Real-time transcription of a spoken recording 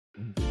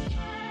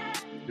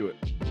Do it.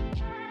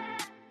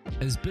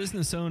 As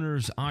business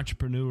owners,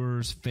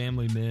 entrepreneurs,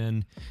 family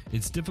men,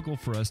 it's difficult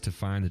for us to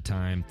find the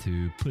time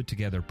to put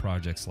together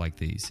projects like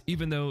these.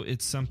 Even though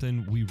it's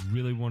something we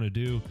really want to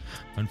do,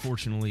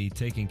 unfortunately,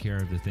 taking care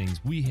of the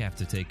things we have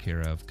to take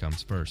care of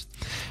comes first.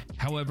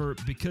 However,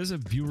 because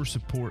of viewer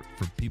support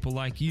for people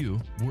like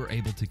you, we're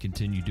able to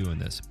continue doing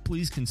this.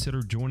 Please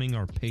consider joining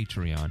our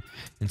Patreon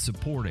and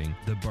supporting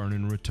the Burn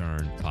and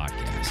Return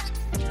podcast.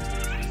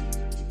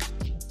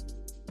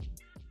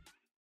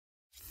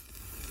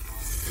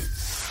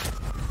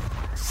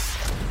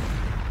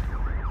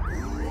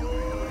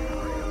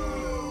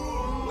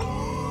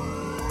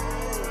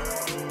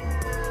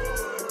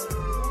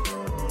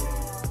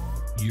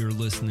 You're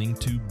listening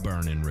to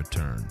Burn and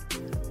Return,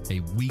 a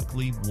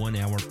weekly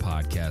 1-hour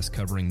podcast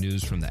covering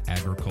news from the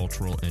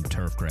agricultural and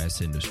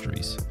turfgrass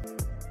industries.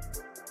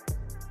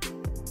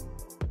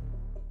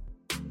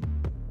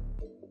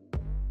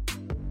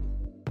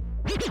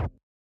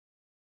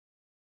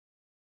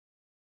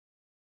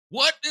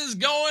 What is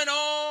going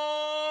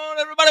on,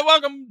 everybody?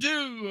 Welcome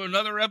to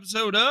another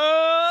episode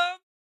of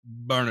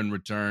Burn and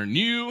Return.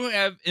 You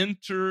have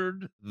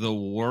entered the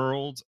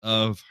world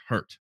of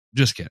hurt.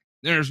 Just kidding.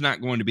 There's not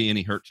going to be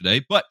any hurt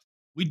today, but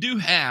we do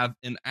have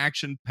an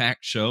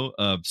action-packed show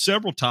of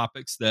several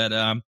topics that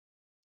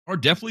are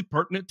definitely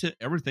pertinent to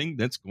everything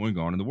that's going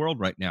on in the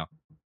world right now.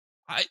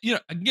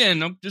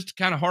 Again, just to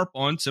kind of harp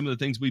on some of the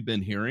things we've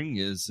been hearing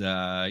is,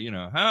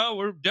 how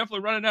we're definitely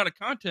running out of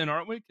content,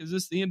 aren't we? Because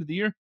it's the end of the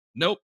year.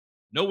 Nope.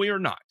 No, we are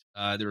not.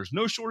 There is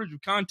no shortage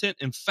of content.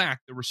 In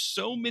fact, there were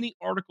so many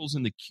articles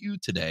in the queue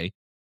today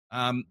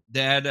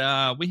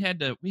that we had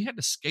to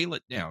scale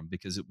it down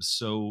because it was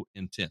so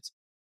intense.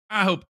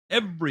 I hope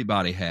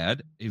everybody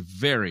had a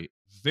very,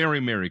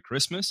 very Merry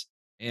Christmas,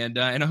 and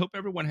I hope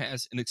everyone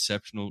has an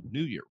exceptional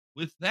New Year.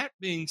 With that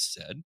being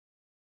said,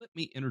 let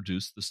me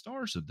introduce the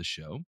stars of the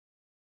show,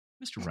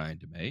 Mr. Ryan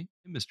DeMay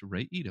and Mr.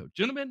 Ray Ito.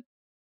 Gentlemen,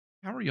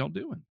 how are y'all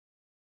doing?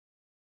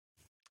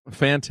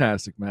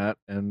 Fantastic, Matt.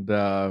 And,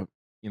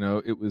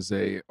 it was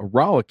a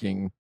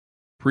rollicking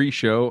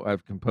pre-show.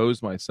 I've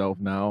composed myself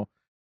now,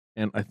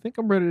 and I think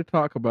I'm ready to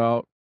talk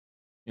about,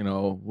 a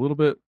little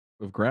bit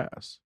of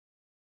grass.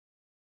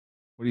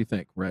 What do you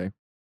think, Ray?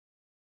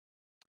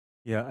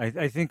 Yeah,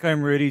 I think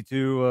I'm ready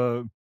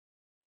to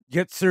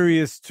get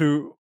serious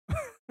too.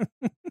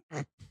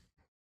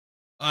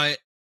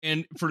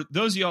 And for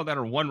those of y'all that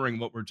are wondering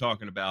what we're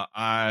talking about,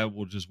 I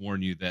will just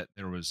warn you that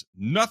there was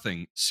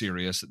nothing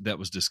serious that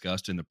was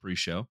discussed in the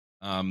pre-show.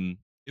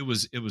 It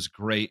was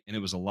great, and it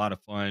was a lot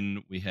of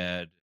fun.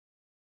 I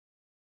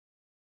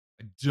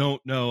don't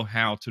know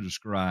how to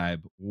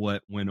describe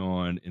what went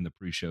on in the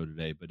pre-show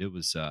today, but it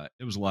was a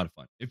lot of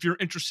fun. If you're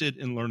interested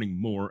in learning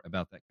more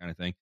about that kind of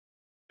thing,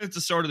 it's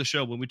the start of the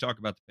show when we talk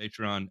about the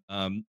Patreon.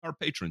 Our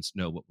patrons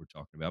know what we're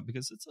talking about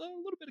because it's a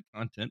little bit of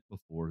content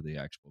before the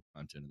actual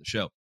content of the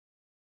show.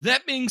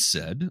 That being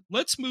said,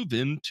 let's move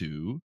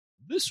into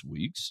this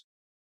week's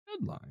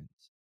headlines.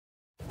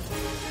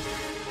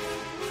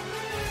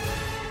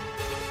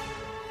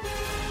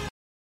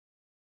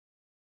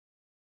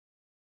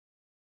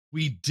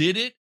 We did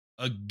it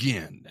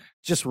again.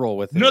 Just roll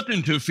with it.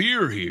 Nothing to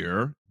fear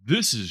here.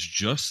 This is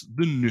just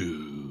the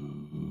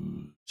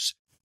news.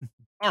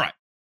 All right.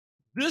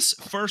 This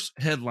first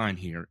headline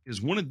here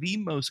is one of the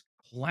most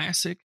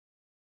classic.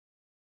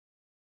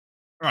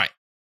 All right.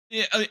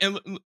 Yeah, and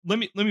let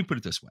me put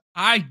it this way.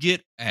 I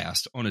get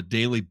asked on a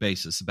daily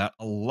basis about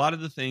a lot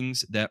of the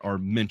things that are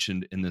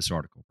mentioned in this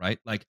article, right?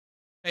 Like,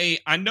 hey,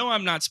 I know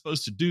I'm not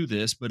supposed to do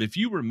this, but if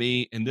you were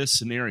me in this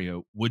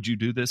scenario, would you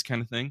do this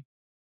kind of thing?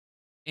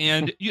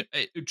 And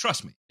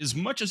trust me, as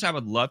much as I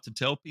would love to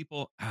tell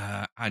people,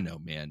 I know,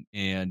 man.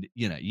 And,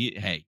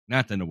 hey,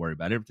 nothing to worry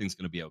about. Everything's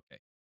going to be okay.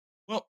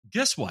 Well,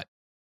 guess what?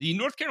 The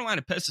North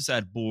Carolina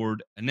Pesticide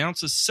Board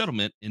announced a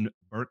settlement in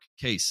Burke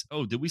case.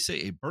 Oh, did we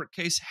say a Burke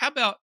case? How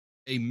about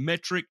a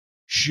metric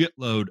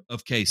shitload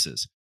of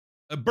cases?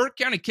 A Burke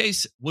County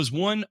case was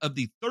one of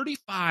the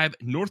 35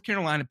 North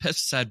Carolina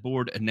Pesticide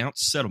Board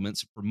announced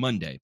settlements for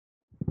Monday.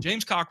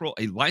 James Cockrell,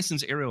 a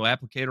licensed aerial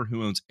applicator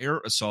who owns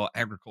Aerosol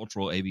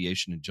Agricultural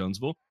Aviation in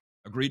Jonesville,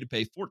 agreed to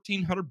pay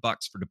 $1,400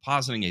 for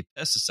depositing a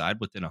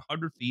pesticide within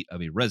 100 feet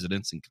of a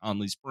residence in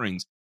Conley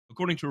Springs,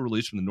 according to a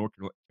release from the North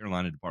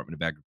Carolina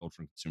Department of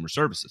Agriculture and Consumer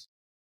Services.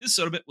 This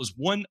settlement was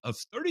one of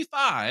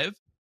 35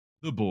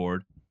 the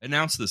board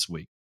announced this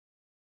week.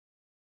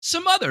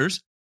 Some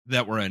others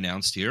that were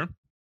announced here.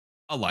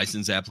 A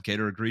licensed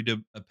applicator agreed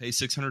to pay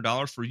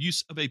 $600 for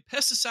use of a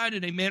pesticide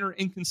in a manner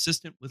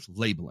inconsistent with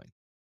labeling.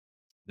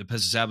 The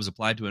pesticide was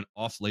applied to an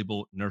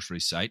off-label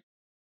nursery site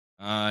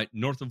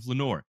north of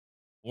Lenore.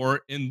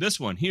 Or in this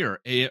one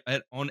here,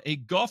 on a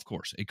golf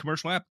course, a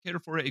commercial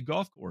applicator for a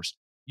golf course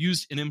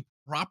used an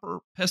improper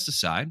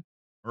pesticide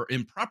or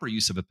improper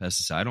use of a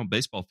pesticide on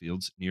baseball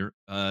fields near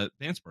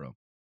Vanceboro.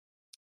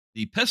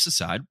 The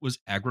pesticide was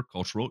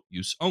agricultural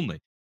use only.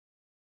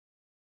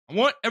 I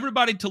want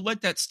everybody to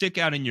let that stick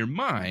out in your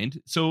mind.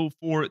 So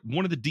for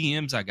one of the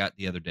DMs I got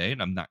the other day,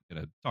 and I'm not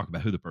going to talk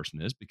about who the person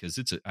is because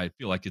I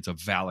feel like it's a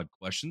valid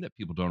question that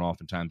people don't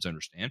oftentimes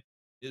understand.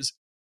 is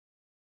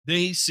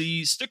they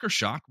see sticker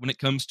shock when it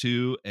comes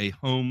to a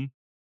home.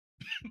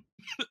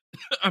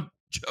 I'm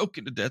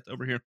joking to death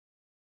over here.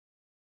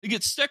 They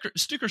get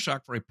sticker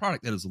shock for a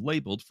product that is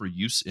labeled for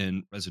use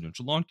in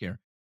residential lawn care.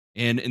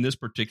 And in this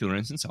particular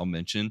instance, I'll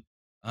mention,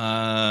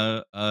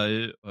 what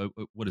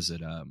is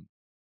it?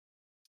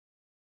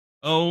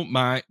 Oh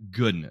my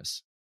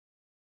goodness.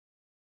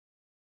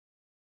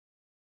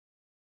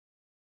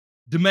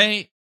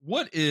 DeMay,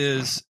 what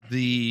is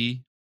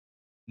the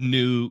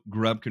new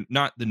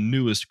not the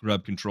newest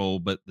grub control,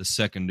 but the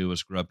second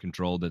newest grub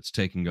control that's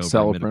taking over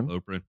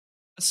imidacloprid?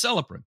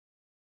 Acelepryn.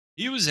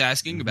 He was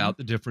asking about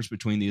the difference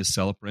between the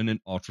Acelepryn and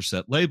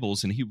Ultraset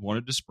labels, and he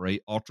wanted to spray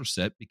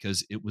Ultraset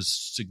because it was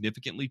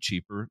significantly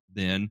cheaper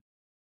than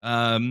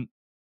Acelepryn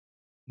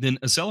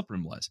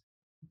was.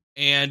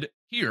 And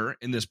here,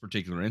 in this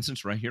particular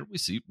instance right here, we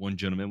see one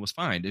gentleman was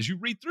fined. As you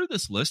read through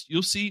this list,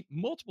 you'll see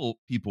multiple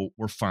people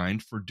were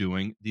fined for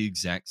doing the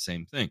exact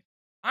same thing.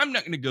 I'm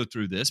not going to go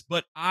through this,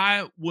 but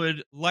I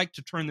would like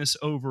to turn this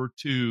over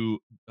to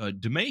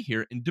DeMay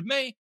here. And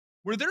DeMay,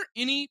 were there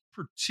any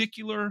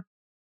particular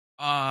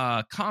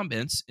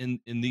comments in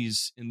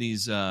these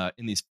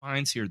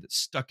fines here that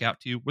stuck out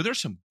to you? Were there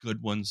some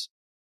good ones?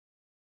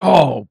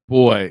 Oh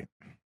boy,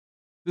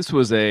 this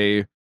was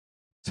a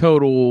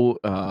total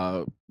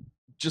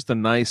just a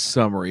nice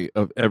summary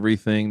of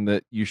everything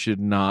that you should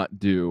not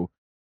do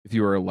if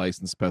you are a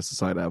licensed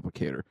pesticide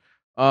applicator.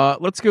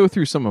 Let's go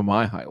through some of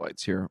my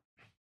highlights here.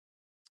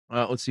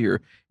 Let's see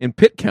here. In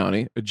Pitt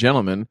County, a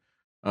gentleman,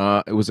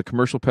 it was a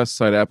commercial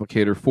pesticide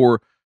applicator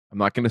for, I'm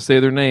not going to say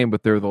their name,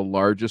 but they're the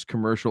largest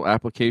commercial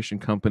application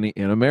company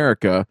in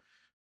America.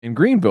 In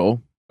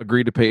Greenville,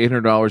 agreed to pay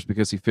 $800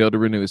 because he failed to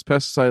renew his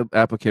pesticide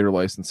applicator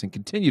license and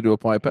continue to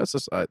apply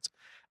pesticides.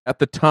 At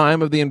the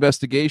time of the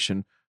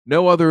investigation,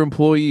 no other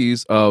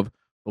employees of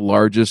the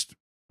largest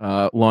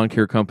lawn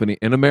care company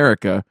in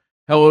America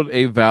held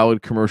a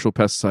valid commercial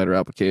pesticide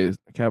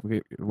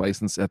applicator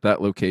license at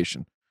that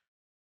location.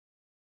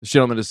 This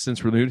gentleman has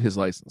since renewed his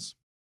license.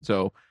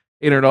 So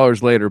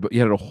 $800 later, but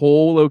you had a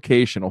whole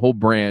location, a whole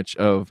branch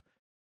of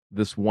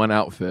this one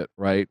outfit,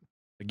 right?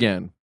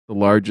 Again, the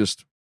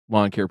largest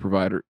lawn care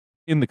provider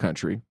in the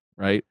country,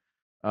 right?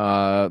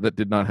 That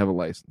did not have a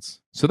license.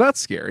 So that's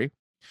scary.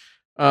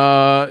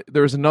 There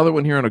was another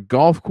one here on a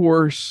golf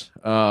course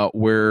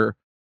where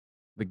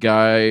the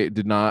guy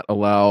did not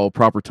allow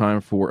proper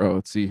time for,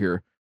 let's see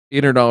here,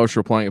 $800 for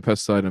applying a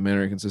pesticide in a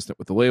manner inconsistent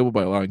with the label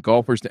by allowing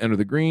golfers to enter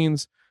the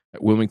greens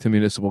at Wilmington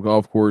Municipal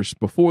Golf Course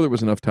before there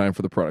was enough time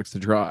for the products to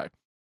dry.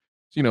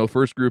 So,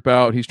 first group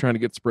out, he's trying to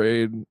get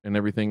sprayed and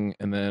everything,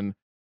 and then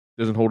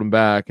doesn't hold him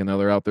back, and now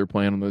they're out there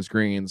playing on those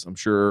greens. I'm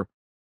sure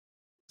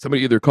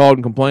somebody either called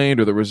and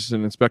complained, or there was just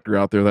an inspector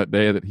out there that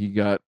day that he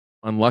got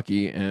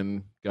unlucky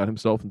and got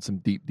himself in some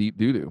deep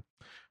doo-doo.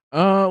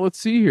 Let's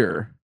see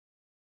here.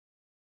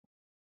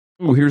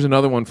 Ooh, here's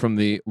another one from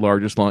the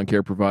largest lawn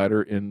care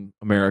provider in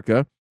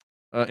America.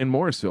 In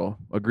Morrisville,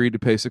 agreed to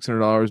pay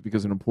 $600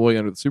 because an employee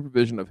under the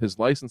supervision of his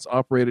license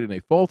operated in a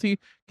faulty,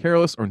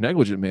 careless, or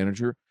negligent manner,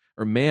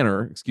 by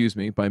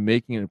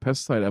making a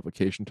pesticide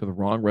application to the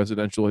wrong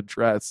residential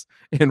address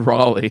in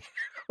Raleigh.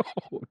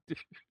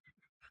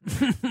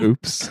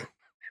 Oops.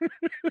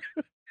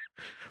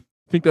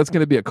 Think that's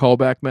going to be a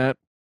callback, Matt?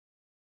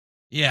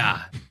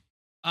 Yeah.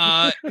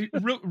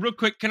 Real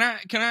quick, can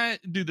I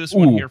do this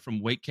one here from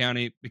Wake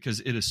County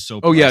because it is so.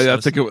 Oh yeah,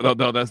 that's a good.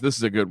 No, this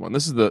is a good one.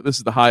 This is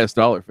the highest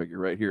dollar figure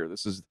right here.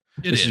 This is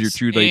your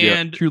true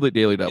late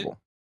daily double.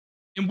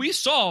 And we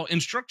saw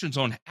instructions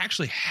on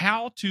actually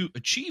how to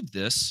achieve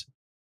this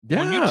on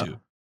YouTube.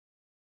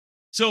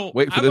 So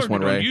wait for this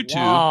one, Ray. On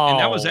YouTube, and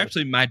that was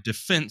actually my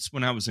defense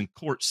when I was in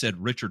court.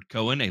 Said Richard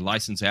Cohen, a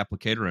licensed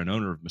applicator and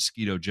owner of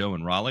Mosquito Joe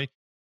in Raleigh.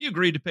 He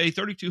agreed to pay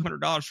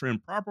 $3,200 for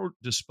improper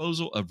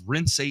disposal of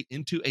rinsate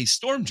into a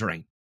storm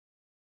drain.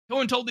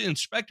 Cohen told the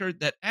inspector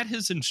that at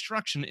his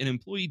instruction, an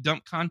employee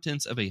dumped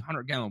contents of a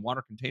 100-gallon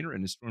water container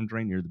in a storm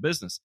drain near the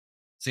business.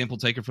 Sample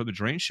taken from the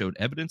drain showed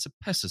evidence of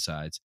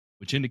pesticides,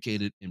 which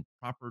indicated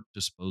improper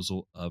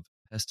disposal of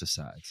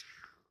pesticides.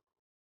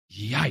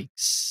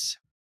 Yikes.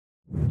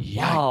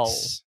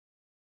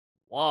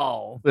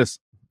 Wow.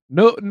 Listen,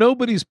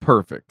 nobody's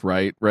perfect,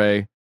 right,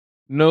 Ray?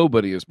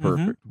 Nobody is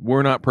perfect.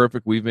 We're not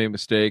perfect. We've made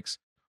mistakes,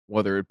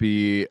 whether it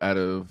be out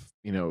of,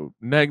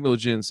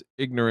 negligence,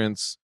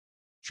 ignorance,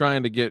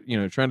 trying to be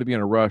in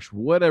a rush,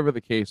 whatever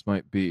the case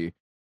might be.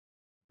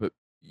 But,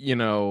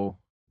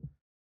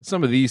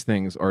 some of these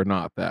things are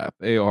not that.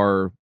 They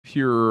are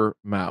pure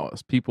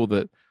malice. People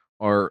that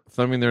are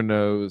thumbing their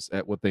nose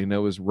at what they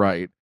know is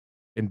right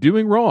and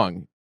doing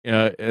wrong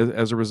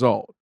as a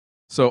result.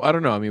 So I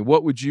don't know. I mean,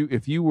 what would you,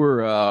 if you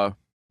were,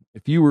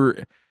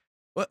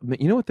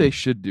 you know what they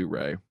should do,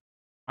 Ray?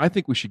 I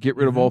think we should get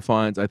rid of all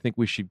fines. I think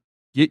we should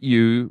get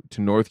you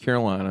to North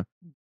Carolina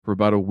for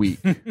about a week,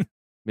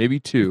 maybe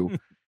 2.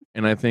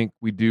 And I think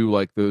we do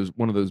like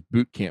one of those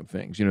boot camp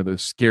things,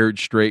 those scared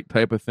straight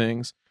type of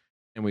things.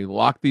 And we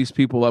lock these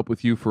people up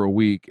with you for a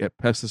week at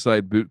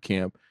pesticide boot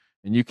camp,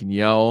 and you can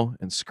yell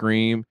and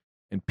scream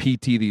and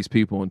PT these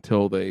people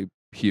until they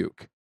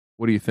puke.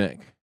 What do you think?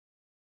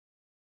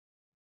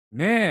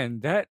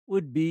 Man, that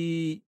would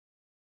be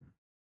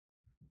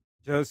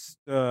just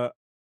I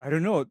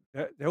don't know.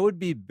 That would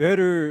be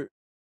better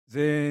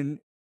than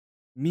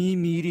me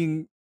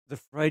meeting the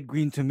fried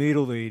green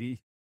tomato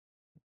lady.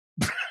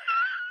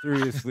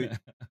 Seriously.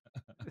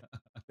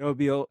 That would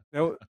be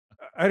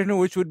I don't know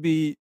which would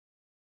be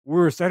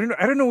worse. I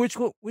don't know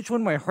which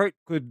one my heart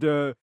would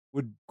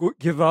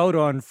give out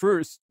on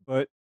first,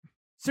 but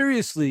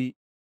seriously,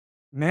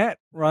 Matt,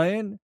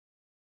 Ryan,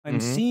 I'm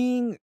Mhm.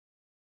 seeing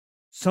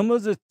some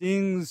of the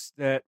things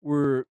that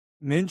were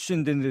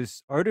mentioned in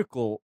this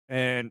article,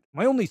 and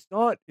my only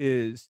thought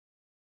is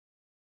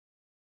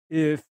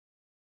if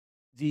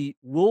the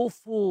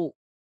willful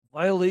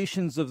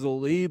violations of the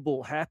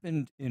label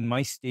happened in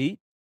my state,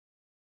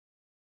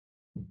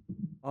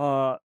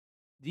 uh,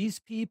 these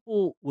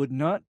people would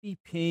not be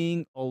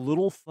paying a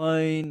little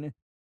fine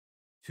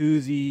to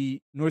the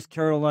North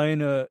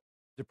Carolina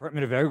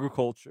Department of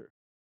Agriculture.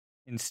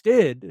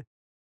 Instead,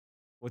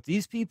 what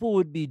these people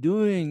would be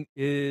doing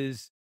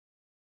is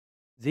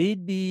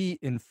they'd be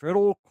in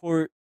federal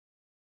court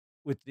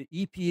with the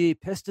EPA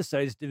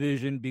Pesticides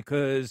Division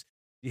because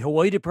the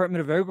Hawaii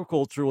Department of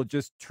Agriculture will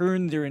just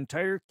turn their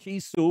entire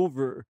case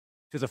over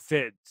to the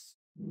feds.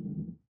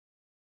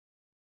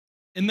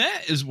 And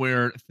that is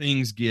where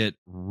things get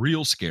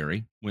real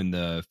scary when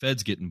the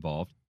feds get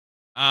involved.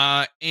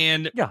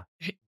 And Yeah.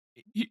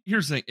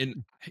 here's the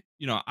thing,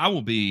 and I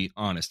will be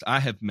honest. I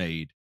have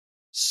made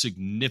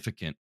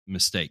significant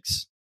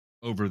mistakes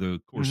over the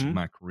course of Mm-hmm.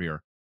 my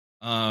career.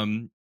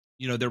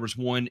 There was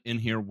one in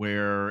here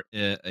where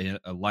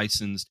a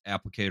licensed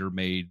applicator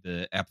made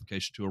the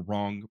application to a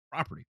wrong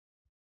property.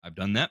 I've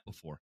done that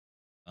before.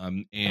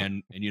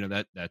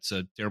 That's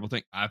a terrible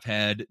thing. I've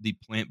had the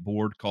plant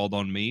board called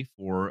on me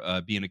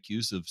for being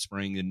accused of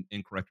spraying an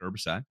incorrect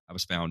herbicide. I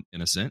was found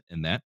innocent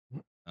in that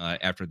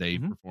after they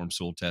Mm-hmm. performed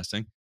soil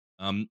testing.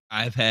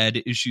 I've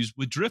had issues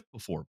with drift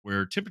before,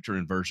 where temperature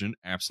inversion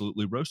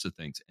absolutely roasted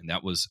things, and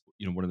that was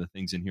one of the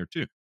things in here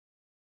too.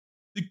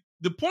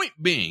 The point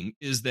being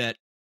is that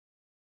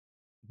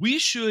we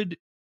should,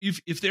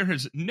 if there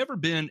has never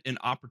been an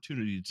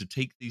opportunity to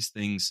take these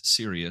things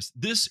serious,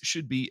 this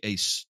should be a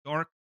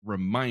stark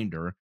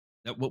reminder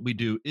that what we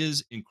do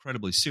is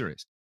incredibly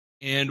serious.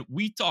 And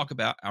we talk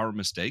about our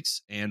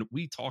mistakes, and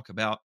we talk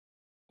about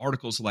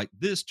articles like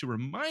this to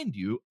remind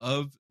you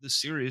of the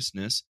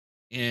seriousness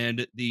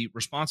and the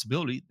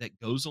responsibility that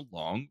goes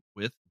along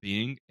with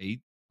being a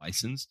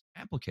licensed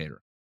applicator.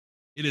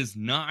 It is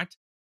not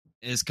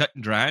as cut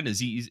and dried as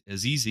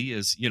easy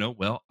as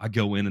well, I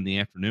go in the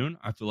afternoon,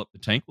 I fill up the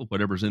tank with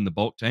whatever's in the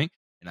bulk tank,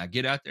 and I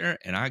get out there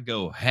and I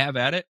go have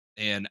at it,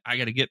 and I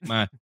got to get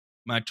my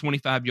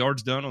 25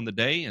 yards done on the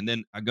day, and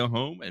then I go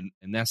home, and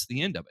that's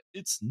the end of it.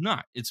 It's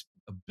not. It's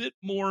a bit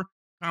more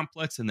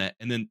complex than that.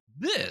 And then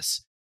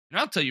this, and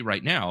I'll tell you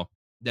right now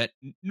that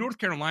North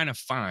Carolina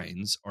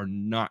fines are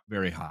not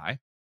very high.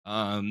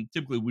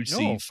 Typically we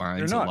see No, they're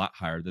fines a not. lot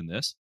higher than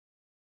this.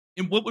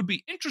 And what would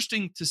be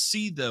interesting to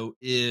see, though,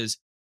 is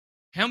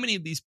how many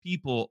of these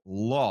people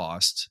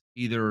lost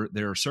either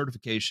their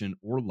certification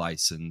or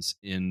license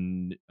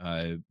in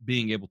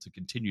being able to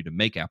continue to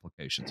make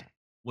applications?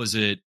 Was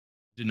it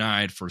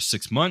denied for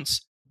 6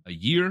 months, a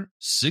year,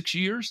 6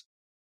 years?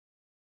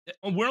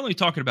 We're only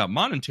talking about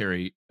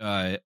monetary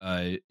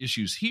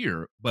issues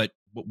here, but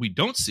what we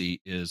don't see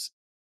is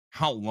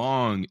how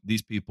long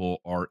these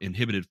people are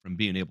inhibited from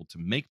being able to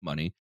make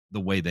money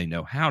the way they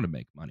know how to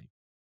make money.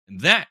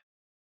 And that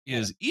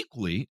is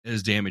equally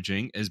as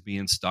damaging as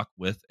being stuck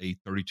with a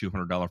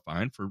 $3,200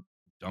 fine for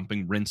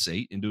dumping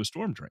rinsate into a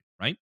storm drain,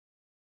 right?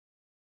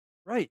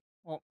 Right.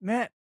 Well,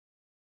 Matt,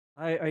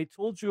 I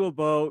told you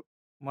about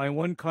my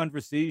one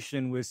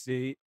conversation with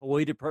a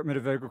Hawaii Department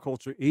of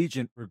Agriculture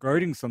agent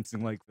regarding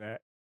something like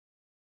that.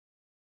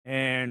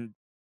 And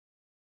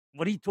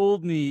what he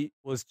told me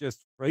was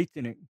just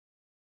frightening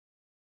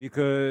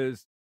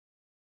because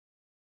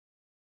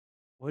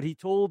what he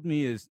told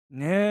me is,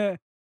 nah,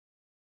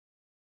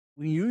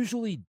 we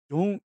usually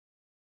don't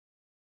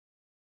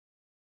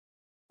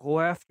go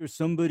after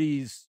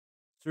somebody's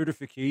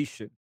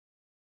certification.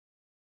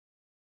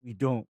 We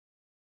don't.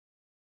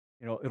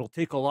 It'll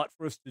take a lot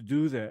for us to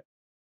do that.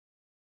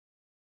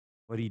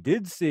 What he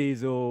did say,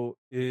 though,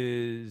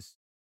 is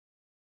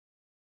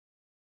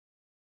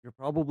you're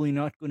probably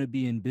not going to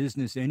be in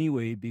business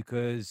anyway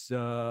because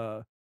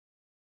the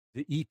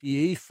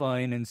EPA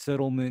fine and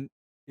settlement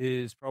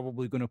is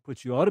probably going to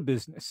put you out of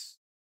business.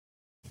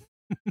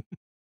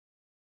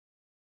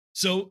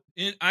 So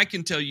I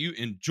can tell you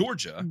in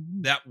Georgia,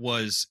 that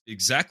was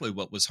exactly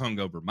what was hung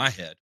over my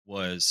head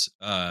was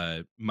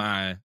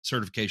my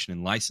certification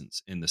and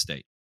license in the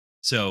state.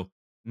 So,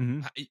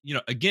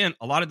 again,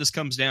 a lot of this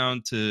comes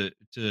down to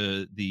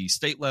the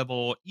state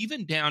level,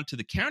 even down to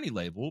the county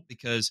level,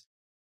 because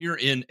you're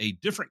in a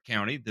different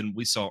county than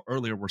we saw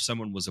earlier where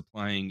someone was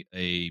applying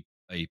a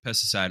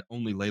pesticide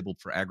only labeled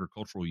for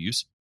agricultural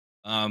use.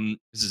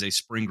 This is a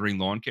Spring Green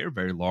Lawn Care,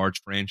 very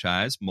large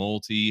franchise,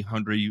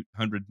 multi-hundred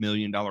 $100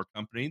 million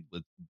company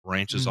with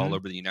branches all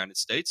over the United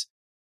States.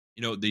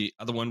 The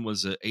other one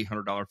was a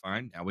 $800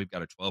 fine. Now we've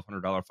got a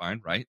 $1,200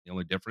 fine, right? The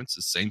only difference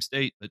is same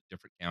state, but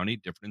different county,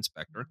 different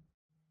inspector.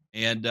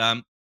 And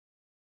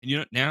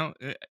now,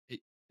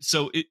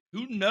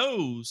 who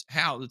knows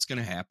how it's going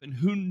to happen?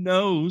 Who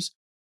knows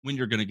when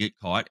you're going to get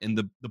caught? And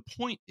the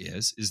point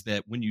is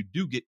that when you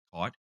do get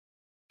caught,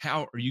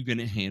 how are you going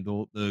to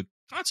handle the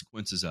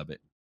consequences of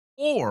it?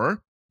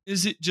 Or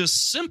is it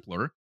just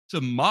simpler to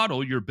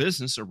model your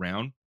business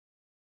around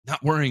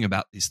not worrying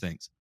about these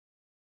things?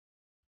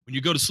 When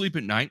you go to sleep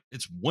at night,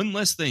 it's one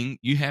less thing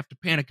you have to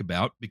panic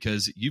about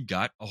because you've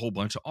got a whole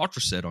bunch of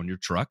Ultraset on your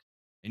truck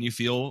and you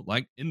feel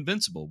like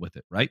invincible with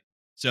it, right?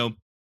 So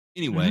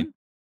anyway,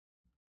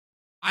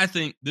 I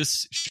think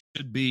this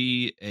should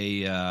be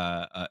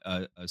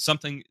a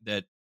something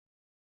that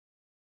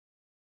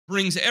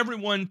brings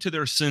everyone to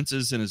their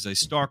senses and is a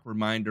stark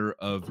reminder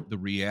of the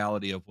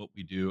reality of what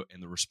we do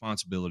and the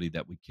responsibility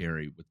that we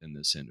carry within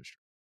this industry.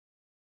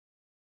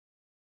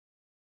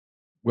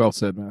 Well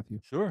said, Matthew.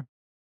 Sure.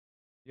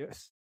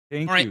 Yes.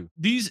 Thank All right, you.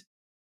 these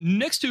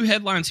next two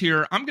headlines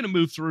here, I'm going to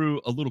move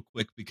through a little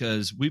quick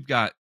because we've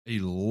got a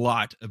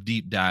lot of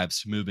deep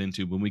dives to move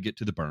into when we get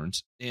to the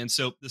burns. And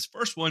so this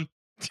first one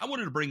I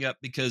wanted to bring up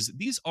because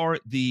these are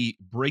the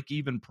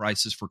break-even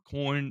prices for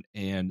corn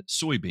and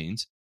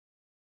soybeans.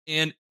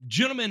 And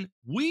gentlemen,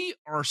 we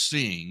are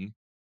seeing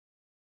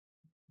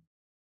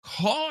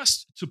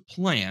cost to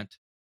plant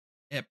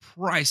at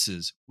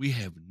prices we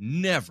have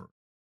never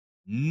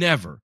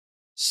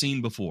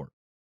seen before.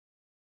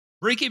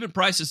 Break-even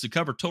prices to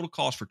cover total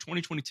cost for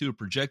 2022 are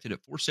projected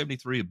at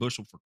 $4.73 a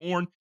bushel for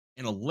corn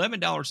and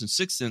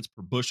 $11.06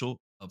 per bushel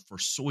for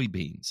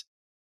soybeans.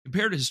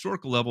 Compared to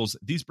historical levels,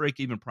 these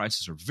break-even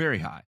prices are very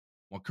high.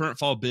 While current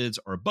fall bids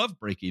are above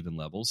break-even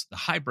levels, the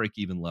high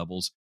break-even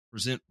levels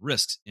present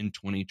risks in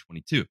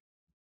 2022.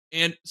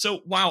 And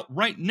so while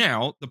right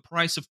now the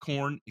price of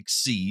corn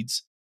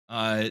exceeds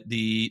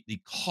the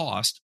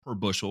cost per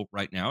bushel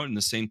right now, and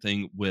the same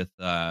thing with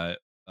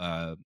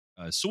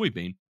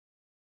soybean,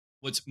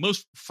 what's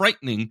most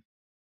frightening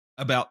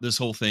about this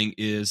whole thing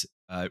is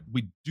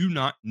we do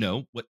not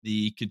know what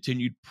the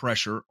continued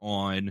pressure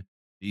on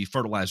the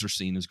fertilizer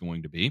scene is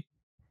going to be.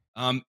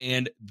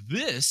 And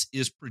this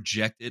is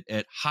projected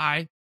at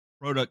high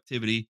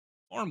productivity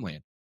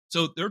farmland.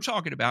 So they're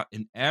talking about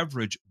an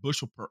average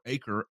bushel per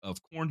acre of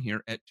corn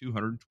here at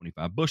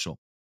 225 bushel.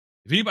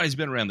 If anybody's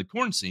been around the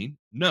corn scene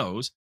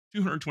knows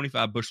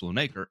 225 bushel an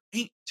acre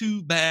ain't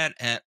too bad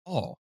at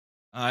all.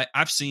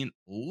 I've seen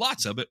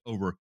lots of it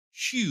over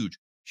huge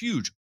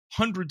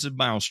hundreds of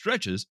mile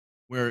stretches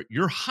where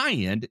your high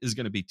end is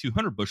going to be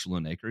 200 bushel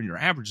an acre and your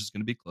average is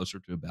going to be closer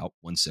to about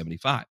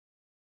 175.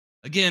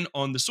 Again,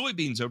 on the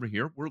soybeans over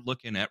here, we're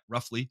looking at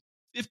roughly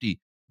 50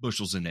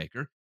 bushels an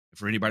acre. And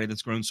for anybody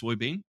that's grown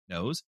soybean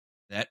knows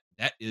that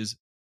that is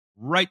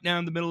right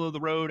down the middle of the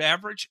road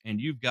average,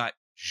 and you've got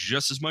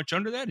just as much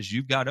under that as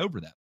you've got over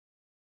that.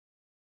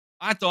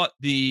 I thought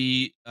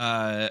the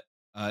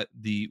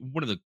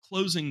one of the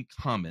closing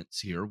comments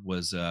here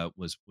was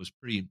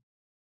pretty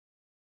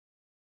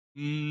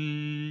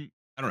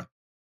I don't know,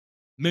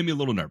 made me a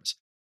little nervous.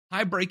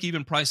 High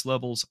break-even price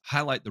levels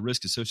highlight the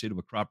risk associated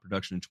with crop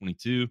production in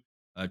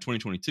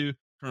 2022.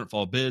 Current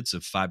fall bids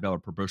of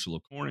 $5 per bushel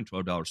of corn and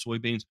 $12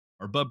 soybeans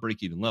are above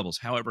break-even levels.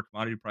 However,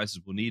 commodity prices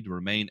will need to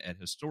remain at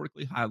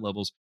historically high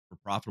levels for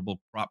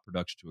profitable crop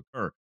production to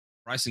occur.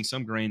 Pricing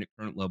some grain at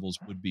current levels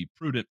would be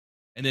prudent.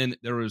 And then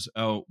there was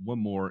one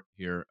more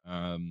here.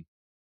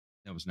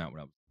 That was not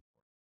what I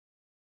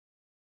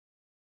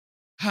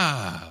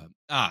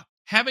was.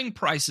 Having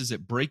prices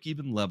at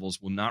break-even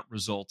levels will not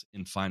result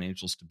in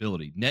financial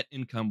stability. Net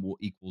income will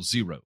equal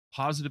zero.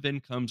 Positive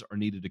incomes are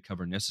needed to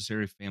cover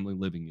necessary family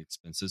living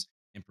expenses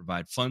and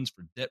provide funds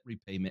for debt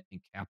repayment and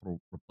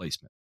capital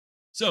replacement.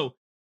 So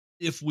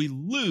if we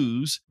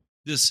lose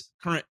this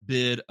current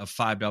bid of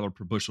 $5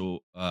 per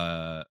bushel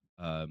on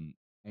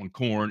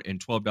corn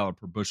and $12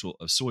 per bushel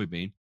of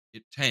soybean,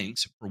 it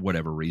tanks for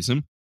whatever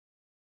reason.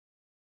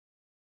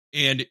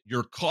 And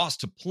your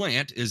cost to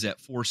plant is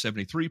at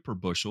 $4.73 per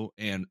bushel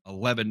and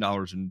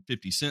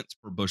 $11.50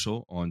 per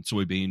bushel on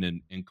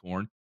soybean and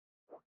corn.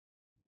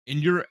 And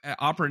you're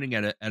operating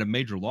at a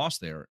major loss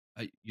there.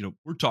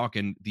 We're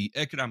talking the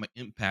economic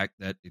impact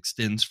that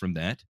extends from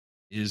that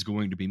is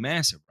going to be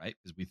massive, right?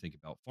 Because we think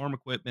about farm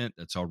equipment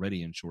that's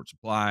already in short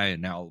supply,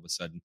 and now all of a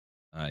sudden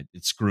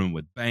it's screwing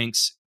with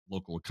banks,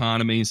 local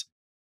economies.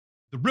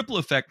 The ripple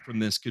effect from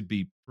this could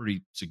be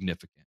pretty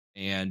significant.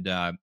 And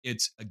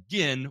it's,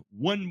 again,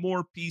 one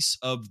more piece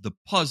of the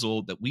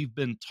puzzle that we've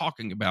been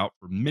talking about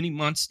for many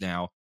months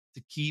now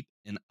to keep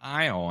an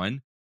eye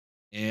on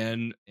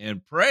and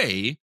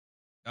pray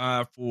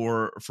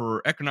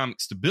for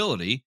economic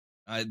stability,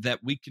 that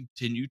we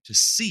continue to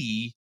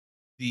see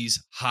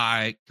these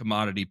high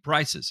commodity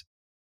prices.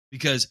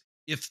 Because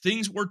if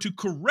things were to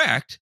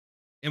correct,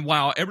 and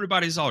while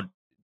everybody's all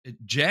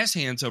jazz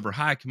hands over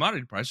high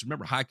commodity prices,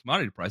 remember, high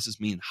commodity prices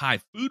mean high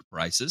food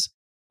prices.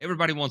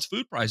 Everybody wants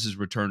food prices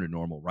returned to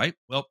normal, right?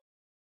 Well,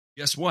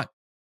 guess what?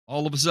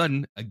 All of a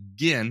sudden,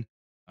 again,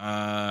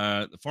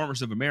 the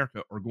farmers of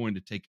America are going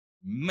to take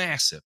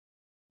massive,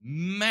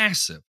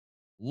 massive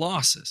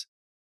losses.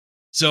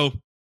 So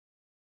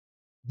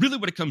really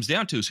what it comes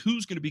down to is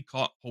who's going to be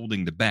caught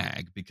holding the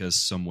bag, because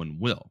someone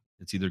will.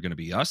 It's either going to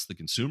be us, the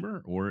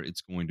consumer, or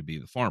it's going to be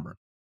the farmer.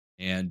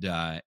 And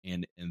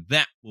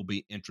that will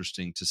be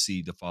interesting to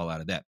see the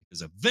fallout of that,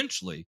 because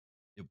eventually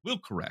it will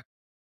correct.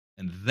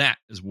 And that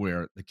is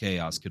where the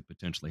chaos could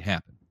potentially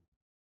happen.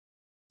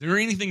 Is there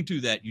anything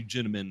to that you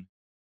gentlemen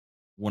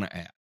want to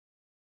add?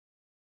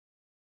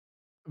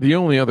 The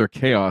only other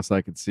chaos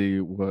I could see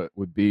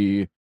would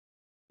be,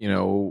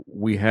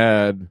 we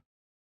had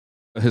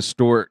a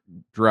historic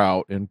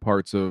drought in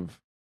parts of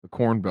the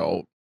Corn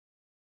Belt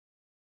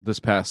this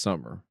past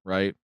summer,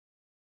 right?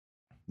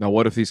 Now,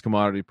 what if these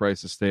commodity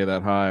prices stay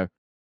that high?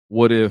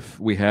 What if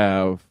we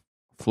have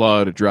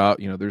flood, a drought?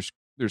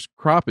 There's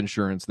crop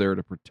insurance there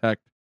to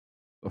protect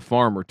the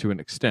farmer to an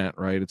extent,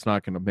 right? It's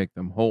not going to make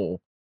them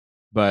whole,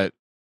 but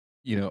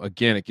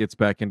again, it gets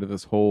back into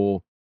this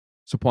whole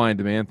supply and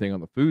demand thing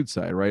on the food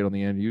side, right? On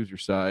the end user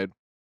side,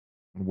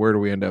 and where do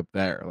we end up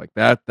there? Like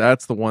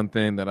that's the one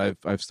thing that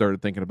I've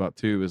started thinking about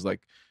too. Is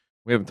like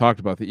we haven't talked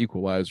about the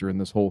equalizer in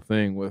this whole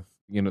thing with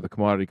the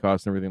commodity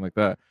costs and everything like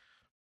that.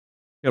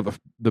 You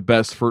have the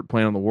best fruit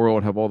plant in the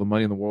world, have all the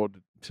money in the world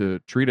to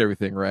treat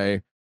everything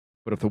right,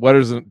 but if the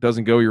weather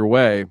doesn't go your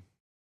way,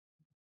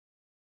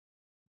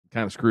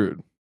 kind of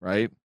screwed,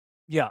 right?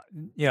 Yeah.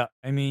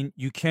 I mean,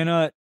 you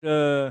cannot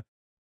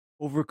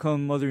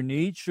overcome Mother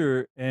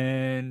Nature,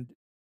 and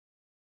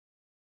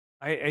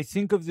I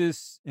think of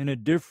this in a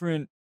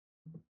different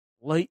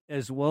light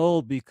as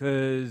well,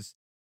 because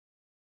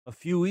a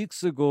few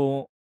weeks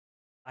ago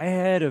I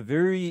had a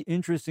very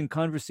interesting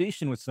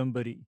conversation with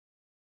somebody,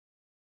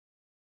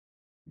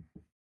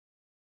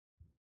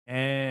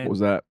 What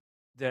was and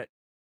that?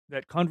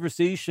 that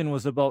conversation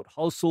was about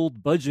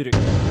household budgeting.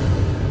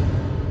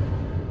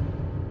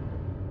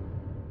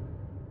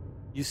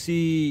 You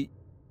see,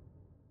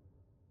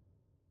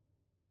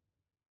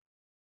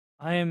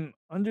 I'm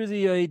under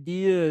the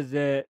idea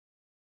that,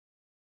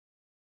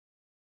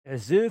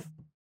 as if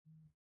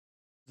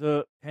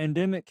the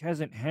pandemic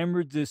hasn't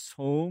hammered this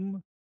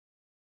home,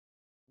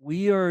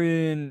 we are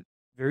in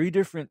very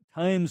different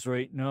times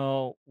right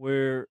now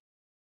where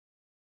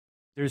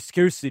there's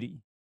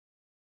scarcity,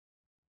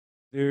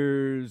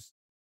 there's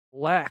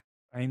lack.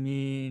 I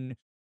mean,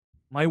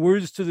 my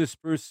words to this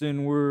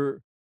person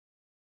were,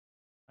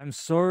 I'm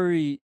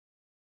sorry,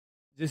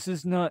 this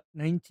is not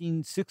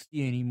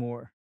 1960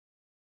 anymore.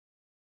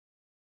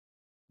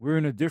 We're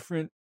in a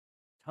different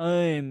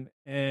time,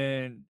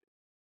 and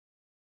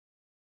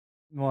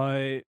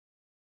my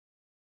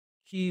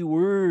key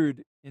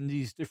word in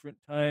these different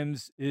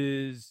times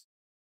is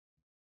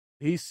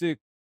basic,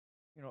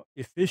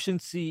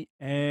 efficiency,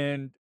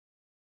 and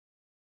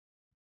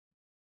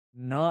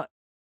not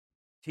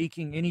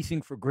taking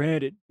anything for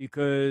granted,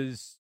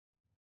 because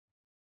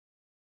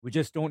we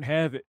just don't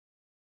have it.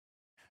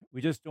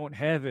 We just don't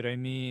have it. I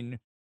mean,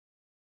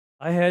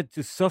 I had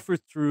to suffer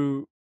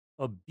through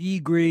a B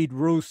grade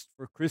roast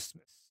for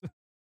Christmas.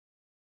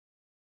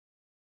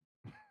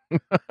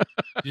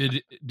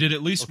 Did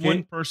at least Okay.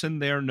 one person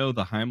there know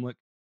the Heimlich,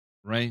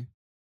 right?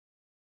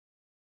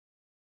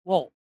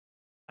 Well,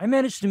 I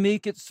managed to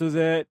make it so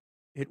that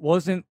it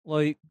wasn't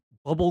like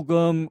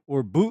bubblegum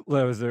or boot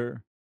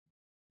leather,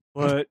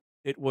 but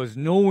it was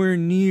nowhere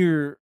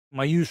near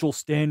my usual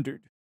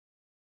standard.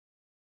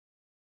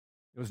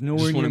 It was I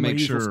nowhere just want near to my make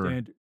usual sure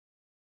standard.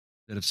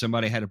 that if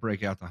somebody had to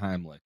break out the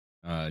Heimlich,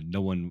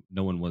 no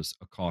one was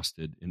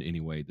accosted in any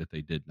way that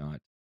they did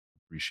not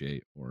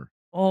appreciate or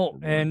Oh, worry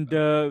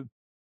about.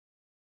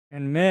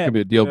 and Could Matt, be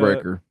a deal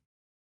breaker.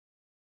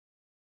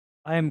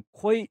 I'm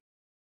quite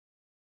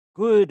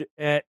good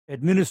at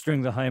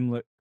administering the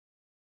Heimlich.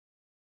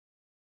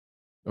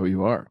 Oh,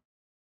 you are.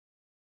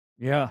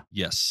 Yeah,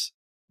 Yes,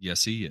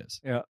 he is.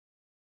 yeah.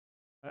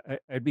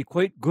 I'd be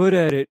quite good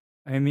at it.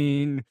 I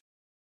mean,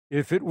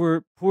 if it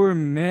were poor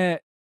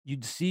Matt,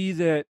 you'd see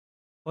that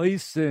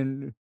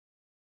bison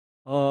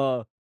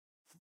uh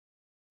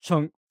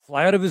chunk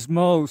fly out of his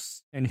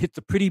mouth and hit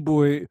the pretty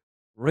boy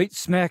right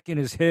smack in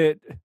his head.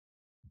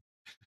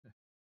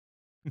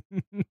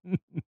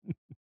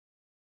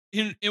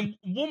 And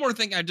one more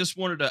thing I just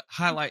wanted to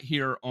highlight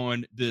here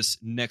on this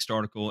next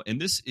article, and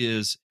this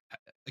is,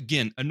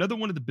 again, another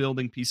one of the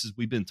building pieces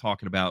we've been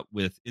talking about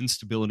with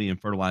instability in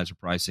fertilizer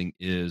pricing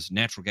is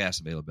natural gas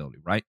availability,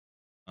 right?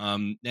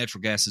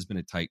 Natural gas has been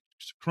a tight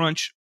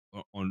crunch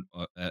on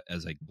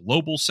as a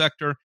global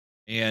sector,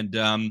 and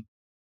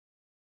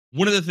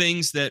one of the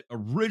things that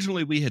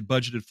originally we had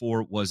budgeted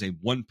for was a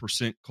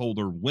 1%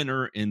 colder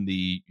winter in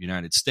the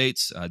United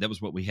States. That was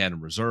what we had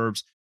in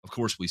reserves. Of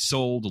course, we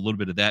sold a little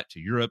bit of that to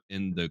Europe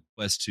in the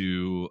quest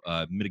to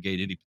mitigate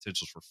any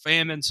potentials for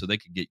famine so they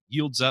could get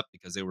yields up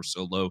because they were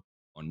so low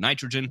on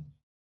nitrogen.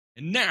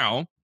 And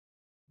now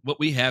what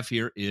we have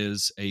here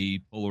is a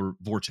polar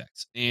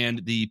vortex.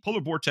 And the polar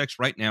vortex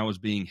right now is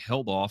being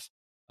held off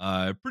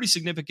pretty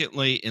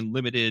significantly and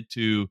limited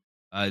to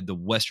the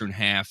western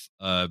half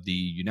of the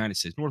United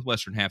States,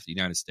 northwestern half of the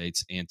United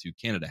States, and to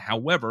Canada.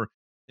 However,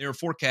 they are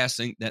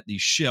forecasting that the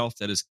shelf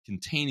that is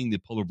containing the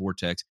polar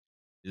vortex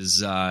is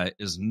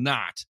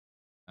not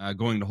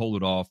going to hold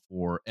it off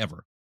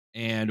forever.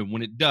 And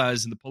when it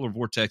does, and the polar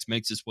vortex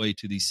makes its way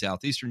to the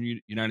southeastern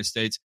United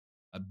States,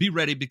 be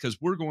ready because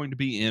we're going to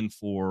be in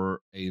for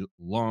a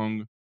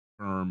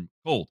long-term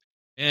cold.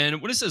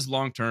 And when it says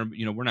long-term,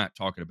 we're not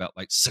talking about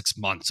like 6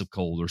 months of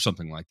cold or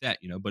something like that,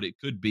 but it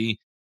could be,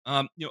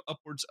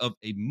 upwards of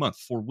a month,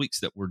 4 weeks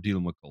that we're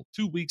dealing with cold,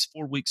 2 weeks,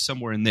 4 weeks,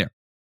 somewhere in there.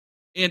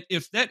 And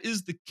if that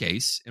is the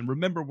case, and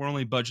remember, we're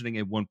only budgeting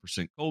a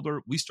 1%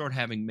 colder, we start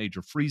having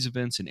major freeze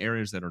events in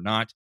areas that are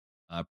not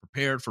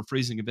prepared for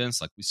freezing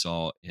events like we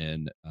saw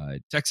in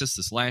Texas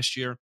this last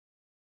year,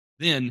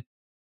 then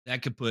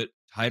that could put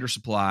tighter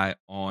supply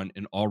on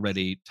an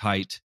already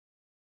tight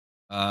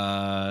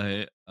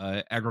natural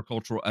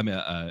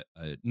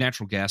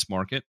gas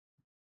market,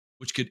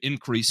 which could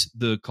increase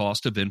the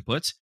cost of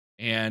inputs.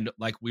 And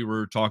like we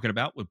were talking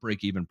about with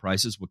break-even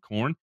prices with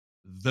corn,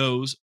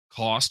 those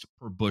cost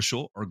per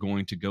bushel are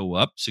going to go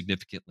up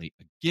significantly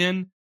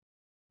again,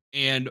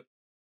 and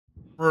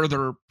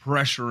further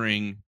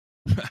pressuring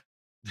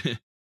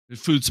the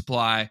food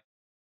supply,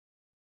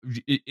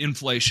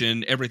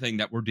 inflation, everything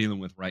that we're dealing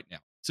with right now.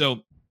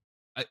 So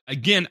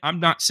again, I'm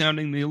not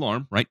sounding the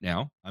alarm right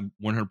now. I'm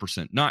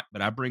 100% not,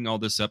 but I bring all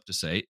this up to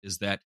say is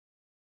that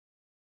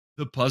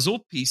the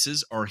puzzle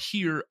pieces are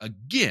here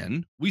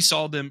again. We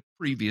saw them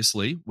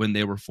previously when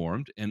they were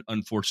formed, and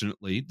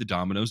unfortunately, the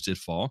dominoes did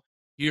fall.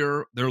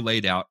 Here, they're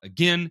laid out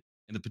again,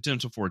 and the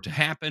potential for it to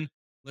happen.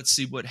 Let's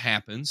see what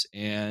happens,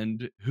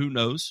 and who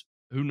knows?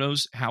 Who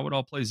knows how it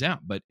all plays out?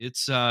 But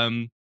it's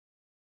to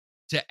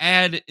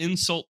add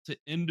insult to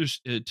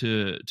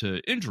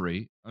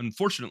injury.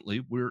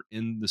 Unfortunately, we're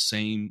in the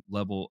same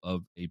level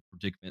of a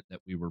predicament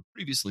that we were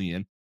previously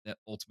in that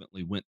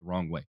ultimately went the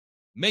wrong way.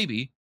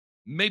 Maybe,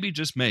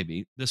 just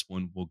maybe, this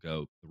one will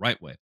go the right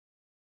way.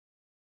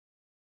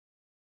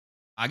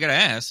 I gotta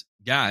ask,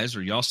 guys,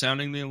 are y'all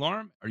sounding the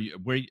alarm? Are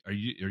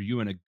you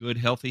in a good,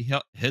 healthy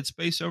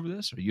headspace over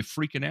this? Are you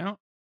freaking out?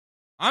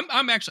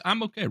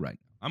 I'm okay right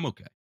now. I'm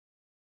okay.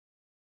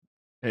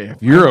 Hey,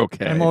 if you're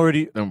okay, I'm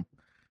already.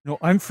 No,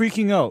 I'm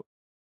freaking out.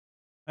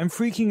 I'm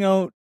freaking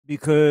out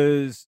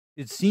because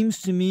it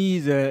seems to me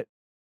that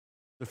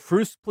the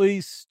first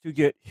place to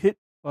get hit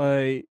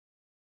by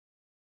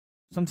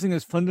something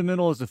as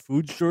fundamental as a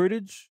food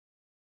shortage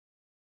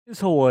is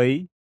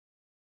Hawaii.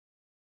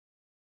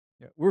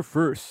 Yeah, we're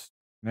first,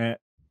 Matt.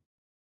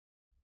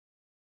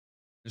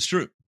 It's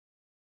true.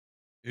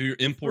 You're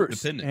import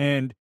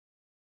dependent.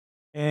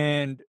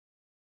 And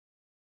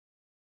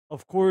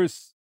of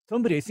course,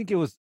 somebody, I think it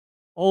was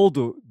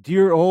Aldo,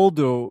 dear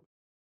Aldo,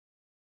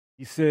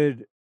 he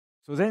said,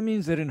 so that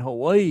means that in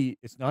Hawaii,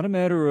 it's not a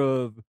matter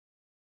of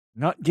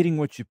not getting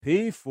what you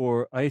pay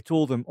for. I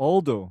told him,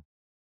 Aldo,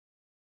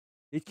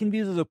 it can be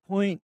to the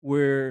point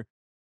where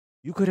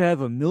you could have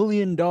 $1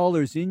 million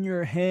in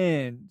your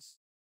hands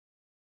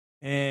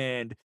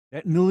and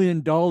that $1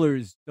 million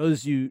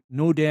does you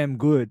no damn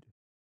good.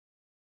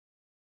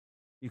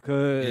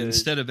 Because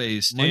instead of a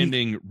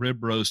standing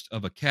rib roast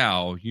of a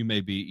cow, you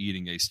may be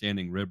eating a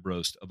standing rib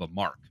roast of a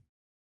mark.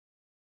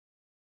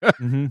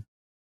 Mm-hmm.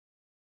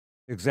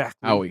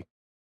 Exactly. Howie.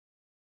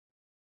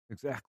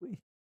 Exactly.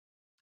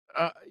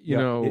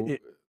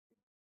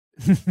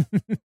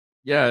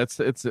 Yeah,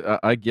 it's.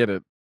 I get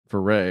it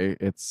for Ray.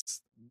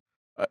 It's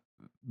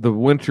the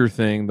winter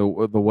thing, the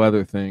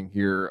weather thing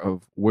here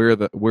of where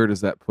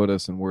does that put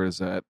us and where does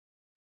that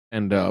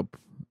end up?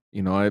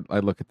 I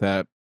look at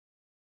that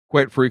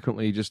quite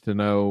frequently just to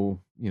know,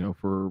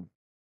 for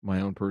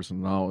my own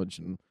personal knowledge.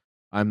 And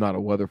I'm not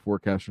a weather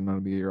forecaster, not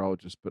a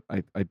meteorologist, but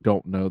I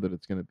don't know that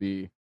it's going to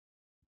be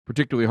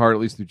particularly hard,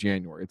 at least through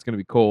January. It's going to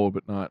be cold,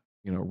 but not,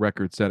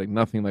 record setting,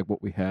 nothing like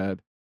what we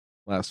had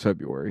last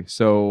February.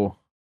 So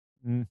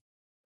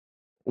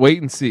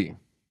wait and see.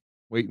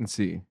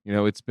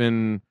 It's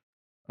been,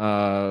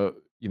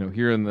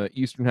 here in the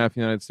eastern half of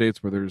the United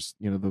States where there's,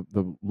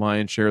 the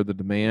lion's share of the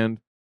demand,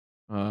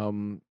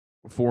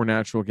 for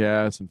natural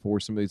gas and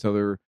for some of these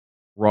other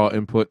raw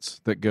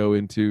inputs that go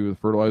into the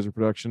fertilizer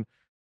production.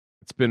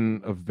 It's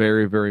been a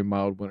very, very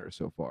mild winter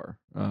so far.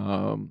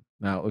 Now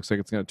it looks like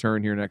it's going to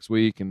turn here next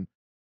week and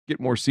get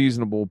more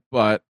seasonable,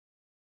 but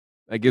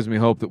that gives me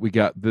hope that we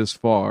got this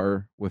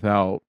far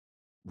without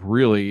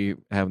really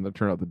having to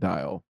turn out the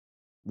dial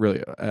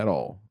really at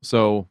all.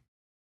 So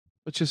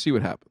let's just see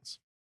what happens.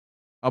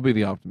 I'll be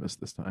the optimist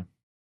this time.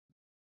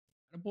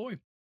 Oh boy.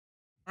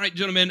 All right,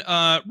 gentlemen,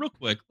 real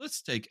quick,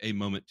 let's take a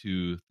moment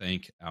to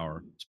thank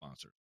our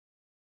sponsor.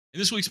 And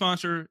this week's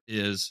sponsor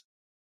is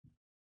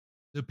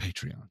the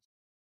Patreon.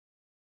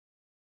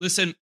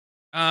 Listen,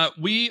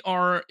 we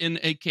are in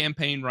a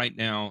campaign right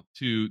now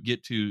to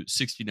get to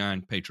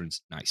 69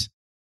 patrons. Nice.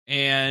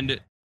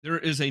 And there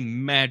is a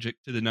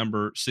magic to the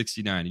number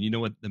 69. And you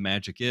know what the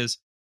magic is?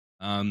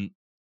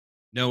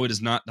 No, it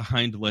is not the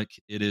Heimlich.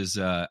 It is,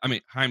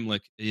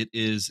 Heimlich. It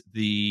is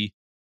the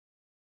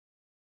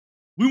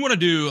we want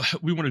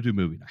to do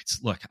movie nights.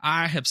 Look,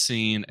 I have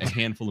seen a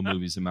handful of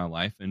movies in my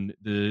life, and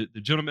the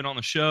gentlemen on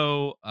the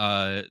show,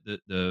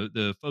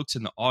 the folks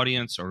in the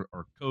audience are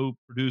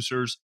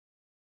co-producers.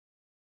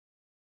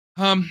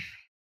 They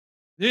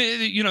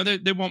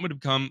want me to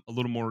become a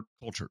little more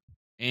cultured,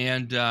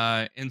 and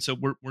so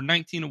we're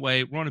 19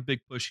 away. We're on a big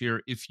push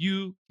here. If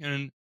you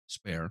can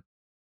spare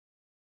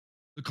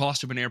the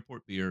cost of an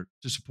airport beer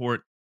to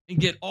support and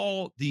get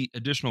all the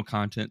additional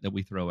content that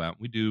we throw out,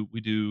 we do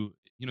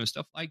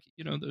stuff like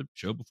the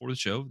show before the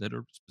show that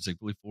are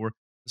specifically for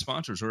the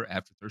sponsors, or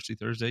after Thirsty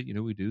Thursday.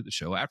 We do the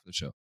show after the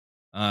show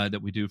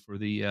that we do for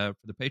the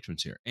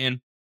patrons here, and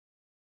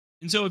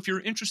so if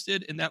you're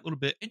interested in that little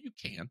bit, and you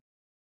can.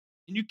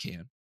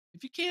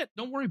 If you can't,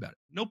 don't worry about it.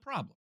 No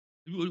problem.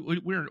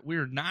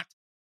 We're not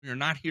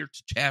here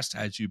to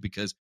chastise you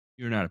because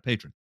you're not a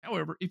patron.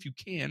 However, if you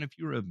can, if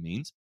you're of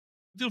means,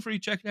 feel free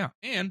to check it out.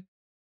 And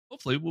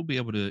hopefully we'll be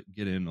able to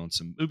get in on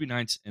some movie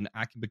nights, and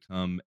I can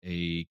become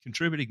a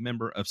contributing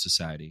member of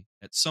society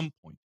at some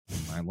point in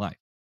my life.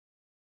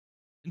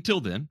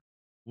 Until then,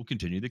 we'll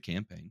continue the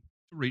campaign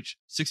to reach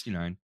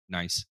 69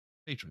 nice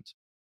patrons.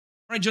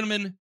 All right,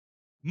 gentlemen,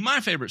 my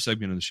favorite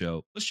segment of the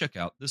show. Let's check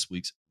out this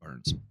week's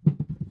Burns.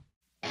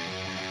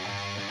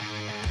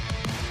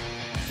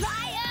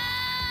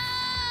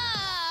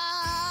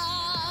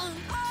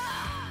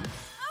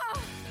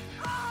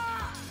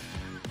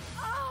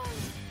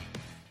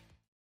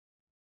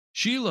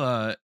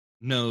 Sheila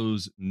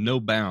knows no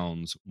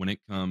bounds when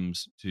it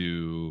comes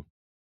to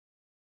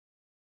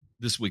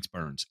this week's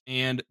Burns.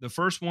 And the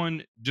first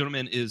one,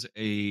 gentlemen, is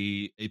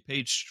a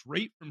page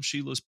straight from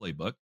Sheila's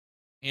playbook.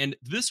 And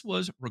this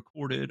was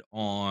recorded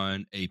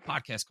on a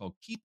podcast called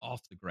Keep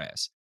Off the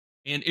Grass.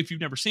 And if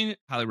you've never seen it,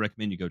 highly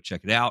recommend you go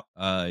check it out.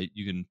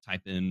 You can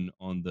type in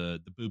on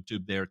the boob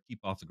tube there, Keep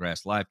Off the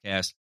Grass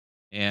livecast.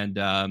 And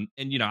I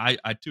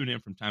tune in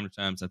from time to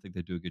time, so I think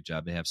they do a good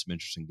job. They have some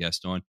interesting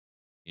guests on.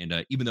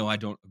 And even though I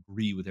don't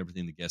agree with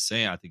everything the guests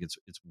say, I think it's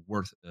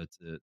worth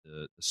the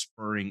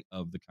spurring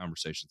of the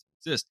conversations that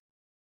exist.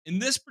 In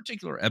this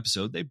particular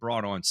episode, they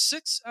brought on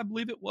six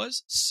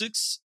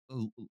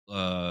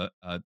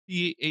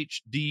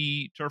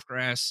PhD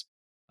turfgrass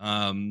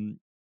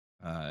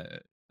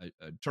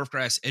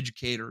turfgrass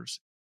educators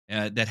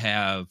that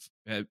have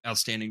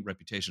outstanding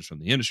reputations from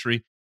the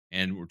industry.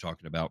 And we're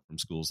talking about from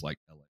schools like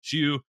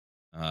LSU,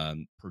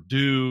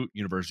 Purdue,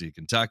 University of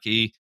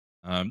Kentucky.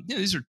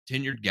 These are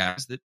tenured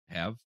guys that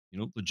have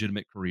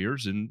legitimate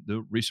careers in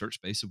the research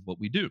space of what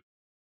we do.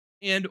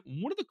 And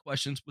one of the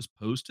questions was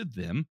posed to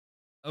them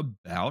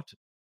about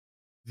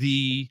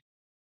the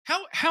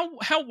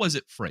how was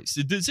it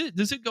phrased? Does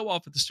it go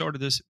off at the start of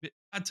this?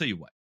 I'll tell you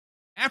what.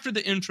 After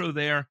the intro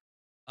there,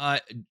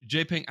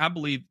 J-Ping, I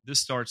believe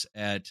this starts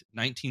at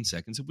 19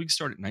 seconds. If we can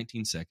start at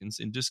 19 seconds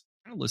and just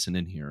kind of listen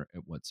in here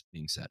at what's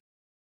being said.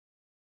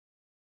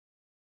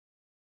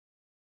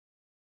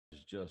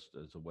 Just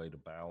as a way to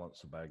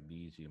balance the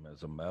magnesium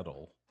as a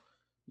metal.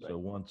 So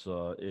once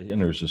it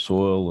enters the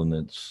soil and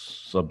it's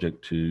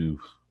subject to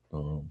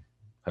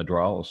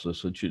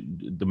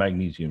hydrolysis, the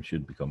magnesium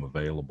should become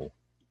available.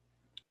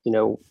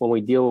 When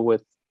we deal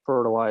with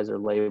fertilizer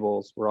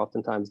labels, we're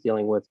oftentimes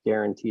dealing with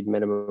guaranteed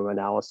minimum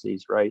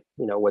analyses, right?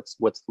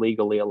 What's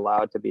legally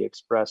allowed to be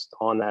expressed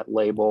on that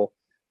label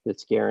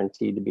that's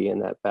guaranteed to be in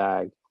that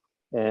bag.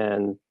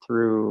 And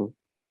through,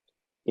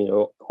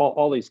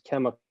 all these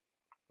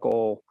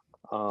chemical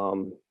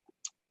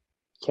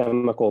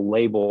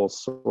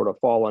labels sort of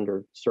fall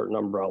under certain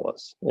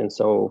umbrellas. And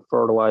so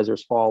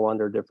fertilizers fall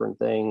under different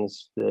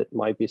things that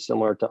might be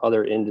similar to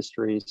other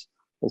industries.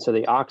 And so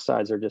the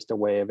oxides are just a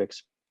way of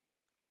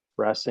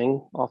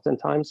expressing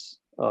oftentimes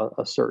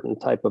a certain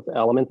type of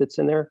element that's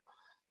in there.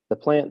 The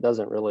plant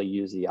doesn't really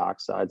use the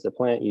oxides. The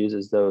plant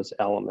uses those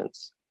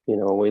elements.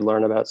 When we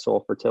learn about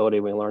soil fertility,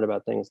 we learn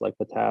about things like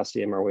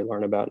potassium, or we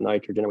learn about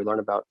nitrogen, or we learn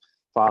about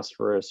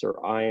phosphorus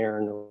or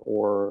iron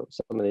or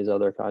some of these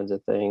other kinds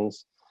of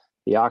things.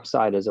 The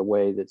oxide is a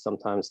way that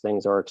sometimes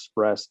things are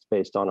expressed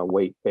based on a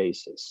weight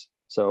basis.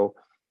 So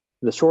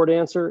the short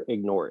answer,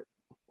 ignore it.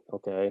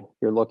 Okay.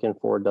 You're looking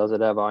for, does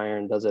it have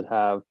iron? Does it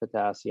have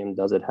potassium?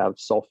 Does it have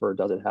sulfur?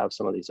 Does it have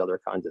some of these other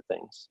kinds of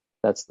things?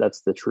 That's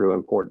the true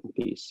important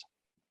piece.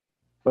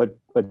 But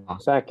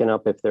backing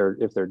up, if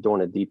they're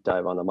doing a deep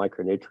dive on the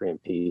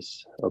micronutrient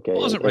piece, okay.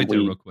 Pause it right there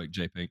real quick,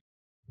 JP.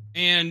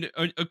 And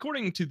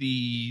according to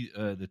the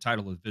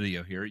title of the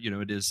video here,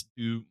 it is,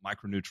 do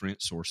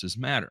micronutrient sources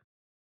matter?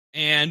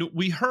 And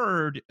we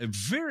heard a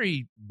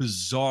very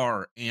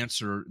bizarre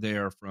answer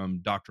there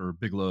from Dr.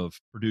 Bigelow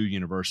of Purdue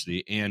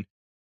University, and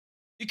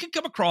it can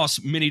come across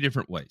many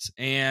different ways.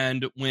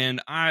 And when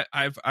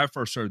I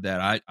first heard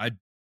that, I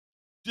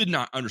did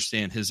not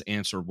understand his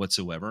answer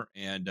whatsoever,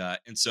 and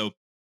so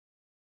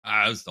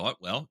I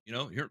thought, well,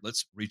 here,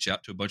 let's reach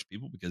out to a bunch of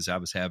people, because I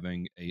was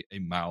having a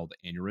mild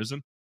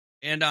aneurysm.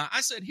 And I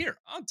said, here,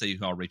 I'll tell you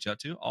who I'll reach out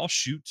to. I'll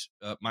shoot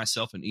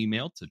myself an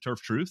email to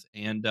Turf Truth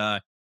and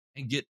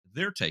get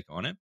their take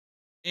on it.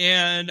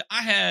 And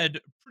I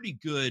had pretty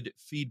good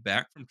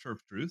feedback from Turf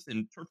Truth.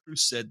 And Turf Truth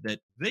said that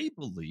they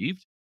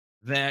believed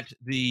that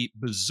the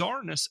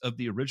bizarreness of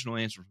the original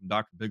answer from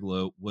Dr.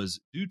 Bigelow was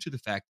due to the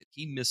fact that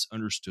he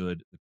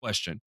misunderstood the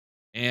question.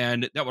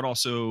 And that would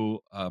also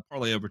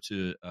parlay over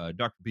to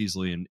Dr.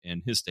 Beasley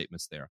and his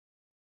statements there.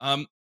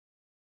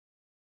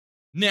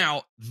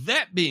 Now,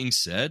 that being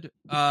said,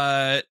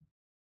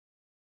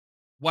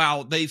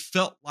 while they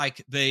felt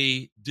like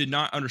they did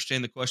not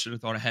understand the question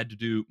and thought it had to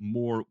do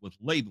more with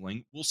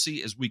labeling, we'll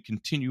see as we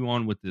continue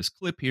on with this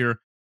clip here.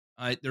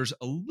 There's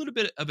a little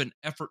bit of an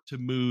effort to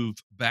move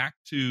back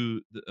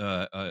to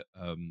to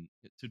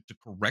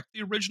correct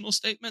the original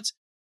statements,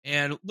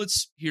 and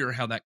let's hear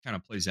how that kind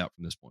of plays out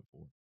from this point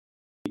forward.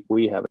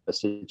 We have a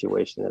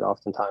situation that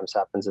oftentimes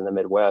happens in the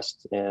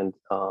Midwest, and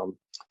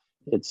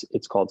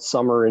it's called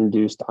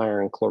summer-induced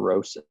iron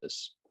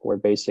chlorosis, where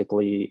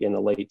basically in the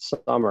late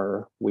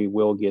summer we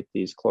will get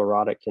these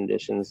chlorotic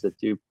conditions that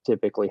do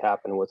typically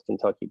happen with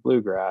Kentucky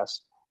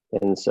bluegrass,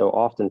 and so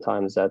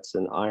oftentimes that's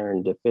an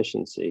iron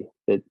deficiency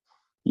that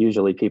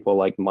usually people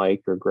like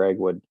Mike or Greg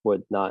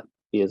would not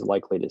be as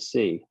likely to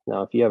see.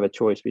 Now, if you have a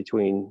choice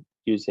between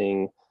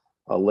using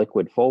a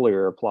liquid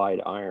foliar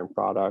applied iron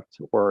product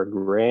or a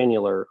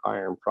granular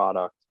iron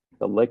product,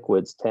 the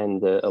liquids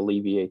tend to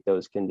alleviate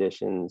those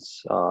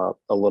conditions a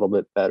little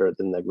bit better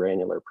than the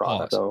granular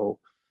product. So,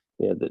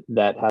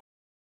 that has.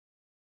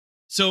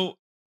 So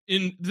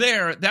in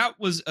there, that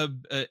was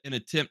an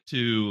attempt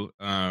to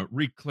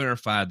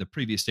re-clarify the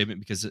previous statement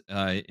because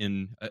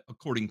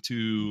according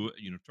to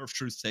Turf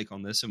Truth's take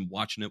on this and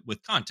watching it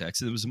with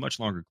context, it was a much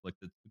longer clip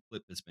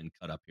that's been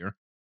cut up here.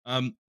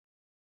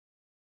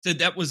 Said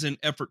that was an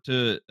effort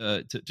to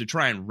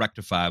try and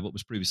rectify what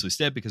was previously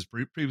said, because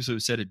previously it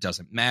was said it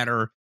doesn't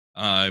matter.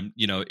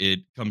 It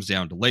comes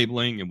down to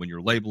labeling, and when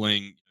you're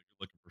labeling, you're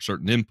looking for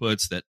certain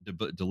inputs that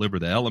deliver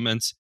the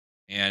elements,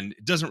 and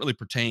it doesn't really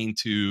pertain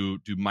to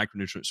do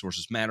micronutrient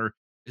sources matter.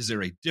 Is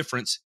there a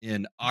difference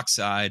in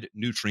oxide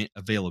nutrient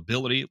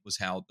availability? Was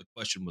how the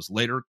question was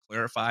later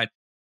clarified.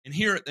 And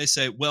here they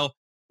say, well,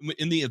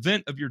 in the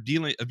event of you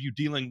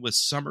dealing with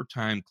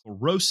summertime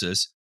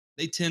chlorosis,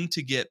 they tend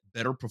to get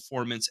better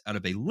performance out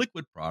of a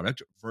liquid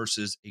product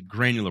versus a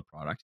granular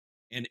product.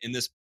 And in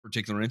this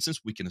particular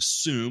instance, we can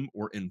assume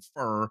or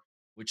infer,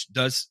 which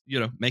does,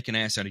 make an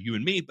ass out of you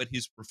and me, but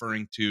he's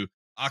referring to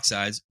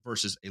oxides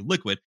versus a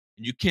liquid.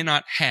 And you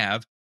cannot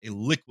have a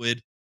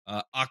liquid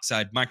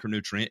oxide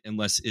micronutrient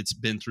unless it's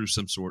been through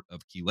some sort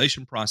of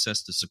chelation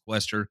process to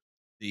sequester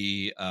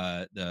the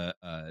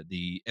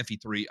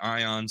Fe3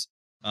 ions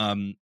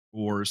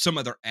or some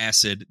other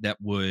acid that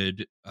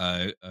would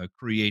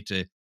create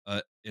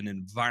an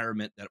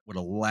environment that would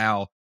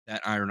allow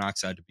that iron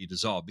oxide to be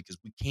dissolved, because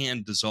we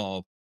can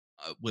dissolve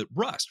with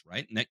rust,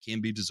 right? And that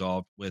can be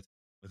dissolved with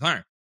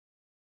iron.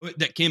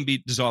 That can be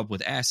dissolved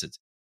with acids.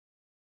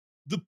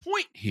 The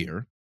point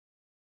here,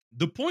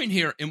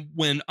 and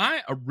when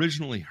I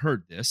originally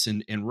heard this,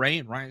 and Ray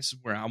and Ryan, this is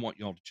where I want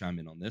y'all to chime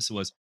in on this,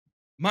 was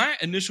my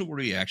initial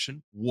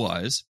reaction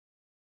was,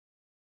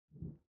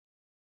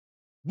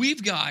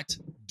 we've got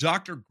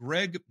Dr.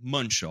 Greg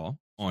Munshaw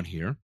on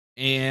here.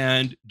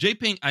 And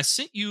J-Ping, I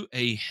sent you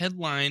a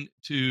headline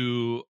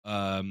to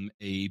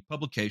a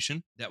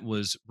publication that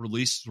was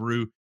released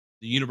through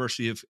the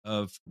University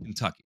of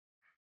Kentucky.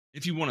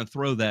 If you want to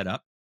throw that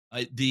up,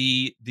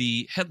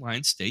 the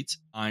headline states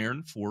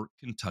 "Iron for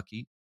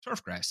Kentucky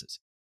Turf Grasses,"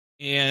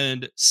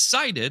 and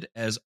cited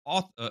as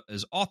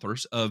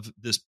authors of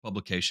this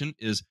publication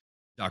is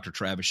Dr.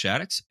 Travis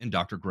Shaddix and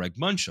Dr. Greg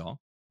Munshaw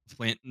of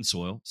Plant and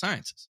Soil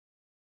Sciences.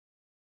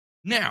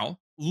 Now,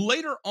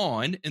 later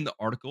on in the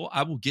article,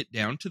 I will get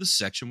down to the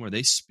section where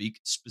they speak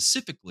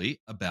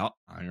specifically about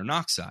iron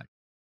oxide.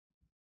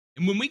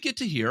 And when we get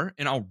to here,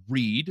 and I'll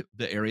read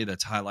the area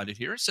that's highlighted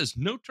here, it says,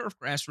 no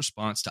turfgrass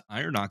response to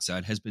iron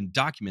oxide has been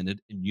documented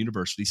in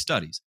university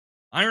studies.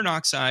 Iron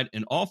oxide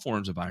and all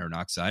forms of iron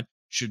oxide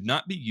should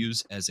not be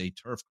used as a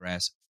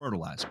turfgrass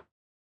fertilizer.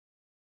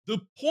 The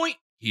point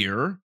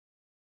here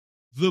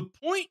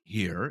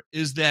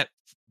is that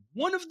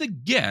one of the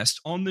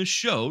guests on this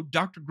show,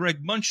 Dr.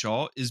 Greg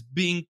Munshaw, is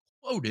being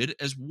quoted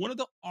as one of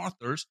the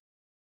authors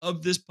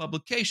of this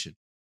publication.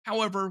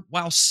 However,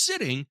 while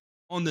sitting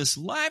on this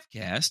live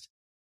cast,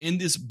 in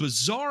this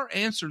bizarre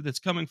answer that's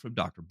coming from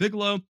Dr.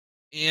 Bigelow,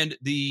 and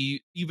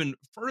the even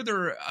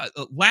further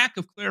lack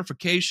of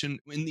clarification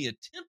in the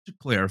attempt to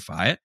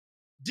clarify it,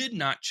 did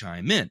not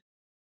chime in.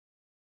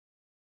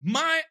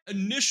 My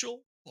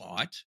initial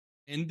thought,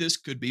 and this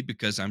could be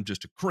because I'm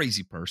just a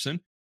crazy person,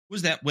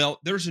 was that, well,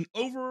 there's an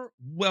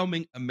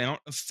overwhelming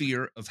amount of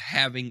fear of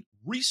having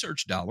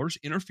research dollars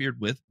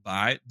interfered with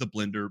by the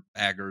blender,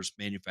 baggers,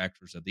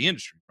 manufacturers of the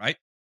industry, right?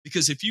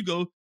 Because if you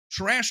go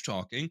trash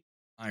talking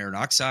iron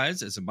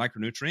oxides as a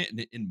micronutrient,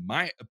 and in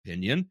my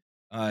opinion,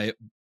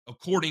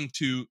 according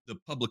to the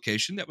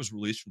publication that was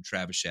released from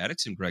Travis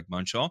Shaddix and Greg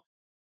Munshaw,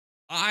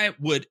 I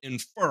would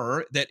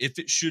infer that if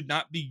it should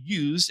not be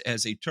used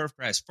as a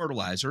turfgrass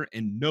fertilizer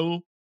and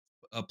no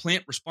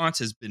plant response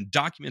has been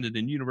documented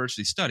in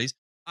university studies,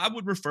 I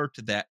would refer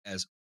to that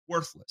as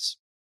worthless.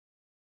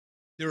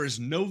 There is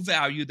no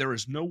value, there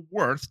is no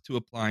worth to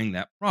applying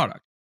that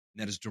product.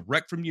 And that is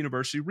direct from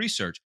university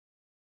research.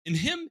 And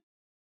him,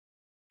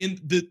 in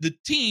the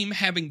team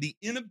having the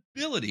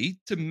inability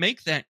to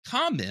make that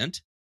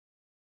comment,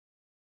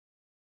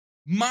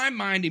 my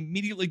mind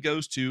immediately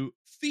goes to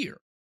fear.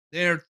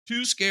 They're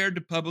too scared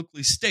to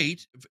publicly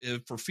state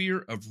for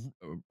fear of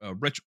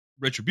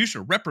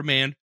retribution or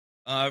reprimand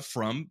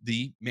from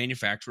the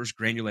manufacturers,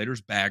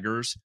 granulators,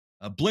 baggers,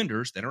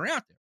 blenders that are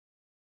out there.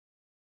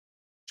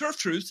 Turf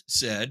Truth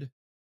said,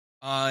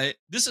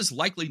 this is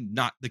likely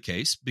not the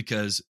case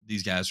because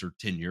these guys are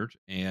tenured,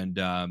 and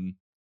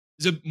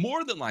so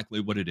more than likely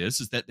what it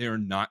is that they are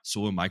not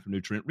soil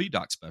micronutrient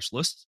redox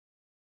specialists.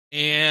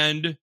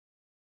 And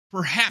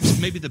perhaps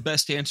maybe the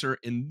best answer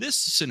in this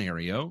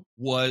scenario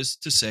was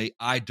to say,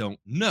 I don't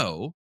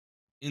know,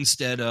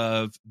 instead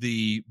of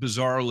the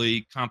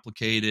bizarrely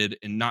complicated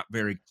and not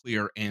very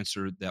clear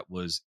answer that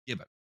was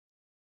given.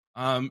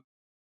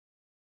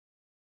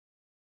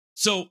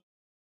 So,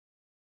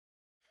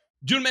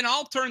 gentlemen,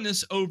 I'll turn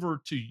this over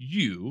to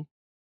you.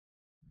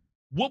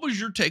 What was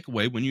your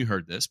takeaway when you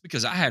heard this?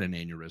 Because I had an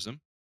aneurysm.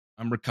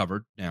 I'm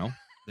recovered now.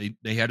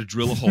 They had to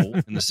drill a hole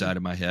in the side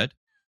of my head.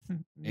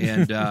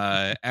 And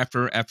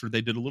after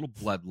they did a little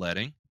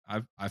bloodletting,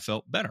 I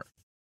felt better.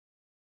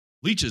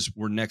 Leeches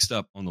were next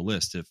up on the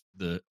list if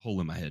the hole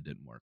in my head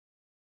didn't work.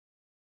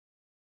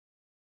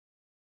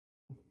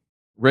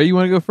 Ray, you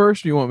want to go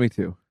first, or you want me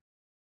to?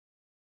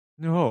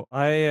 No,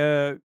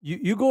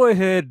 you go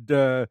ahead,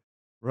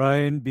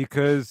 Ryan,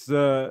 because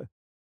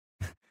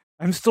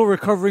I'm still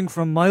recovering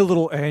from my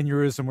little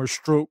aneurysm or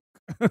stroke.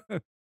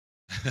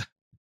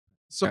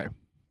 So,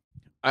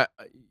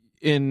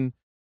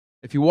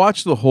 if you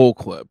watch the whole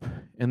clip,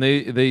 and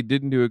they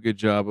didn't do a good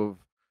job of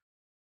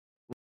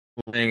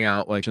laying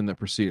out like that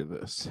preceded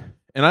this.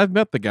 And I've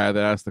met the guy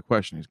that asked the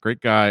question. He's a great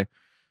guy.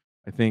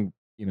 I think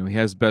he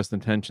has best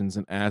intentions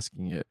in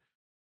asking it.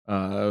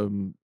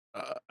 And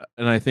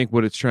I think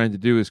what it's trying to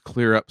do is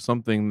clear up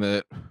something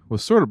that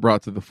was sort of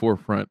brought to the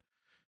forefront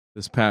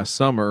this past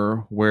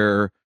summer,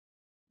 where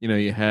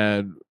you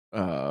had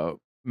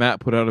Matt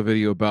put out a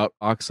video about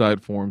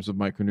oxide forms of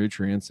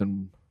micronutrients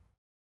and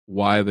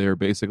why they're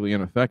basically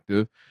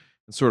ineffective,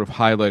 and sort of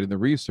highlighting the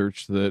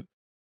research that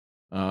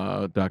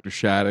Dr.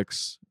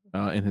 Shaddix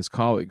and his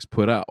colleagues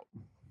put out,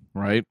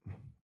 right?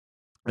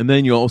 And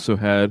then you also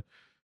had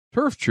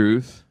Turf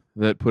Truth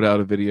that put out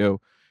a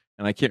video,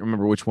 and I can't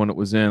remember which one it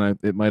was in.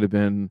 It might have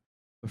been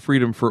the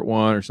Freedom Fruit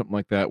one or something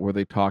like that, where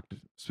they talked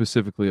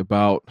specifically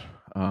about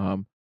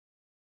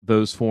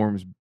those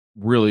forms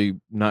really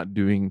not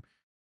doing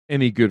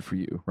any good for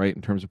you, right,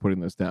 in terms of putting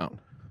those down.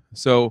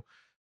 So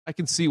I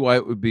can see why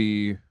it would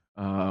be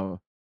a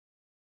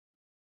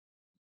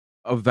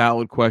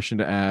valid question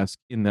to ask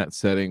in that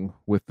setting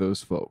with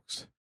those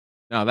folks.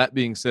 Now, that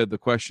being said, the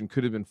question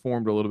could have been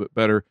formed a little bit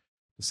better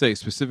to say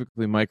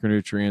specifically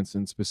micronutrients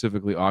and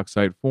specifically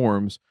oxide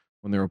forms,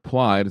 when they're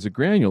applied as a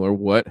granular,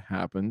 what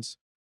happens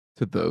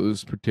to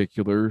those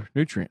particular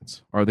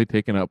nutrients? Are they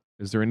taken up?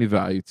 Is there any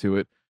value to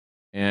it?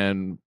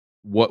 And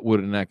what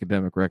would an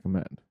academic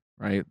recommend,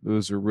 right?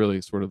 Those are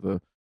really sort of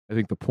the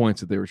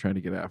points that they were trying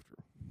to get after.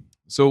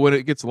 So when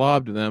it gets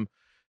lobbed to them,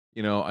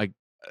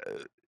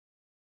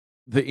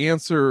 the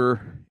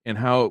answer and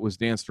how it was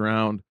danced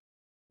around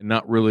and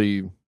not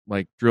really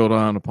like drilled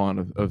on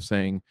upon of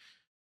saying,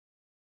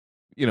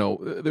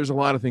 there's a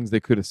lot of things they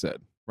could have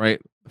said,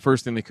 right? The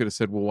first thing they could have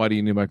said, well, why do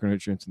you need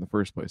micronutrients in the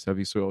first place? Have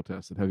you soil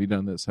tested? Have you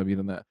done this? Have you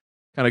done that?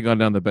 Kind of gone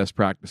down the best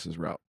practices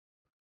route.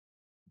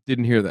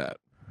 Didn't hear that.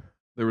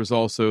 There was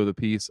also the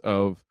piece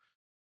of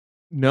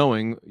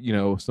knowing,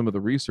 some of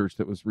the research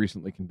that was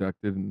recently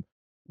conducted and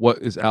what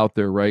is out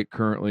there, right,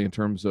 currently in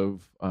terms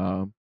of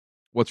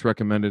what's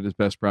recommended as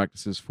best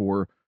practices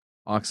for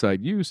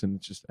oxide use. And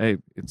it's just, hey,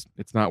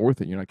 it's not worth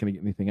it. You're not going to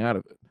get anything out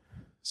of it.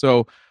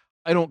 So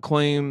I don't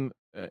claim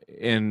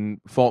and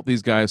fault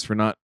these guys for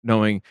not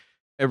knowing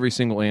every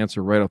single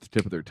answer right off the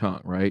tip of their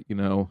tongue, right?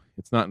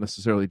 It's not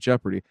necessarily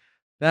jeopardy.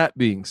 That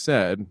being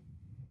said,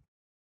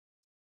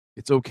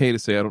 it's okay to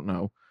say, I don't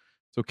know.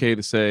 It's okay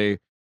to say,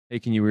 hey,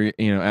 can you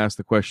ask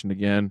the question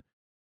again?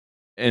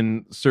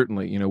 And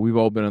certainly, we've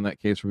all been in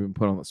that case where we've been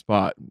put on the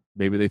spot.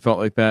 Maybe they felt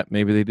like that.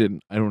 Maybe they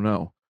didn't. I don't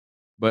know.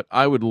 But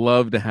I would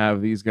love to have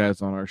these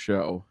guys on our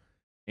show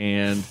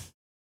and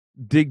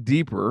dig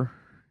deeper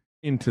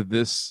into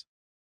this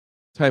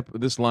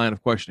line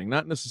of questioning.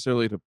 Not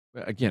necessarily to,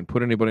 again,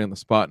 put anybody on the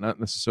spot, not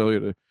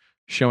necessarily to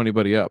show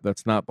anybody up.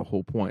 That's not the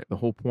whole point. The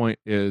whole point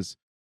is,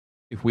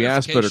 if we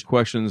ask better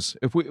questions,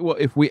 if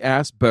we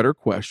ask better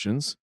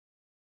questions,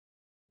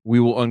 we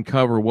will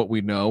uncover what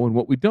we know and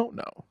what we don't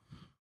know.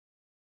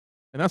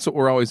 And that's what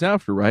we're always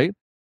after, right?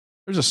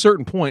 There's a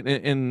certain point,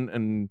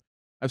 and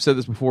I've said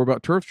this before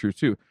about Turf Truth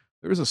too.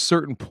 There is a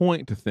certain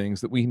point to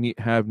things that we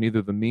have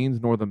neither the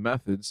means nor the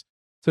methods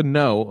to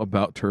know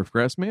about turf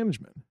grass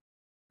management. We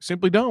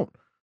simply don't.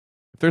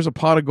 If there's a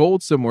pot of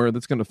gold somewhere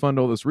that's going to fund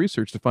all this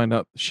research to find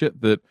out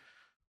shit that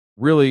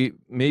really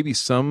maybe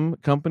some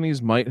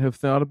companies might have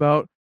thought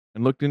about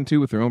and looked into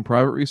with their own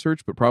private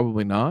research, but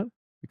probably not,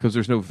 because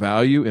there's no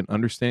value in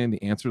understanding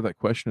the answer to that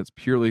question. It's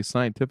purely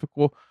scientific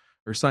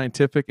are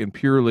scientific and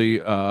purely,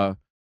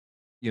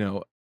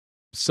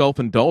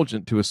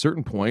 self-indulgent to a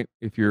certain point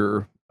if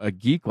you're a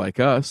geek like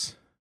us.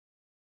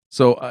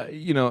 So,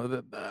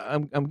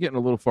 I'm getting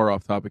a little far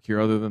off topic here,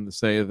 other than to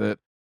say that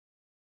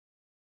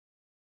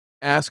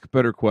ask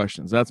better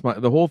questions. That's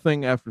the whole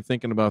thing after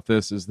thinking about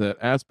this, is that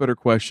ask better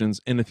questions.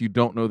 And if you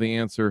don't know the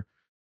answer,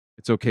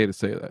 it's okay to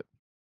say that.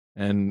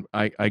 And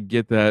I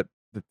get that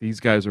these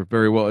guys are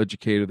very well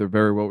educated. They're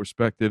very well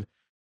respected.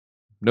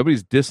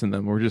 Nobody's dissing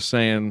them. We're just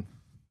saying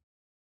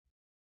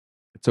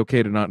it's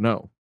okay to not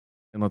know,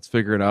 and let's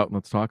figure it out and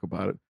let's talk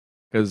about it.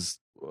 Because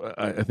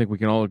I think we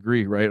can all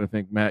agree, right? I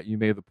think, Matt, you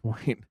made the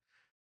point.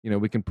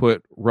 We can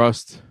put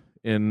rust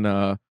in,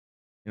 a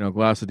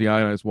glass of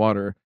deionized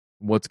water.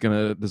 What's going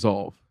to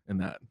dissolve in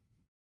that?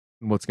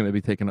 And what's going to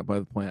be taken up by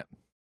the plant?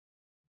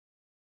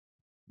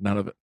 None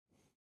of it.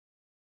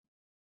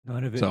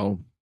 None of it. So,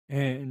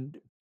 and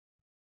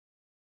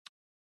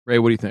Ray,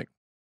 what do you think?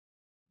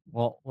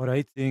 Well, what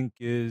I think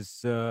is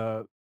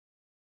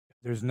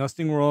there's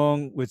nothing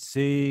wrong with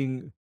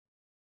saying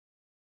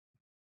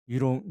you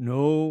don't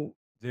know.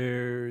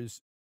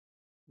 There's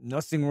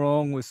nothing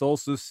wrong with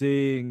also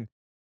saying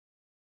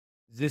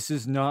this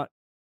is not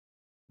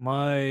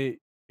my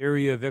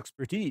area of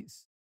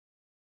expertise.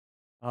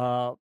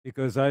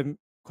 Because I'm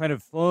kind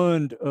of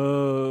fond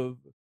of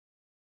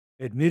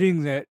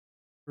admitting that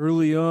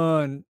early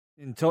on,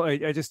 until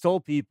I just tell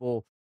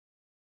people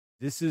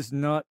this is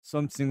not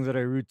something that I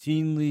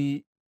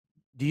routinely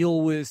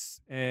deal with,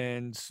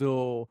 and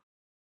so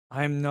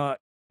I'm not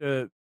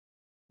the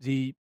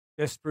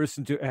best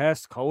person to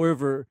ask.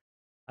 However,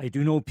 I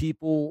do know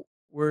people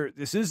where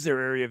this is their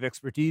area of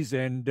expertise,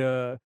 and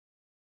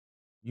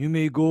you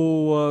may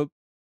go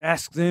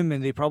ask them,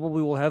 and they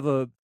probably will have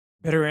a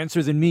better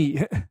answer than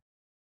me.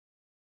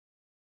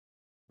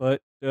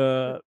 But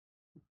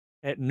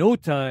at no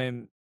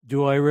time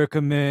do I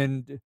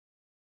recommend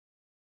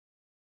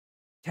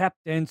tap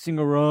dancing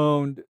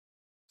around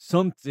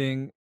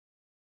something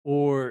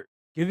or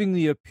giving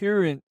the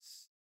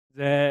appearance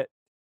that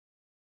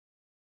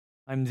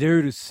I'm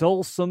there to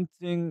sell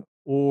something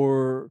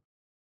or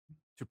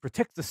to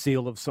protect the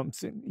sale of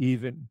something,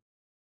 even,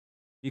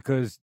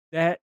 because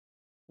that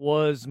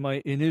was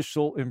my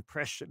initial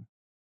impression.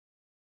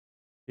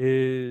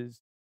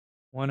 Is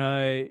when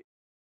I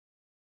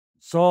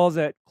saw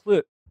that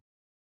clip,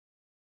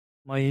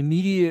 my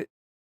immediate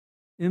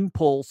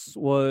impulse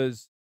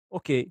was,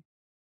 okay,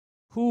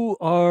 who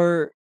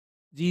are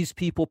these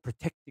people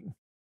protecting?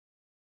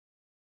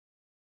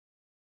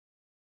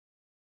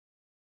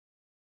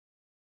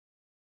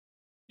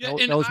 Yeah,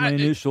 that was my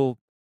initial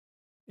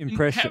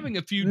impression. Having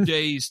a few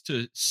days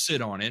to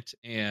sit on it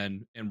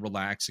and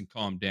relax and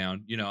calm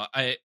down,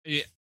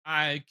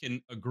 I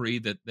can agree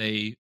that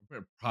they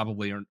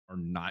probably are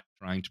not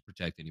trying to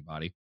protect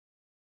anybody.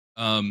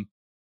 And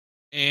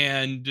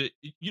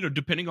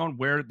depending on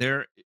where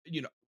they're,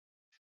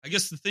 I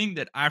guess the thing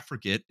that I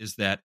forget is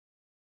that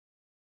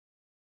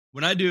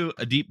when I do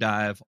a deep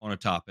dive on a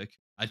topic,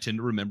 I tend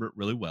to remember it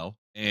really well,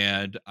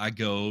 and I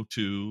go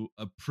to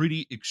a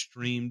pretty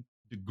extreme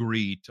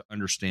degree to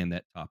understand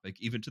that topic,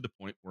 even to the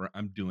point where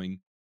I'm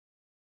doing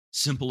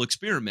simple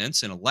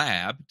experiments in a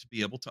lab to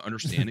be able to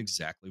understand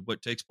exactly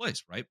what takes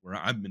place, right? Where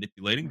I'm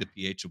manipulating the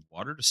pH of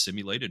water to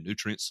simulate a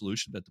nutrient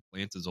solution that the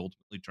plant is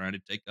ultimately trying to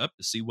take up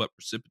to see what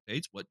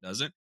precipitates, what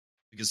doesn't.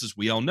 Because as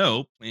we all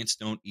know, plants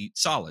don't eat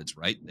solids,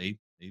 right? They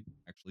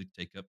actually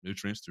take up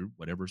nutrients through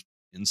whatever's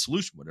in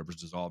solution, whatever's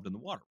dissolved in the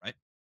water, right?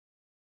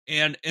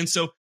 And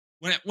so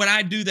when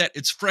I do that,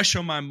 it's fresh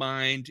on my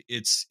mind.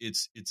 It's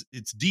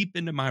deep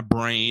into my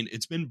brain.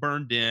 It's been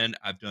burned in.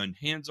 I've done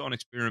hands-on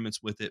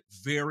experiments with it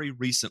very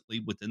recently,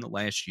 within the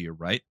last year,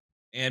 right?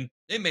 And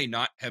they may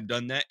not have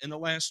done that in the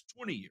last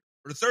 20 years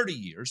or 30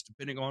 years,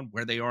 depending on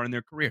where they are in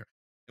their career.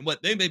 And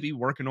what they may be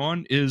working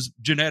on is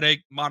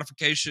genetic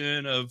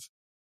modification of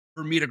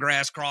Bermuda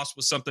grass crossed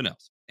with something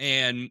else.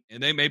 And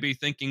they may be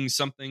thinking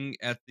something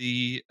at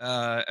the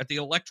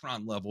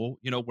electron level,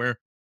 where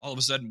all of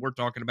a sudden we're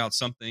talking about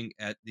something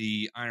at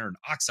the iron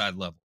oxide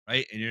level,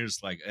 right? And you're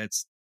just like,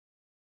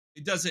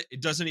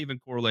 it doesn't even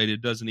correlate.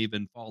 It doesn't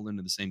even fall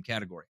into the same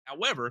category.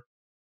 However,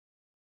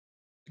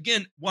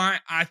 again, why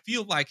I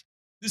feel like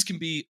this can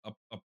be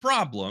a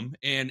problem,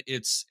 and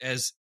it's,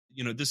 as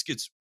this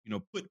gets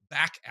put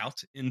back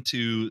out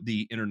into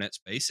the internet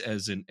space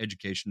as an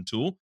education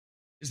tool,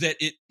 is that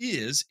it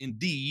is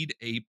indeed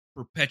a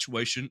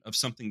perpetuation of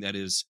something that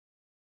is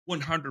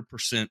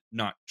 100%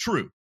 not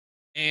true.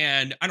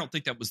 And I don't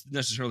think that was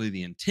necessarily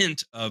the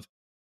intent of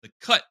the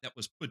cut that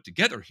was put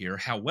together here.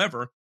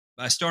 However,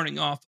 by starting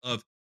off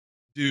of,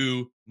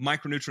 do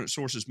micronutrient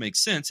sources make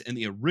sense? And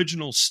the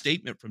original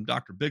statement from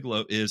Dr.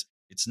 Bigelow is,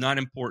 it's not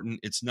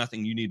important. It's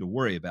nothing you need to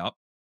worry about.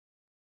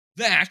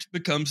 That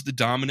becomes the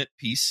dominant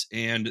piece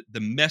and the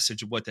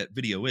message of what that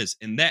video is.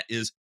 And that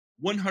is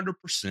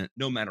 100%,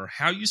 no matter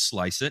how you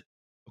slice it,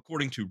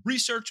 according to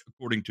research,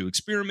 according to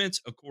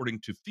experiments, according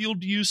to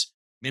field use,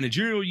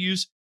 managerial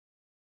use,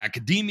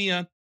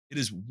 academia, it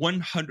is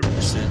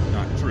 100%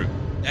 not true.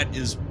 That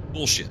is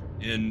bullshit.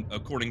 And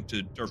according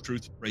to Turf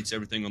Truth, rates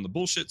everything on the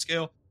bullshit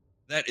scale.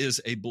 That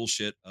is a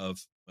bullshit of,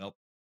 well,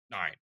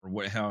 9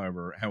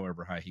 or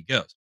however high he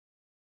goes.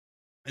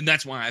 And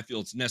that's why I feel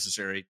it's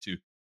necessary to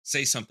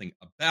say something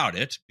about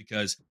it,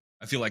 because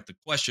I feel like the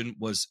question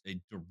was a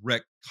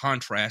direct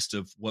contrast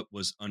of what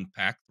was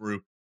unpacked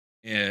through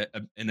an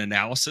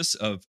analysis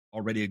of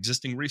already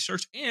existing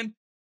research and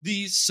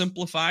the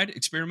simplified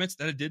experiments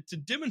that it did to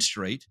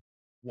demonstrate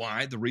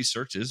why the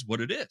research is what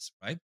it is,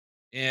 right?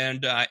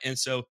 And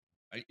so,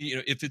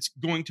 if it's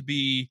going to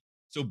be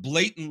so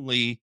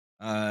blatantly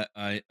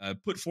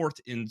put forth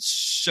in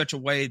such a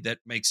way that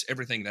makes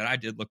everything that I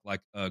did look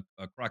like a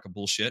crock of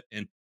bullshit.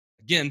 And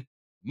again,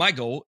 my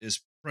goal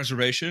is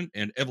preservation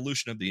and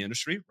evolution of the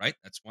industry, right?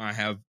 That's why I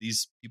have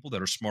these people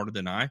that are smarter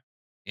than I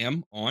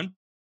am on.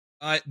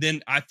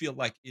 Then I feel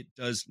like it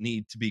does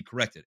need to be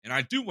corrected. And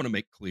I do want to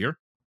make clear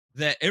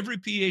that every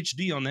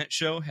PhD on that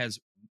show has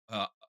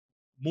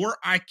more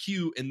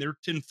IQ in their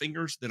 10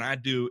 fingers than I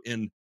do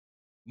in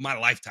my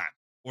lifetime,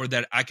 or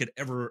that I could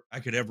ever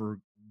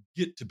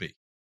get to be.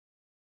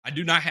 I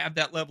do not have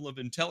that level of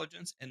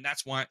intelligence, and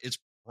that's why it's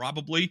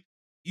probably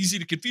easy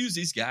to confuse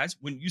these guys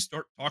when you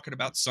start talking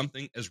about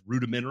something as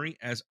rudimentary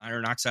as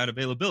iron oxide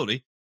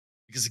availability,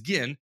 because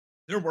again,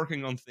 they're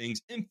working on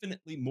things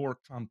infinitely more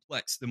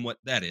complex than what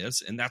that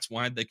is, and that's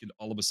why they could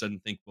all of a sudden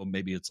think, well,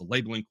 maybe it's a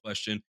labeling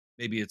question,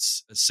 maybe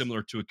it's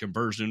similar to a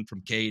conversion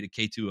from K to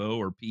K2O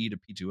or P to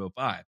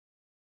P2O5,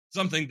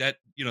 something that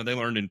they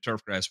learned in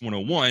Turfgrass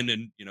 101,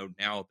 and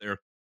now they're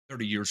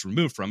 30 years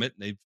removed from it,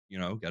 and they've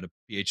got a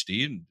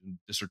PhD and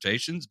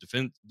dissertation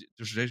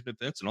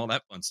defense and all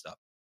that fun stuff.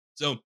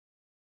 So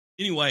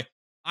anyway,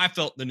 I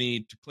felt the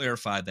need to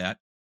clarify that,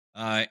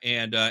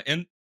 and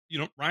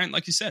Ryan,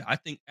 like you said, I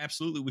think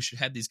absolutely we should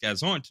have these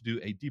guys on to do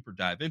a deeper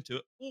dive into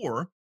it,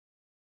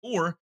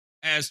 or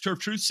as Turf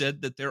Truth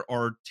said, that there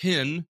are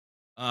 10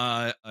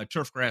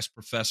 turfgrass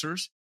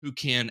professors who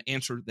can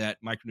answer that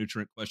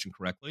micronutrient question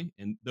correctly.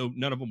 And though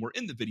none of them were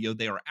in the video,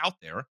 they are out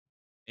there.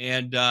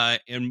 And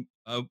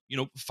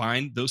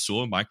find those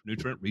soil and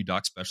micronutrient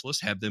redox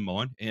specialists, have them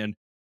on and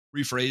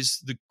rephrase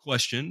the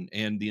question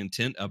and the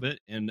intent of it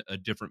in a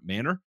different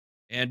manner,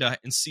 and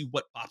see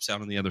what pops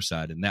out on the other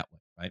side in that way,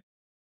 right?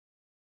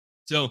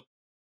 So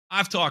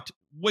I've talked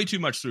way too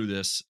much through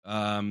this.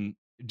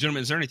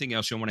 Gentlemen, is there anything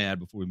else you want to add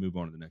before we move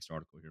on to the next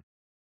article here?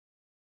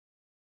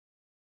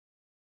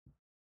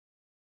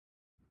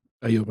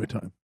 I yield my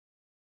time.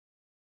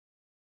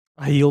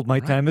 I yield my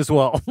time as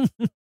well.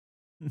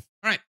 All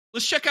right,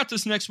 let's check out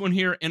this next one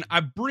here. And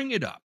I bring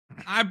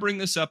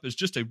this up as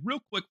just a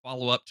real quick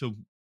follow-up to,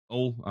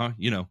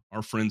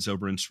 our friends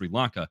over in Sri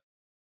Lanka.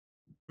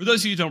 For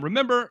those of you who don't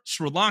remember,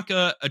 Sri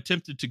Lanka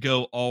attempted to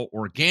go all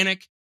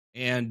organic,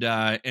 and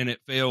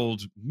it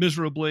failed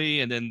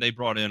miserably. And then they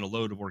brought in a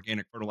load of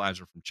organic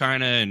fertilizer from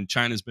China, and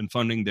China's been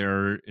funding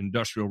their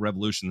industrial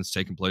revolution that's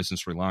taken place in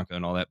Sri Lanka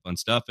and all that fun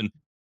stuff, and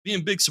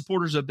being big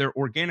supporters of their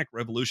organic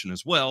revolution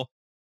as well.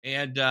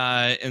 And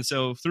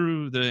so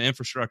through the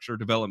infrastructure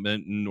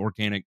development and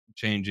organic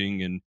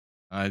changing, and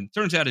it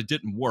turns out it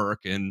didn't work.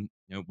 And,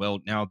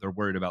 now they're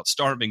worried about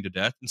starving to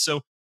death. And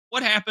so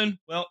what happened?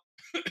 Well,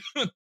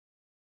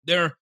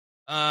 their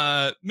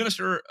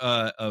Minister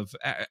of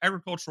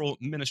Agricultural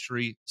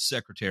Ministry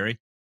Secretary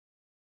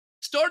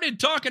started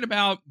talking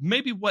about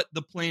maybe what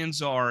the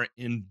plans are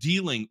in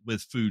dealing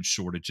with food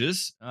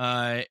shortages,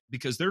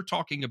 because they're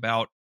talking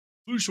about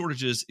food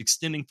shortages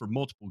extending for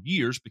multiple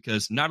years,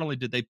 because not only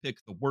did they pick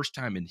the worst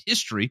time in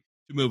history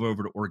to move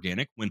over to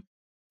organic when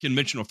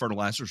conventional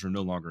fertilizers are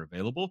no longer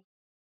available,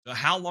 so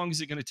how long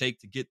is it going to take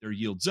to get their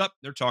yields up?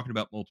 They're talking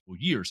about multiple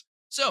years.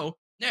 So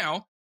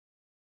now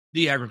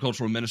the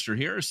agricultural minister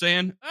here is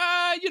saying,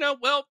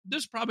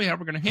 this is probably how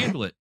we're going to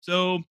handle it.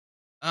 So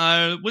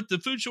with the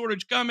food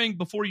shortage coming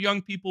before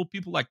young people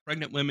like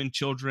pregnant women,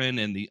 children,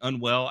 and the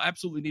unwell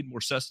absolutely need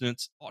more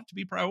sustenance, ought to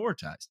be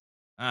prioritized.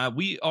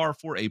 We are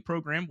for a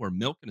program where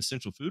milk and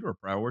essential food are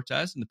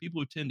prioritized, and the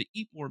people who tend to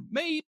eat more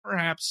may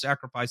perhaps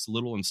sacrifice a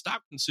little and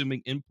stop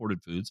consuming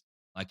imported foods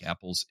like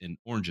apples and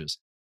oranges.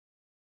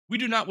 We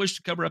do not wish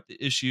to cover up the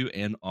issue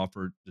and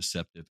offer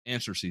deceptive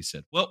answers, he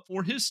said. Well,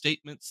 for his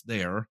statements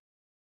there,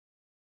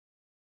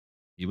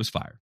 he was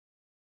fired.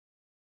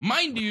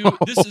 Mind you,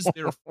 this is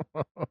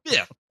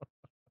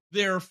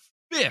their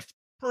fifth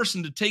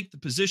person to take the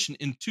position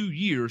in 2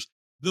 years,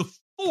 the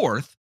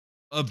fourth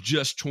of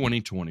just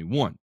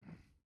 2021.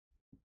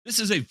 This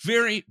is a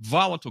very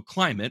volatile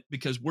climate,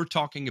 because we're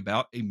talking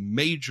about a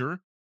major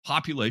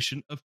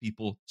population of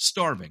people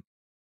starving.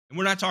 And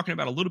we're not talking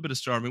about a little bit of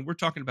starving. We're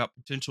talking about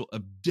potential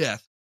of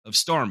death of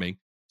starving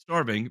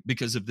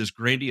because of this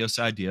grandiose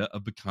idea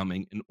of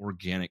becoming an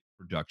organic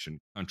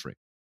production country.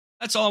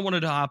 That's all I wanted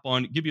to hop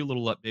on, give you a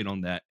little update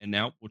on that. And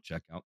now we'll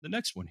check out the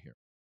next one here.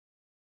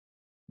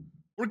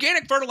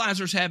 Organic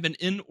fertilizers have an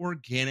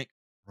inorganic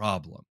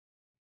problem.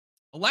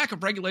 A lack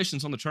of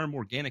regulations on the term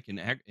organic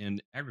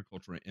in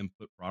agricultural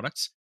input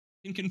products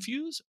can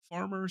confuse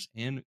farmers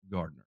and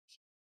gardeners.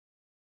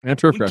 And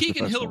turfgrass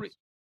professionals.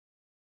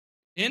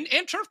 And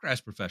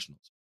turfgrass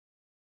professionals.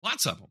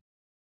 Lots of them.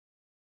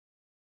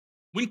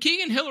 When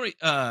Keegan Hilaire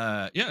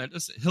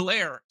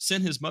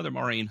sent his mother,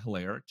 Maureen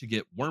Hilaire, to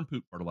get worm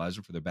poop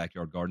fertilizer for their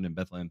backyard garden in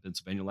Bethlehem,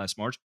 Pennsylvania last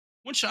March,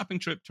 one shopping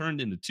trip turned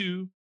into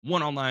two,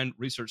 one online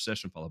research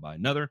session followed by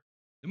another.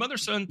 The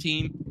mother-son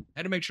team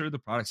had to make sure the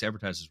products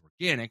advertised as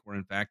organic were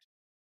in fact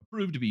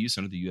approved to be used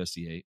under the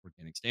USDA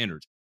organic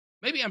standards.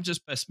 Maybe I'm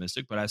just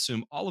pessimistic, but I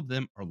assume all of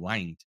them are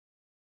lying.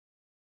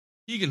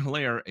 Keegan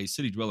Hilaire, a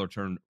city dweller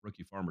turned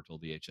rookie farmer,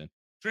 told the HN,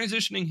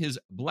 transitioning his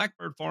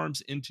Blackbird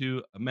Farms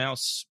into a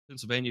Mouse,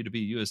 Pennsylvania, to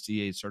be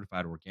USDA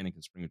certified organic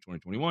in spring of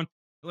 2021.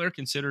 Hilaire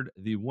considered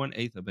the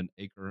 1/8 of an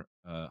acre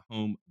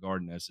home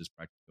garden as his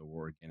practical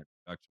organic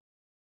production.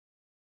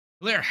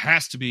 Hilaire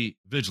has to be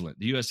vigilant.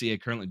 The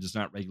USDA currently does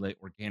not regulate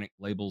organic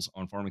labels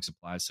on farming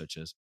supplies such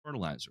as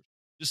fertilizers.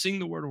 Just seeing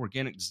the word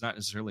organic does not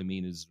necessarily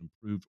mean it is an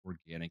improved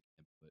organic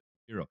input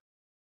material.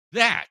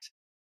 That,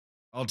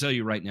 I'll tell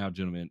you right now,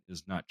 gentlemen,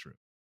 is not true.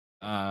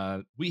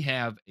 We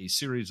have a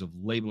series of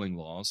labeling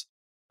laws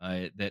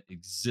that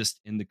exist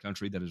in the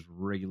country that is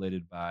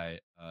regulated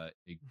by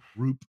a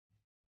group.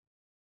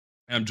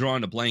 I'm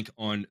drawing a blank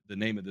on the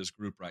name of this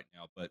group right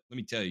now, but let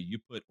me tell you, you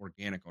put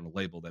organic on a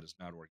label that is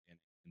not organic,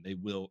 and they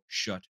will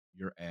shut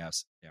your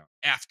ass down.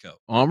 AFCO.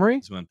 Omri?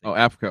 Is what I'm Oh,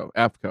 thinking.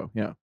 AFCO.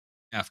 Yeah.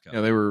 AFCO.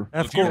 Yeah, they were. So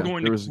if you're AFCO.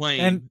 going to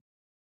claim,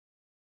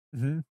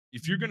 And-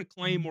 if you're going to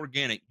claim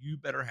organic, you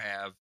better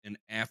have an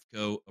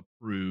AFCO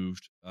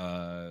approved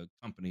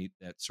company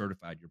that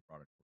certified your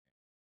product.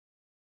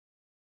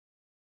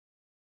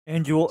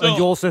 And you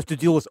So- also have to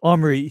deal with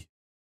Omri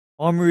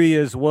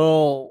as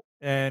well.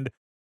 And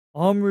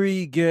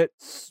Omri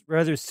gets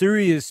rather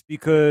serious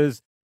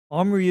because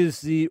Omri is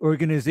the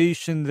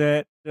organization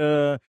that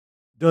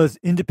does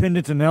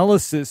independent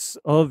analysis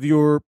of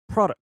your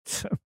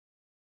product.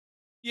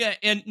 Yeah,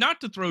 and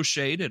not to throw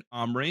shade at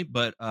Omri,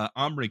 but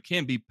Omri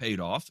can be paid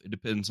off. It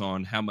depends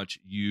on how much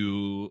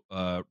you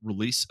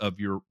release of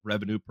your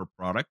revenue per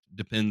product.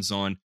 Depends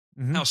on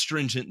Mhm. how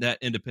stringent that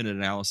independent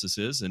analysis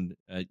is. And,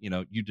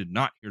 you did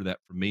not hear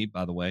that from me,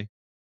 by the way.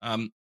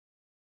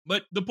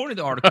 But the point of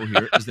the article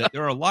here is that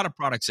there are a lot of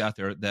products out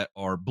there that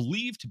are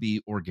believed to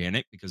be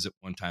organic because at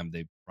one time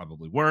they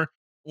probably were,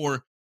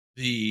 or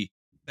the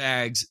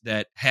bags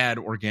that had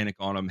organic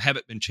on them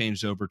haven't been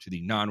changed over to the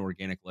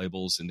non-organic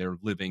labels, and they're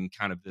living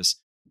kind of this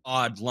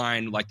odd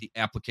line like the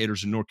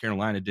applicators in North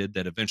Carolina did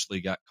that eventually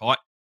got caught,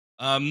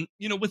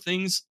 with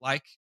things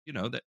like,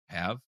 that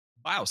have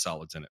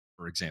biosolids in it,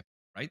 for example,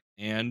 right?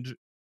 And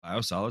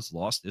biosolids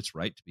lost its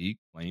right to be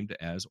claimed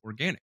as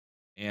organic.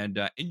 And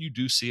you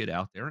do see it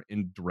out there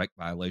in direct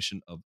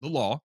violation of the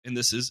law. And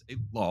this is a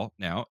law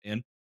now,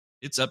 and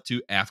it's up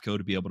to AFCO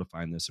to be able to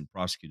find this and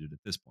prosecute it at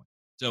this point.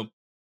 So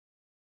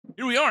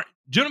here we are.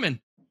 Gentlemen,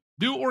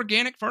 do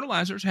organic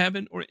fertilizers have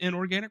an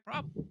inorganic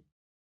problem?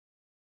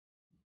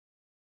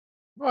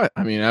 Well,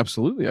 I mean,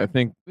 absolutely. I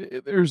think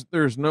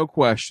there's no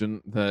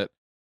question that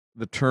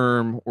the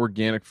term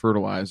organic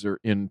fertilizer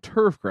in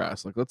turf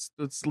grass, like let's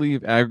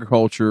leave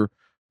agriculture,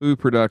 food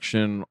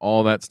production,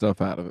 all that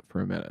stuff out of it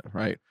for a minute,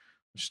 right?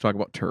 Let's just talk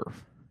about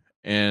turf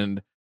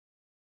and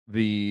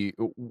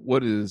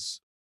what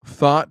is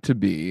thought to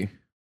be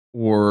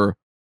or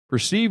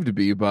perceived to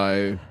be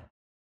by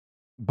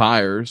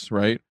buyers,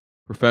 right,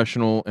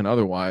 professional and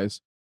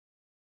otherwise.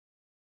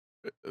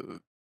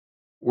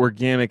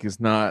 Organic is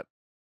not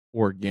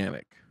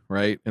organic,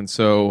 right? And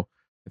so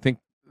I think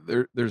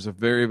there's a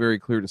very, very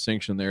clear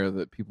distinction there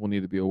that people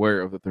need to be aware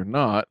of, that they're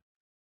not.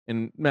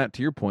 And Matt,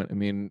 to your point, I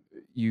mean,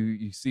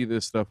 you see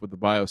this stuff with the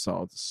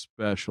biosolids,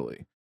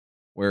 especially,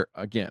 where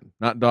again,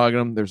 not dogging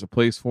them. There's a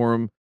place for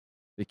them.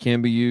 They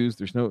can be used.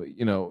 There's no,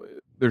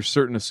 there's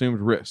certain assumed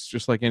risks,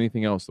 just like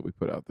anything else that we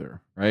put out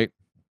there, right?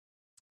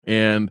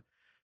 And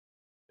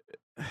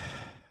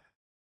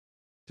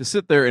to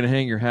sit there and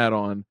hang your hat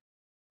on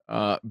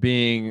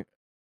being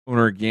an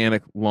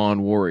organic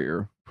lawn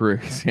warrior, for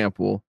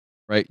example,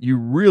 right? You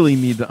really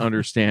need to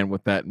understand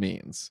what that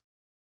means.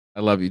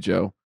 I love you,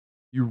 Joe.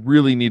 You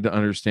really need to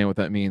understand what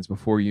that means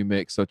before you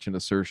make such an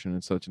assertion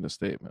and such a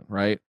statement,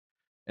 right?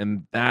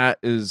 And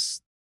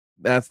that's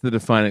the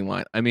defining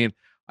line. I mean,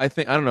 I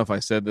don't know if I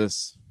said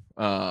this.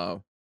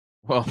 Well,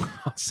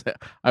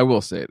 I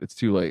will say it. It's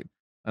too late.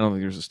 I don't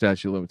think there's a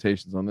statute of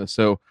limitations on this.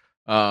 So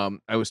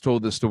I was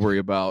told this story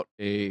about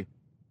a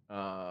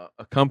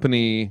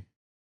company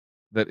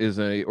that is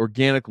a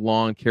organic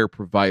lawn care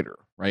provider,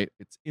 right?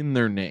 It's in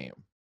their name.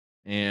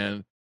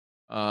 And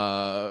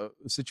the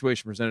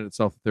situation presented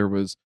itself that there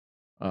was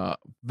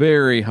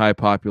very high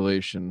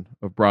population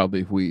of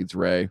broadleaf weeds,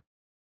 Ray,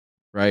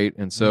 right?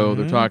 And so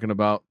they're talking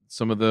about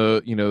some of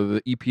the,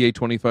 the EPA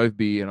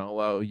 25B, and I'll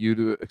allow you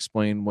to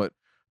explain what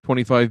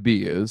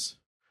 25B is,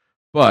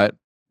 but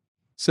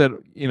said,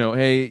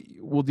 hey,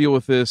 we'll deal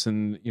with this.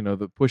 And,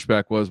 the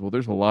pushback was, well,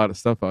 there's a lot of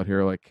stuff out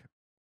here. Like,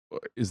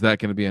 is that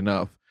going to be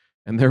enough?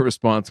 And their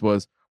response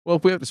was, well,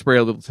 if we have to spray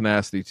a little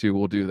tenacity too,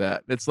 we'll do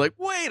that. It's like,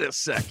 wait a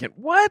second.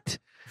 What?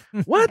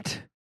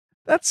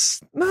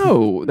 That's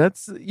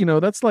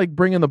like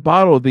bringing the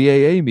bottle of the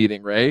AA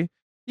meeting, Ray.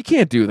 You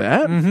can't do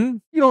that. Mm-hmm.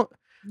 You don't.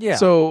 Yeah.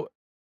 So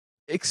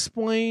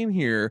explain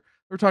here.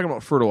 We're talking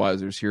about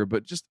fertilizers here,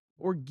 but just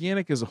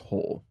organic as a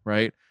whole,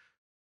 right?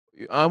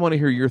 I want to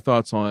hear your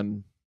thoughts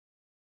on,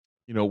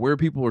 where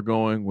people are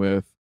going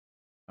with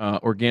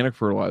organic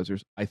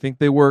fertilizers. I think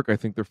they work. I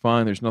think they're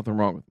fine. There's nothing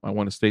wrong with them. I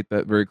want to state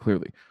that very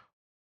clearly.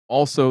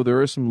 Also,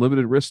 there is some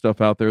limited risk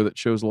stuff out there that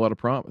shows a lot of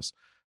promise.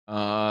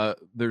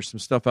 There's some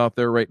stuff out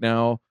there right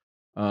now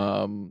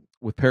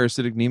with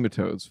parasitic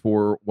nematodes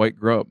for white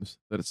grubs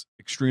that it's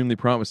extremely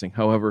promising.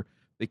 However,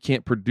 they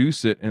can't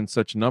produce it in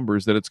such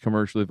numbers that it's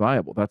commercially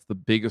viable. That's the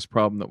biggest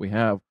problem that we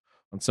have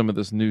on some of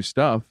this new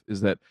stuff,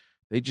 is that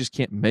they just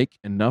can't make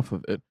enough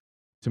of it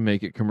to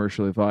make it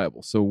commercially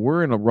viable. So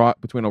we're in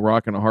between a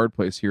rock and a hard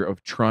place here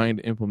of trying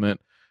to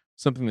implement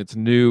something that's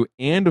new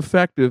and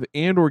effective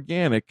and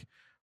organic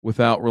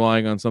without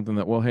relying on something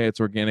that, well, hey, it's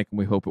organic and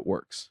we hope it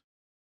works.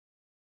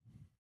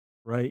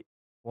 Right.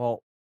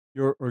 Well,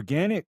 your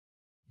organic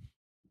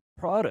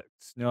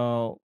products,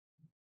 now,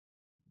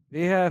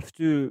 they have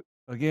to,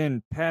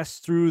 again, pass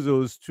through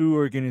those two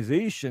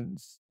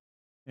organizations.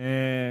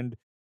 And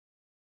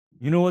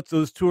you know what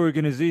those two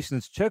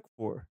organizations check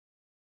for?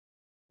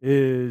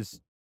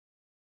 Is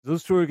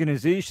those two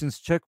organizations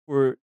check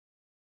for,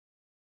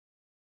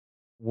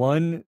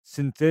 one,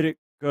 synthetic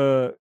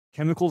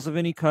chemicals of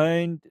any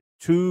kind,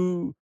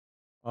 two,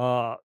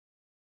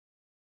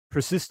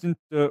 persistent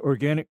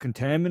organic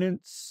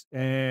contaminants,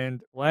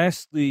 and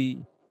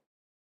lastly,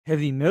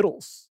 heavy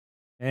metals.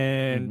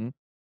 And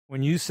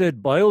when you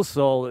said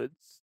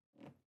biosolids,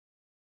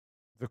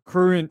 the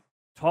current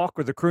talk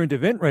or the current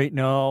event right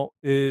now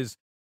is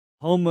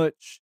how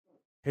much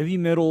heavy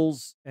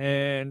metals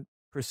and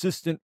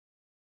persistent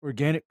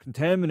organic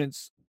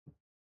contaminants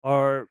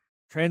are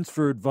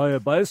transferred via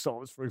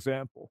biosolids, for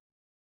example.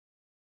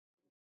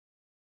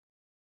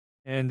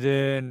 And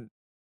then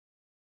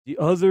the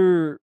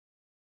other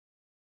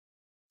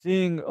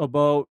thing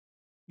about,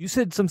 you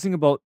said something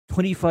about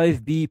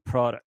 25B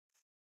product.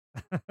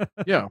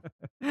 Yeah.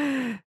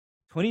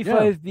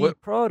 25B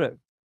product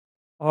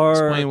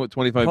are... Explain what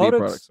 25B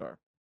products are.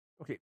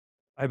 Okay.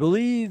 I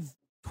believe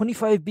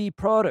 25B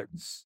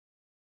products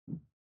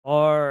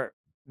are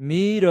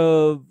made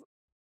of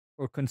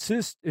or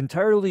consist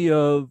entirely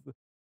of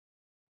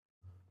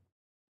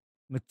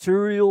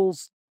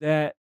materials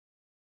that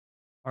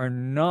are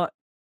not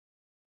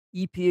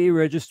EPA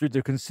registered.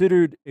 They're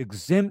considered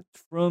exempt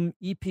from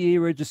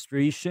EPA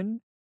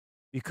registration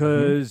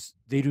because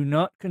they do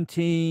not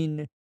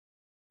contain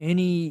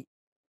any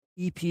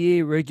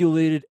EPA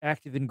regulated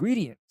active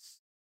ingredients.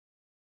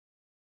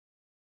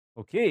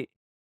 Okay.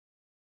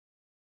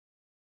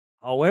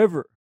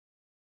 However,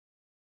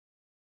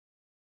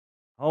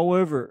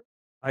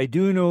 I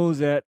do know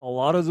that a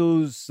lot of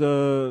those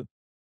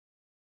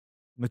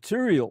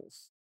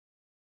materials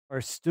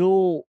are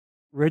still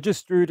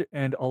registered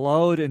and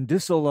allowed and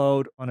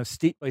disallowed on a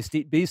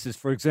state-by-state basis.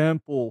 For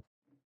example,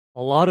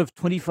 a lot of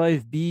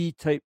 25B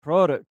type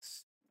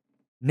products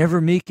never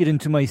make it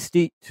into my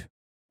state.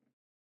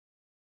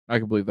 I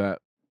can believe that.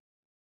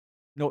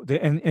 No,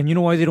 and you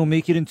know why they don't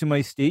make it into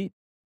my state?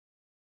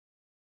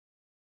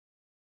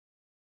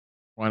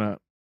 Why not?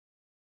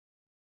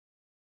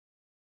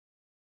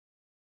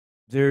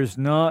 There's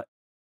not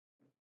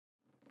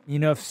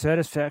enough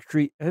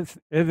satisfactory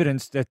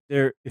evidence that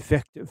they're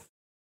effective.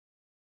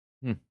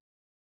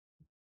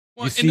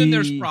 Well, and then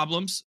there's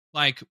problems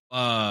like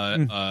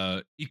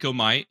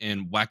Ecomite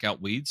and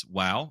Whackout Weeds.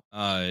 Wow,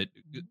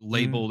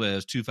 labeled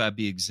as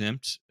 2,5-B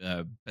exempt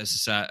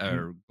pesticide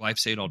or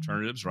glyphosate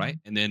alternatives, right?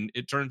 And then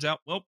it turns out,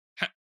 well,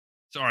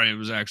 sorry, it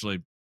was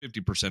actually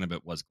 50% of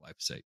it was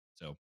glyphosate.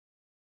 So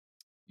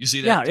you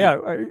see that?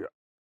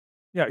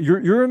 Yeah.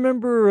 You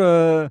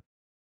remember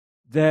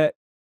that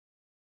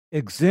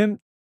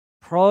exempt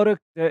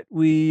product that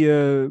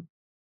we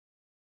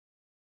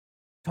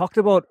talked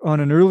about on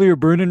an earlier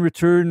burn and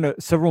return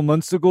several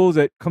months ago,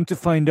 that come to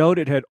find out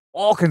it had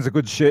all kinds of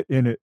good shit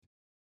in it.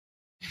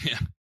 Yeah.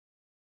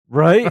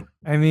 Right?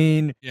 I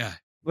mean, yeah.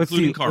 Let's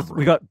including see. carbaryl.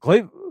 We got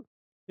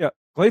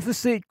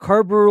glyphosate,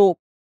 carbaryl,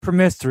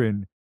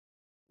 permethrin.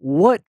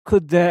 What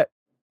could that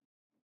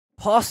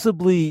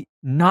possibly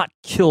not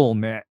kill,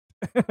 Matt?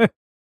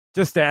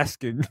 Just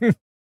asking.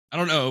 I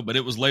don't know, but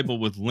it was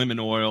labeled with lemon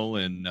oil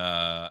and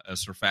a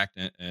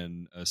surfactant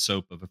and a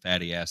soap of a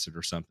fatty acid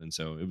or something.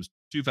 So it was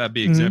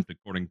 2,5-B exempt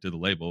according to the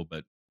label,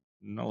 but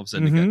all of a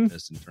sudden it got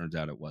tested and turns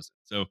out it wasn't.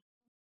 So,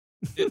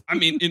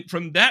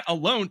 from that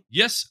alone,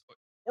 yes,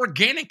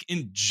 organic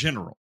in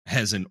general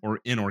has an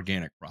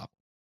inorganic problem,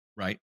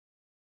 right?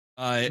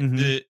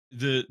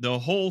 The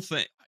whole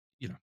thing,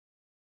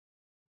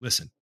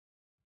 listen.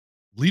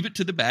 Leave it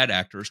to the bad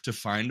actors to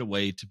find a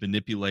way to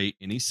manipulate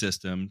any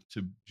system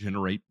to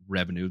generate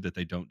revenue that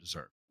they don't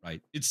deserve,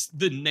 right? It's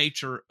the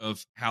nature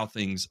of how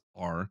things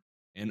are,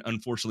 and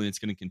unfortunately, it's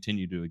going to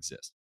continue to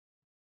exist.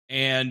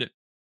 And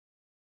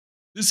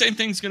the same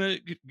thing's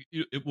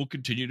it will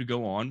continue to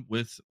go on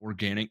with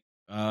organic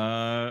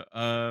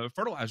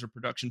fertilizer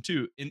production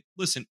too. And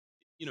listen,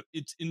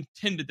 it's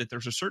intended that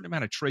there's a certain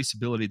amount of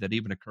traceability that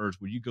even occurs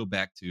when you go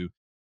back to,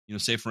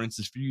 say, for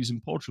instance, if you're using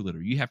poultry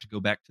litter, you have to go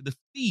back to the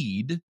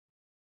feed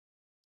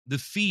the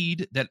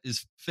feed that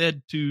is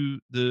fed to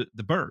the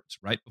birds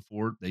right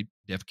before they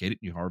defecate it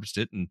and you harvest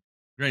it and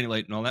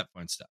granulate and all that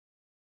fun stuff.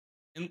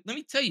 And let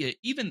me tell you,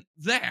 even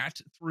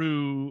that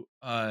through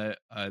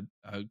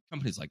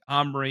companies like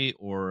Omri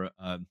or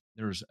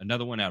there's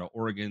another one out of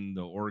Oregon,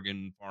 the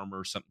Oregon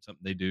Farmer, something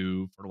they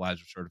do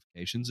fertilizer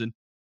certifications, and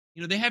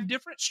they have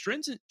different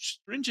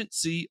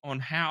stringency on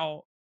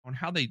how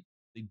they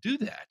do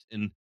that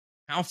and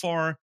how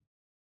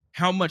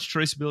much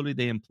traceability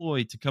they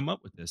employ to come up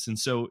with this. And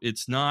so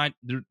it's not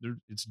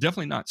it's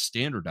definitely not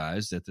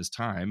standardized at this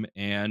time.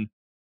 And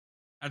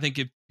I think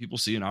if people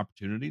see an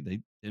opportunity, they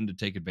tend to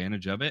take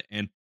advantage of it.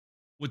 And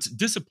what's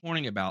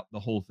disappointing about the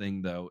whole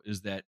thing, though,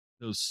 is that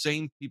those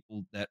same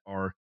people that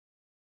are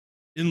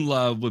in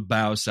love with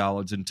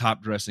biosolids and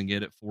top dressing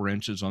it at 4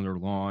 inches on their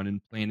lawn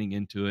and planting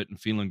into it and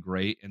feeling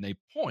great, and they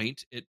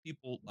point at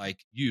people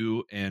like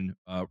you and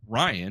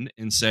Ryan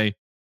and say,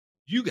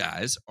 you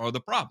guys are the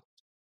problem.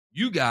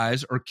 You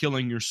guys are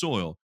killing your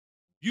soil.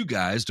 You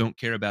guys don't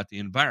care about the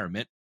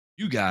environment.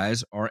 You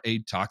guys are a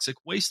toxic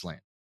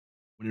wasteland.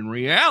 When in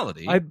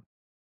reality,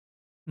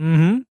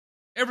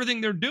 everything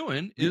they're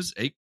doing is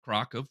a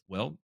crock of,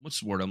 well,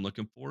 what's the word I'm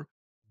looking for?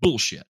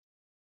 Bullshit.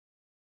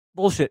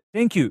 Bullshit.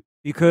 Thank you.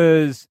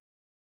 Because,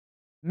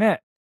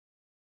 Matt,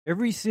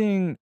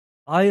 everything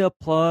I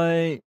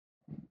apply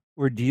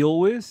or deal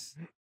with,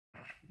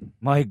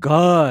 my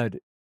God,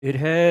 it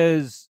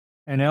has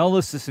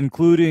analysis,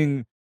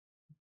 including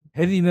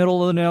heavy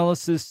metal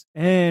analysis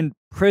and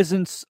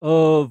presence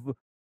of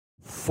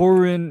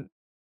foreign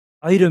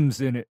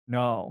items in it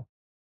now.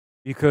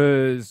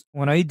 Because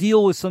when I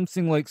deal with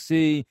something like,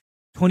 say,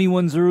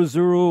 2100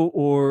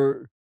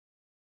 or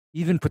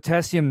even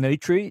potassium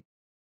nitrate,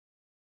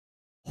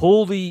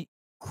 holy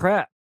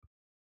crap,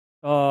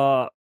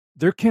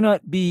 there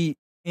cannot be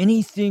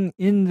anything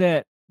in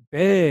that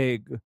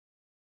bag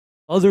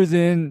other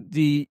than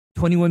the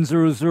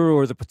 2100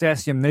 or the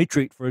potassium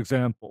nitrate, for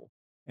example.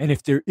 And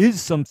if there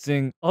is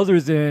something other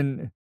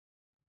than,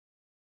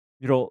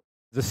 the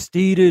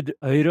stated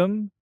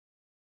item,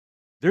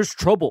 there's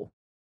trouble.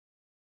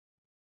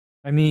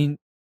 I mean,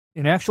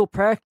 in actual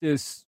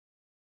practice,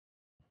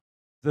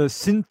 the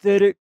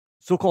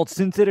so-called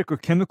synthetic or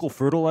chemical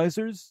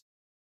fertilizers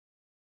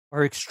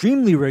are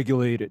extremely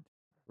regulated,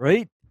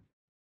 right?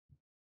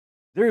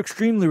 They're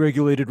extremely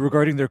regulated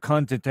regarding their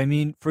content. I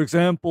mean, for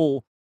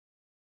example,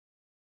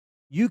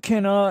 you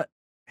cannot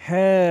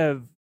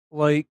have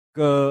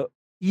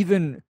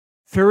even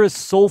ferrous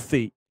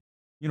sulfate,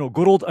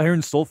 good old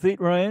iron sulfate,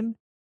 Ryan.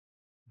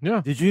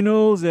 Yeah. Did you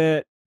know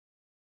that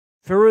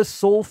ferrous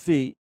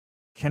sulfate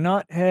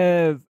cannot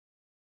have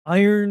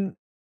iron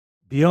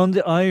beyond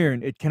the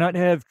iron? It cannot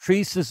have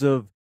traces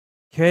of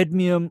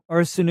cadmium,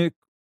 arsenic,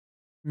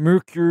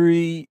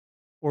 mercury,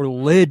 or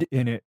lead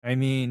in it. I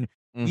mean,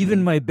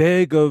 even my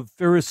bag of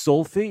ferrous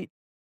sulfate,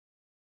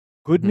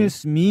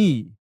 goodness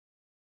me.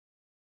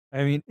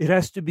 I mean, it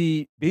has to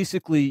be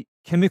basically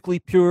chemically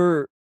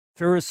pure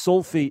ferrous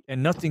sulfate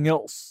and nothing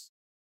else.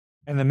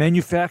 And the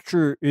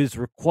manufacturer is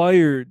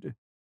required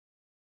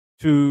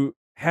to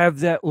have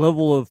that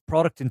level of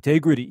product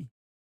integrity.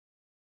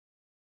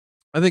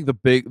 I think the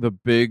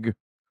big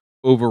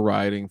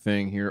overarching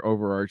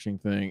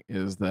thing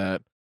is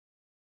that,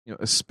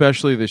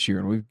 especially this year,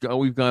 and we've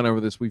gone over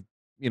this, we've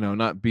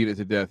not beat it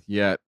to death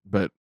yet,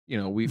 but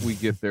we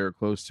get there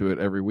close to it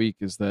every week,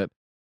 is that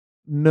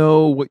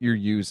know what you're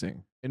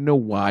using and know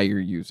why you're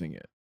using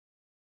it.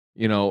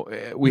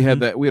 We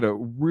had a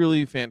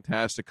really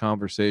fantastic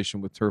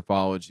conversation with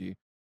Turfology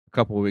a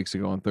couple of weeks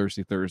ago on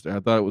Thursday. I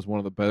thought it was one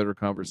of the better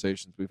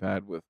conversations we've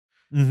had with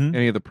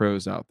any of the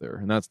pros out there,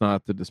 and that's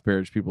not to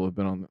disparage people who've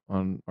been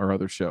on our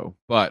other show,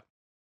 but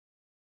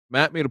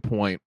Matt made a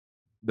point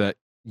that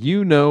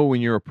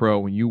when you're a pro,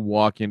 when you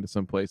walk into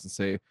some place and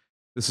say,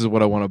 this is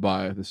what I want to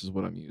buy, this is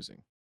what I'm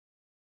using,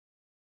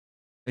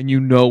 and you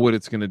know what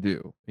it's going to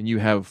do, and you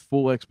have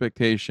full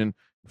expectation,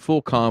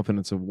 full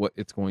confidence of what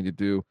it's going to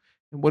do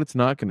and what it's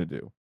not going to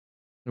do,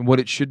 and what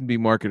it shouldn't be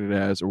marketed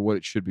as or what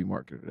it should be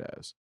marketed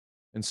as.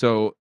 And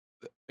so,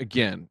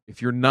 again, if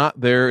you're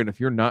not there and if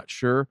you're not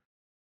sure,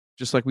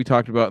 just like we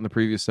talked about in the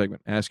previous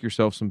segment, ask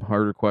yourself some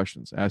harder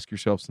questions, ask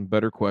yourself some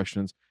better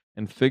questions,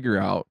 and figure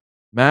out,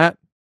 Matt,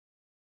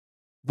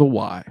 the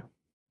why.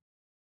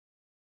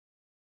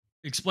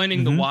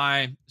 Explaining the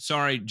why.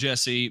 Sorry,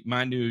 Jesse,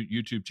 my new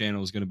YouTube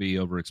channel is going to be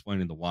over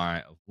explaining the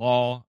why of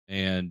law,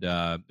 and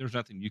there's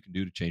nothing you can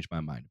do to change my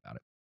mind about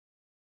it.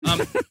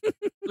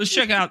 Let's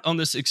check out on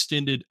this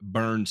extended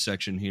burn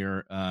section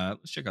here.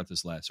 Let's check out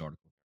this last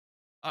article.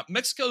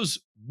 Mexico's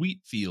wheat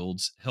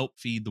fields help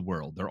feed the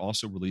world. They're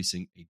also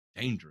releasing a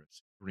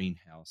dangerous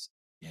greenhouse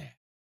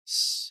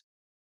gas.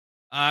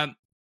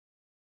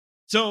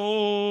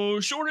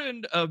 So short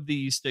end of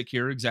the stick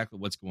here, exactly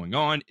what's going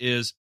on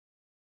is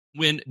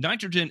when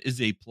nitrogen is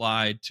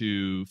applied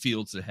to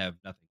fields that have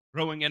nothing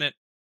growing in it,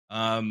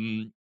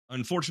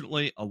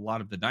 unfortunately, a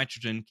lot of the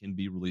nitrogen can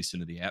be released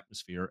into the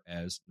atmosphere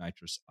as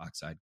nitrous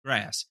oxide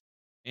gas.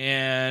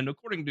 And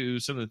according to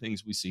some of the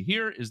things we see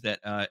here is that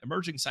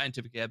emerging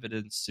scientific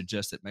evidence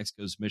suggests that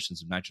Mexico's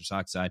emissions of nitrous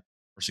oxide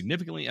are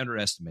significantly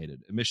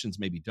underestimated. Emissions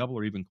may be double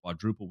or even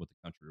quadruple what the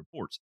country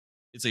reports.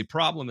 It's a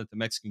problem that the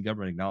Mexican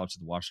government acknowledged to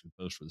the Washington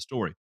Post for the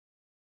story.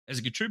 As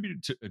a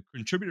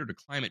contributor to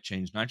climate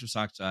change, nitrous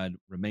oxide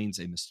remains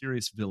a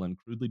mysterious villain,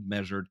 crudely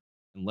measured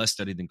and less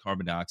studied than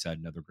carbon dioxide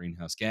and other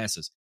greenhouse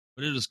gases.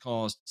 But it has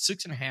caused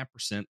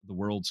 6.5% of the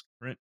world's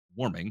current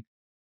warming,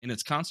 and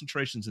its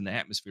concentrations in the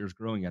atmosphere is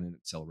growing at an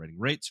accelerating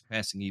rate,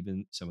 surpassing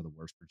even some of the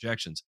worst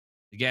projections.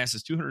 The gas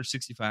is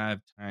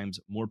 265 times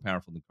more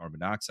powerful than carbon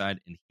dioxide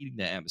in heating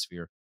the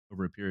atmosphere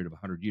over a period of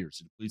 100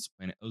 years. It depletes the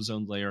planet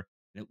ozone layer,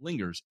 and it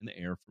lingers in the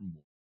air for more than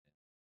a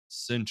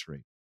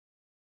century.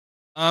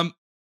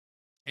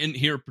 And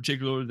here,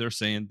 particularly, they're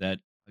saying that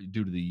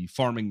due to the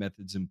farming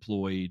methods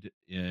employed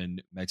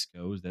in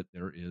Mexico, is that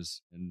there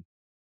is an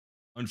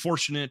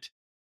unfortunate,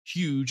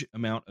 huge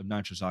amount of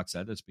nitrous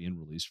oxide that's being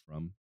released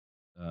from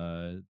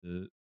the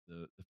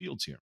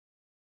fields here.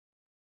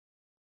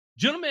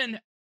 Gentlemen,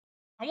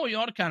 I want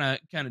y'all to kind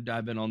of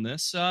dive in on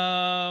this.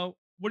 What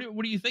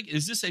do you think?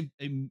 Is this is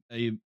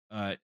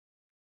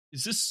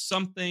this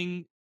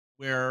something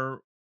where,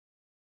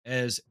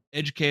 as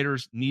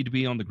educators, need to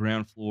be on the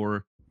ground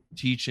floor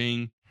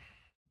teaching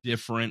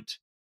different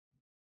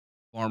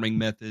farming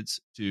methods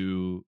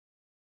to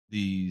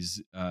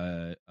these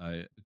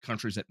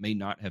countries that may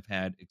not have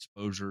had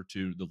exposure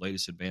to the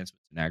latest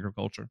advancements in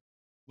agriculture?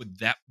 Would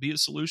that be a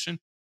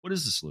solution? What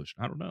is the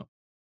solution? I don't know.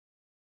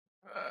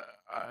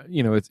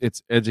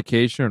 It's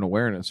education and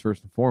awareness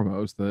first and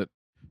foremost. That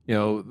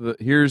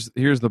here's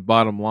the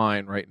bottom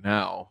line right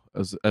now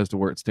as to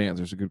where it stands.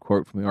 There's a good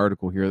quote from the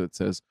article here that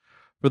says,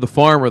 "For the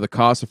farmer, the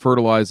cost of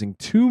fertilizing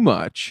too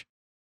much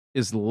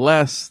is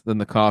less than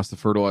the cost of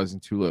fertilizing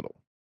too little."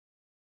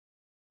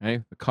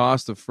 Okay, the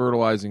cost of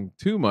fertilizing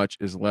too much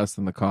is less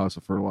than the cost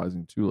of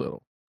fertilizing too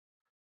little.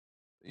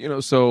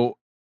 So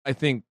I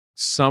think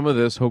some of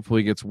this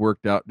hopefully gets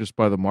worked out just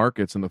by the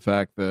markets and the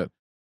fact that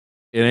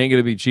it ain't going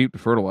to be cheap to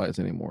fertilize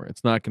anymore.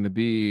 It's not going to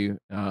be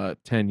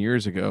 10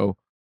 years ago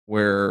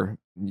where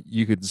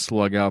you could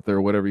slug out there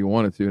whatever you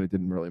wanted to and it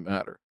didn't really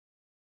matter.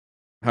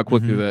 How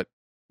quickly that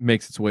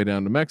makes its way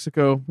down to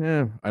Mexico,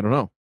 I don't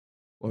know.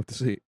 We'll have to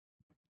see.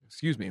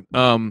 Excuse me.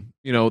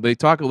 They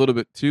talk a little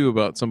bit too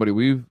about somebody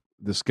we've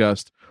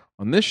discussed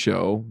on this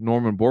show,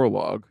 Norman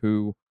Borlaug,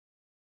 who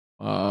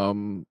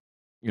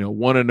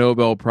won a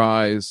Nobel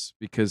Prize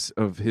because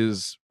of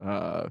his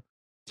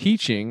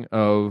teaching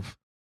of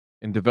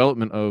and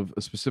development of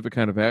a specific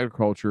kind of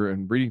agriculture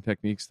and breeding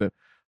techniques that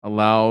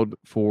allowed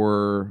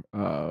for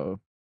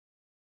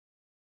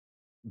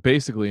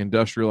basically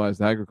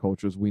industrialized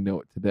agriculture as we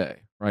know it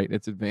today, right?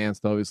 It's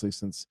advanced, obviously,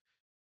 since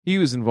he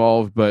was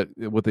involved, but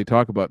what they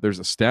talk about, there's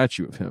a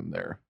statue of him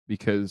there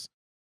because,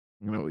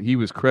 he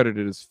was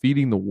credited as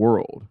feeding the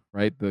world,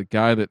 right? The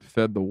guy that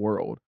fed the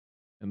world,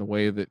 and the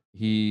way that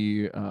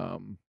he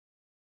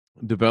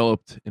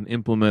developed and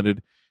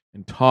implemented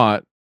and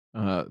taught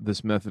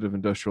this method of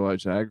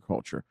industrialized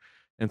agriculture.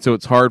 And so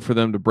it's hard for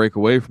them to break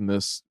away from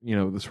this,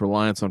 this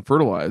reliance on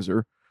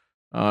fertilizer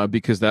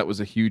because that was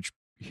a huge,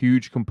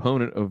 huge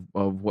component of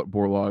what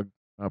Borlaug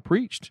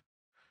preached.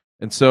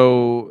 And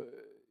so,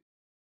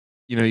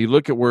 you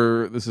look at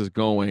where this is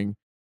going,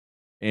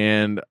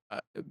 and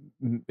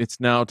it's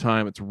now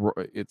time.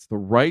 It's the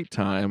right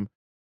time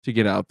to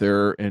get out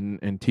there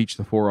and teach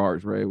the 4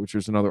 R's, right? Which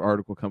there's another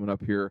article coming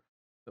up here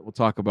that we'll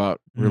talk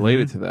about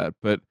related to that.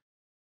 But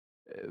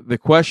the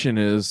question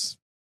is,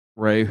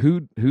 Ray,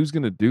 who's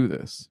going to do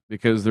this?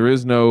 Because there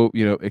is no,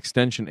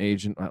 extension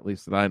agent, at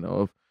least that I know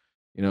of,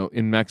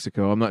 in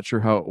Mexico. I'm not sure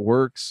how it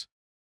works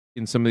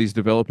in some of these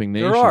developing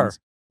nations.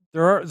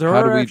 How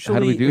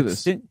do we do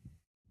this?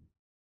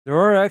 There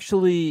are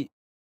actually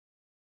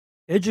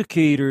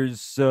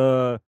educators,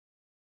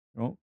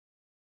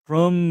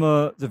 from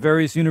the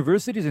various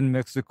universities in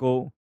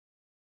Mexico,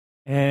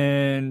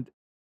 and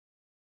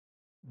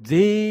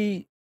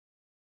they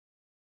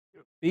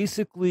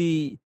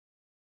basically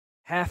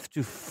have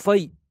to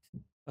fight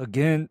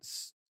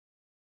against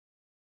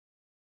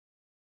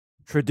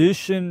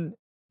tradition,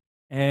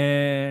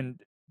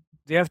 and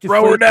they have to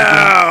throw her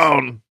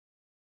down.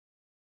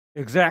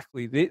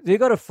 Exactly. They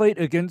got to fight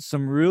against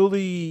some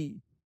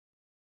really,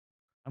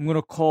 I'm going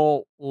to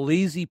call,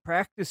 lazy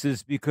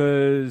practices,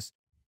 because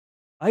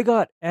I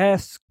got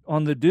asked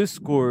on the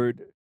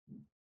Discord,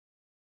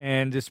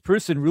 and this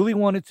person really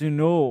wanted to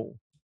know,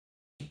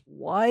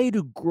 why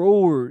do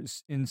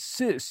growers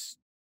insist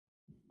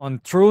on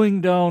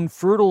throwing down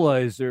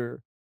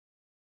fertilizer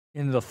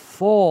in the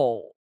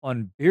fall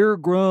on bare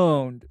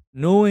ground,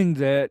 knowing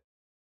that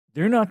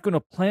they're not going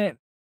to plant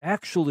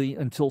actually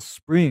until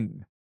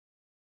spring?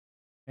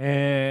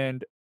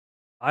 And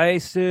I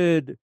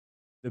said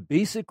the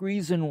basic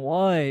reason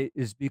why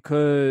is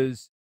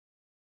because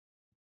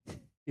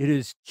it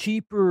is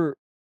cheaper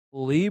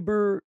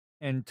labor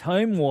and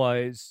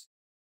time-wise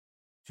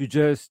to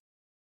just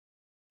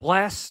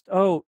blast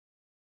out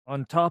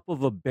on top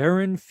of a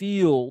barren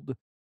field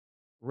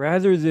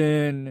rather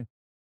than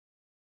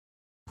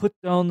put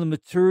down the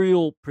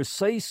material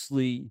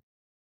precisely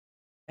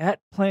at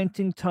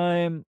planting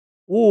time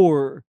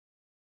or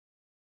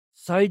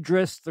side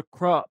dress the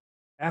crop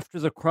after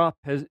the crop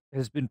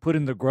has been put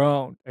in the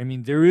ground. I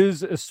mean, there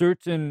is a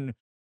certain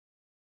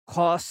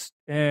cost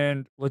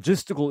and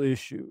logistical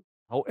issue.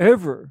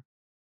 However,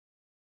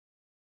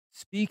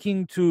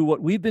 speaking to what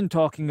we've been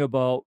talking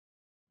about,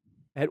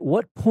 at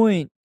what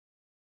point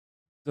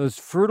does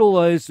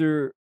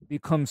fertilizer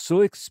become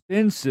so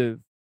expensive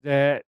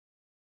that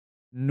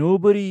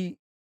nobody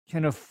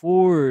can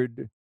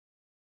afford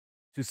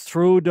to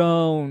throw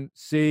down,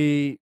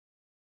 say,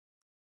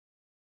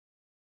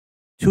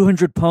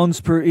 200 pounds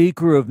per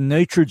acre of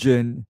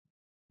nitrogen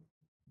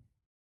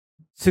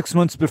 6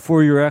 months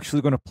before you're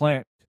actually going to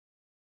plant?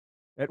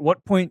 At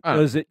what point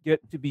does it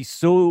get to be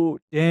so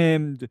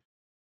damned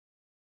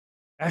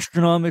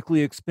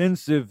astronomically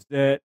expensive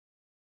that,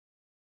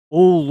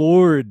 oh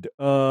Lord,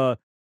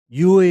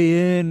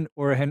 UAN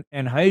or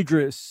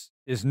anhydrous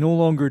is no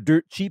longer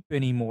dirt cheap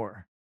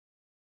anymore?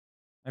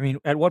 I mean,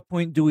 at what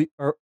point do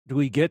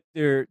we get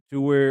there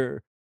to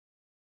where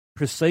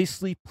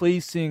precisely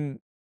placing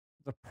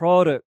the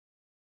product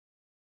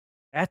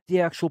at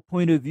the actual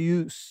point of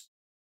use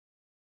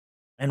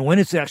and when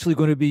it's actually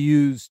going to be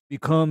used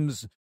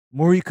becomes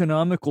more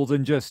economical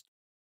than just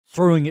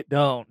throwing it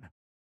down?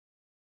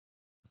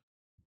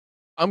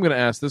 I'm going to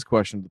ask this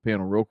question to the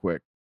panel real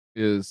quick: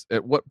 is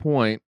at what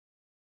point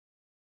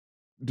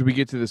do we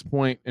get to this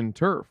point in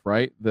turf,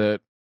 right?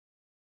 That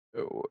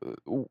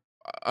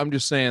I'm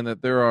just saying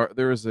that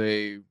there is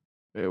a,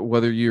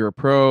 whether you're a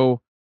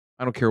pro,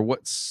 I don't care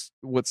what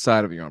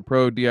side of you're on,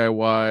 pro,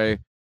 DIY,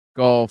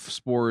 golf,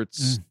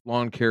 sports,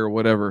 lawn care,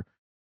 whatever.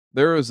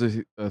 There is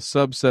a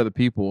subset of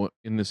people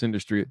in this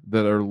industry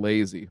that are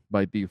lazy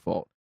by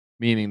default,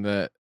 meaning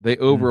that they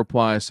over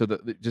apply, so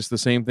that just the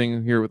same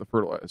thing here with the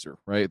fertilizer,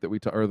 right? That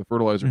or the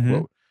fertilizer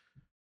quote,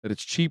 that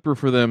it's cheaper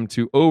for them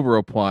to over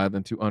apply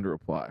than to under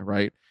apply,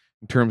 right?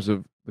 In terms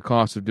of the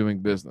cost of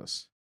doing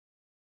business.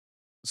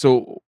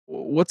 So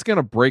what's going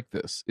to break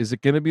this? Is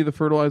it going to be the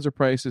fertilizer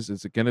prices?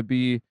 Is it going to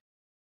be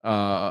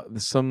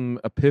some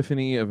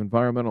epiphany of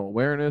environmental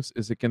awareness?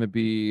 Is it going to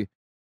be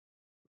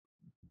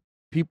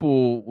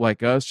people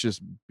like us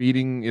just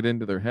beating it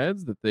into their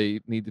heads that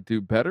they need to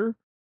do better?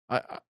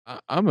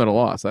 I'm at a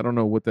loss. I don't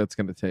know what that's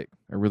going to take.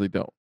 I really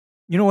don't.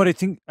 You know what I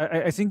think?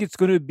 I think it's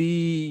going to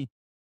be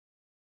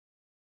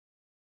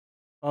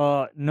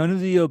none of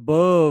the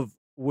above.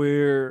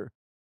 Where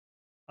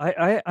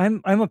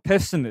I'm a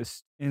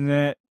pessimist in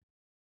that.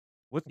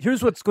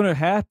 Here's what's going to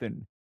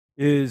happen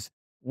is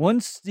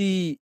once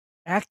the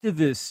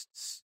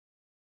activists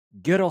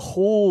get a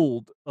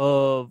hold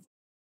of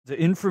the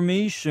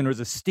information or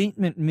the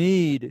statement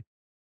made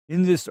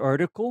in this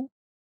article,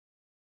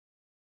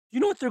 you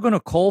know what they're going to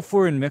call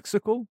for in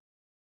Mexico?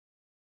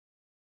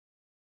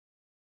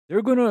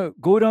 They're going to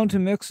go down to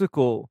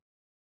Mexico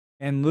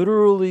and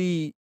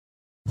literally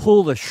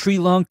pull the Sri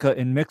Lanka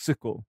in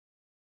Mexico.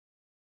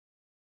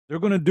 They're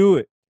going to do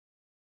it.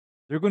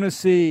 They're going to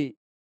say,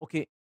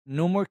 okay,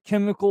 no more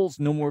chemicals,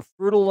 no more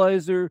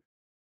fertilizer,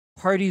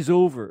 party's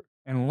over.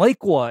 And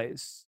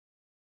likewise,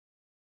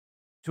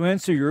 to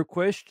answer your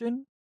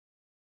question,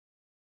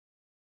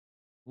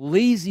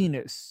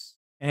 laziness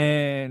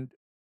and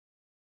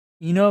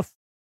enough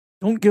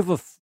don't give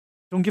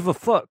a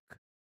fuck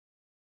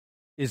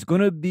is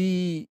going to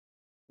be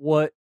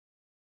what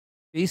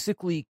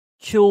basically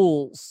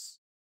kills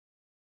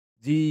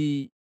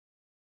the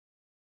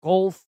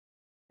golf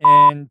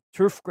and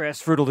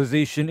turfgrass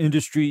fertilization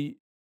industry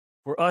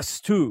for us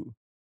too.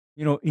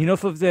 You know,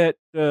 enough of that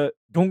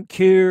don't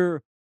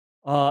care,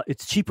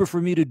 it's cheaper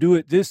for me to do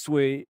it this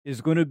way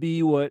is going to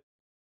be what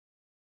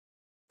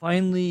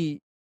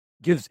finally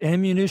gives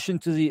ammunition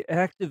to the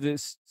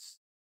activists,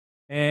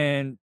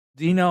 and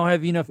they now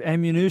have enough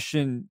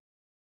ammunition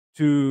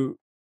to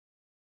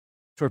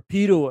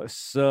torpedo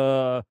us.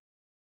 We're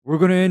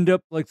going to end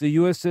up like the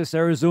USS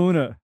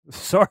Arizona.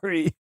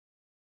 Sorry.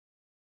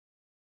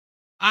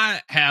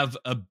 I have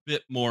a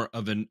bit more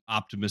of an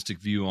optimistic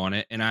view on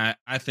it, and I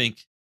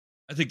think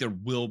there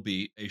will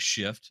be a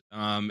shift,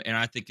 and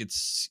I think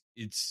it's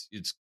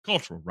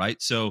cultural, right?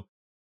 So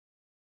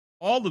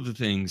all of the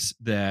things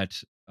that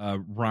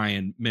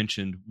Ryan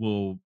mentioned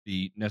will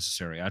be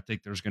necessary. I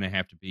think there's going to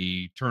have to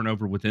be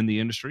turnover within the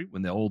industry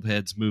when the old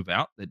heads move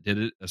out that did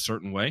it a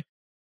certain way.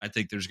 I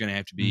think there's going to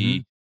have to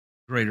be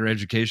greater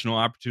educational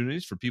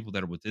opportunities for people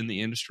that are within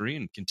the industry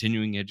and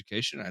continuing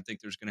education. I think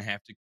there's going to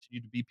have to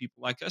continue to be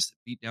people like us that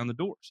beat down the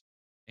doors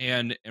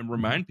and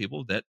remind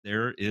people that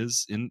there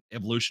is an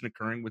evolution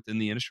occurring within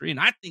the industry. And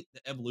I think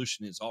the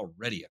evolution is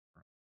already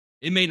occurring.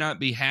 It may not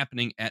be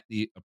happening at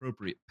the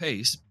appropriate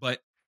pace, but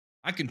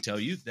I can tell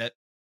you that,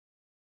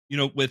 you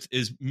know, with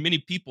as many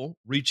people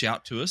reach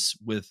out to us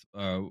with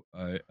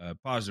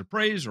positive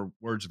praise or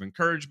words of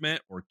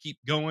encouragement or keep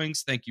going,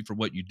 thank you for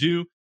what you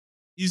do,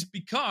 is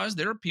because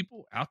there are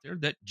people out there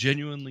that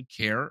genuinely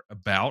care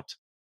about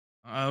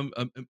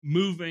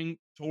moving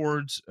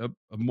towards a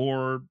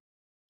more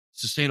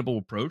sustainable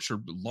approach or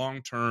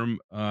long-term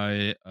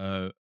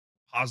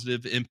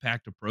positive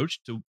impact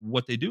approach to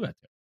what they do out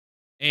there.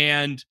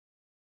 And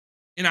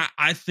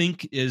I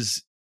think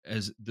as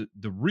the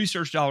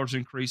research dollars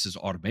increase, as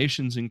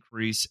automations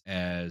increase,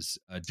 as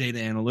data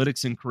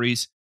analytics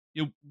increase,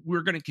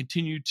 we're going to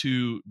continue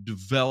to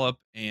develop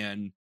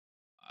and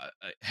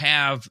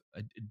have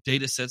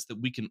data sets that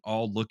we can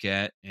all look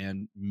at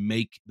and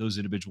make those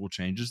individual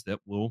changes that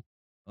will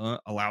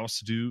allow us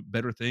to do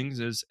better things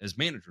as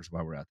managers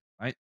while we're out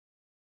there, right?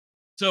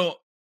 So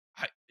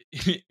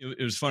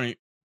it was funny.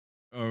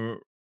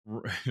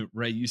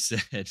 Ray, you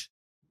said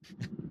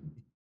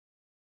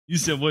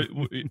what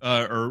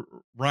or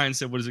Ryan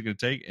said, what is it going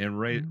to take? And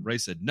Ray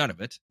said, none of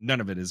it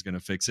is going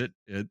to fix it.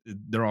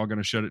 They're all going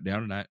to shut it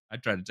down. And I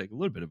tried to take a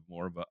little bit of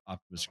more of an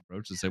optimistic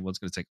approach and say, well, it's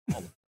going to take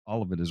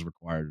all of it is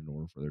required in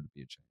order for there to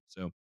be a change.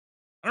 So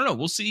I don't know.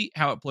 We'll see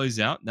how it plays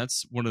out. And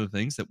that's one of the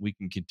things that we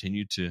can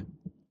continue to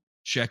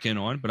check in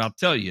on. But I'll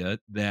tell you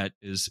that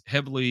as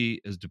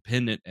heavily as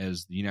dependent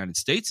as the United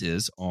States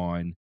is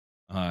on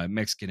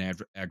Mexican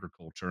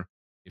agriculture,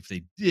 if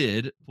they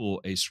did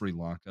pull a Sri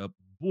Lanka,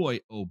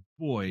 boy, oh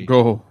boy,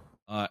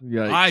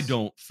 I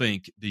don't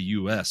think the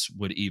U.S.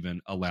 would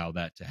even allow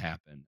that to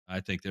happen. I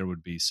think there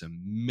would be some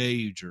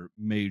major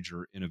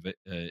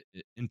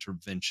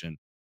intervention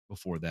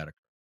before that occurred.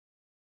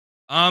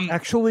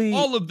 Actually,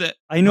 all of that.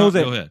 I know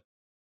that. Go ahead.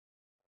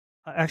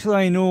 Actually,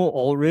 I know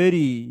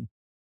already.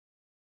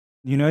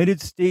 The United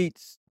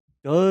States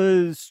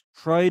does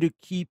try to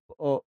keep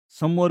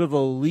somewhat of a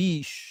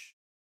leash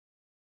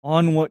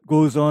on what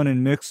goes on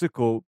in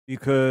Mexico,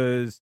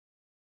 because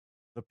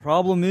the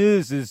problem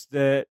is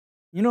that,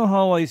 you know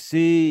how I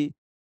say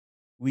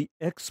we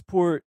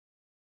export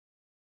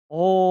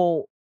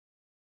all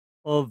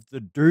of the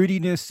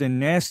dirtiness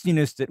and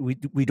nastiness that we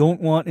don't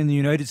want in the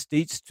United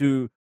States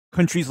to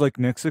countries like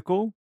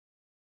Mexico?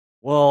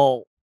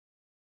 Well,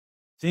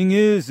 thing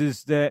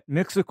is that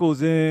Mexico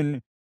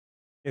then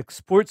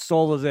exports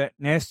all of that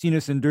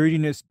nastiness and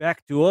dirtiness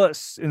back to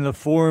us in the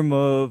form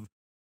of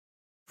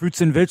fruits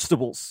and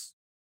vegetables,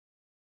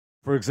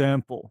 for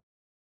example.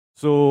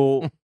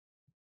 So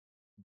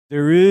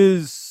there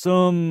is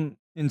some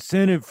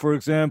incentive, for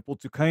example,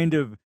 to kind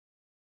of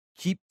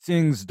keep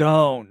things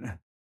down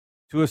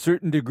to a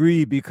certain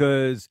degree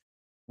because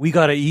we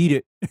got to eat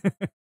it.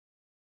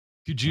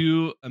 Could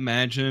you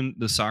imagine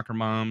the soccer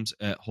moms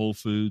at Whole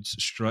Foods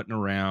strutting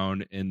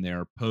around in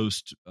their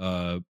post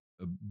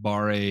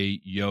barre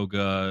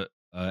yoga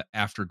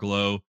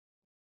afterglow,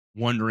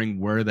 wondering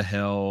where the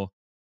hell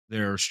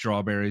their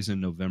strawberries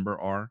in November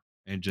are,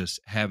 and just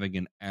having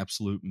an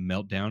absolute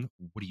meltdown?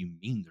 What do you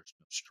mean there's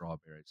no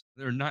strawberries?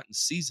 They're not in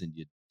season,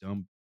 you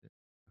dumb.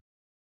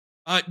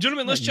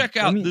 Gentlemen, let's check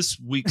out this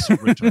week's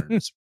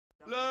returns.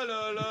 La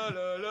la la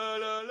la la la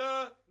la la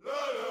la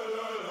la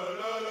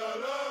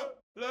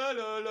la la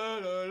la la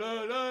la la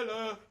la la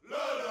la.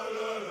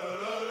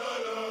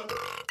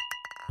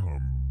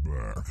 I'm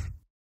back.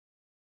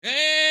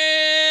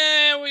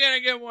 And we got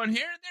to get one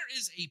here. There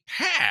is a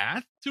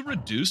path to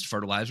reduced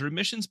fertilizer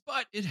emissions,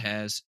 but it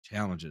has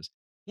challenges.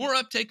 More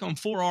uptake on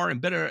 4R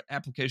and better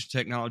application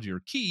technology are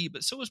key,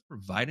 but so is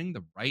providing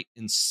the right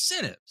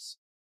incentives.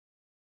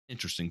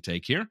 Interesting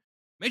take here.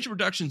 Major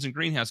reductions in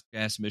greenhouse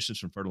gas emissions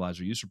from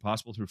fertilizer use are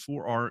possible through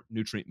 4R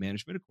nutrient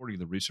management, according to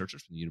the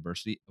researchers from the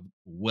University of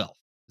Guelph.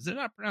 Is it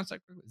not pronounced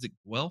like Is it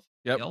Guelph?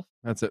 Yep, Guelph?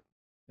 That's it.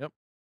 Yep.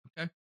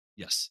 Okay.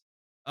 Yes.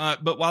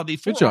 But while the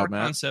 4R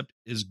concept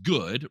is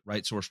good,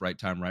 right source, right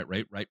time, right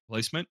rate, right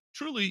placement,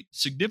 truly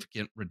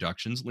significant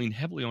reductions lean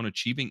heavily on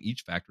achieving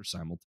each factor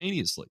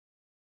simultaneously.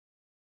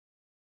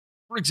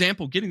 For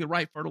example, getting the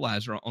right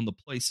fertilizer on the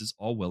place is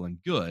all well and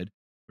good,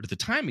 but if the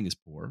timing is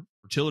poor,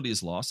 fertility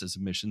is lost as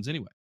emissions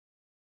anyway.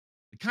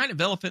 The kind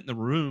of elephant in the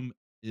room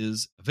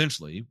is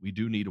eventually we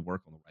do need to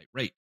work on the right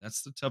rate.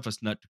 That's the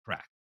toughest nut to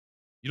crack.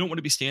 You don't want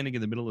to be standing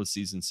in the middle of the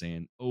season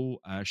saying, oh,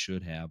 I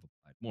should have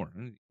applied more.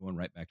 Going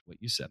right back to what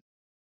you said.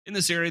 In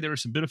this area, there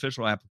is some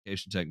beneficial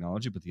application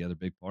technology, but the other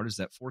big part is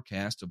that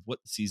forecast of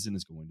what the season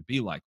is going to be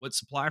like, what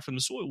supply from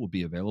the soil will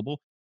be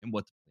available, and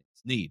what the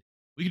plants need.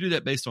 We can do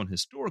that based on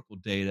historical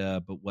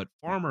data, but what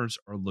farmers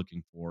are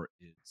looking for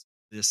is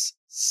this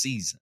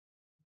season.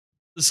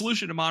 The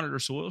solution to monitor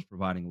soils,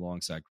 providing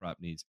alongside crop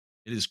needs.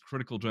 It is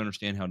critical to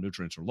understand how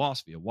nutrients are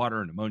lost via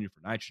water and ammonia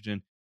for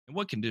nitrogen, and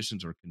what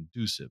conditions are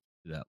conducive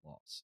to that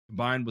loss.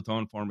 Combined with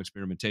on-farm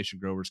experimentation,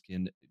 growers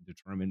can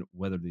determine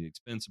whether the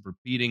expense of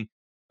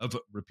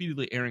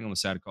repeatedly erring on the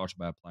side of caution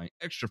by applying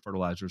extra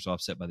fertilizers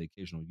offset by the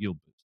occasional yield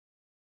boost.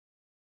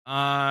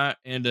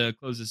 And to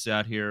close this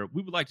out here,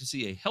 we would like to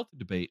see a healthy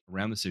debate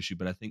around this issue,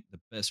 but I think the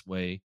best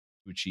way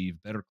to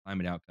achieve better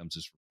climate outcomes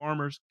is for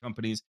farmers,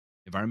 companies,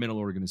 environmental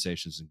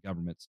organizations, and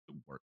governments to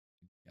work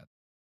together.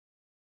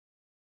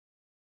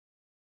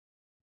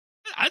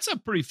 That's a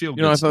pretty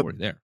feel-good story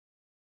there.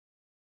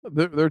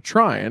 They're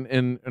trying,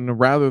 and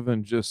rather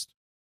than just,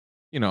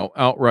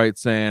 outright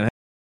saying,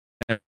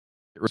 hey,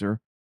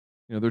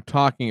 they're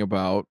talking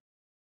about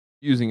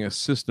using a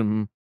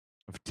system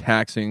of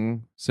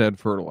taxing said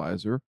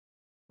fertilizer,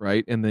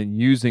 right? And then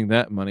using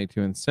that money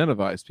to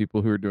incentivize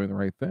people who are doing the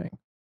right thing.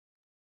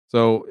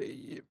 So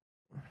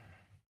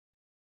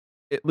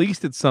at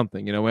least it's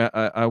something.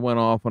 I went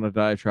off on a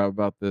diatribe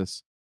about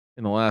this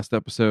in the last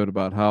episode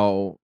about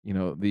how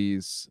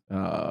these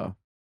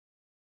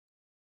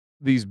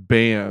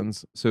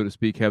bans, so to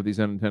speak, have these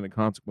unintended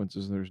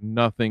consequences. And there's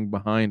nothing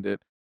behind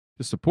it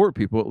to support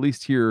people. At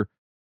least here,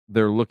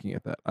 they're looking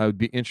at that. I would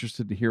be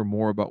interested to hear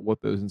more about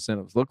what those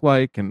incentives look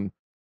like, and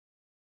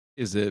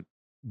is it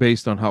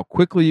based on how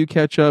quickly you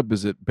catch up?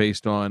 Is it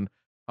based on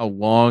how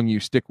long you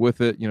stick with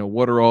it?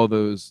 What are all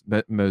those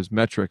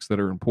metrics that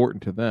are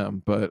important to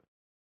them? But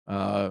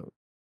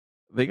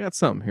they got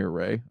something here,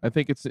 Ray. I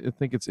think it's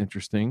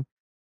interesting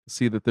to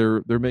see that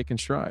they're making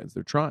strides.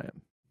 They're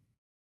trying.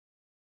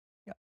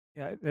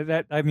 Yeah,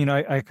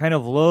 I kind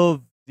of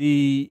love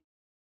the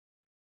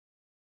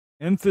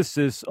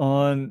emphasis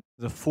on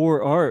the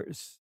 4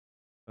 R's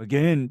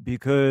again,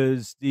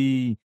 because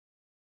the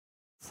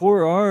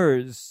 4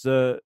 R's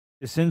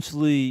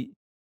essentially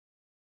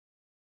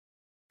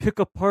pick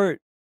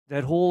apart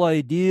that whole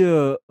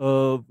idea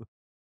of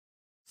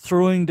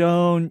throwing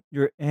down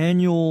your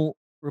annual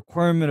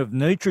requirement of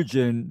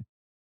nitrogen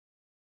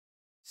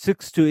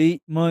 6 to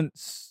 8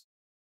 months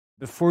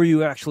before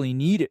you actually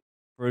need it,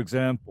 for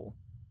example.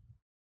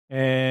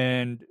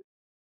 And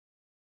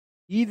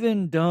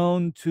even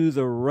down to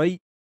the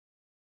right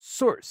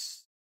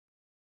source.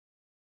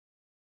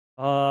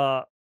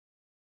 The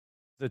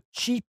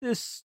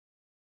cheapest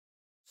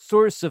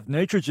source of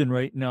nitrogen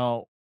right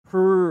now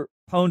per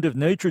pound of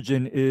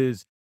nitrogen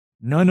is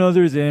none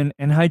other than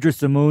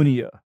anhydrous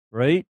ammonia,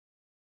 right?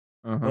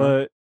 Uh-huh.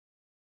 But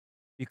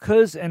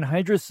because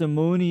anhydrous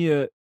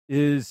ammonia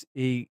is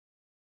a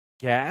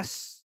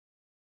gas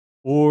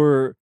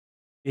or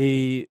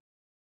a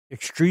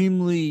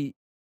extremely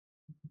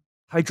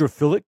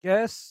hydrophilic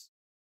gas,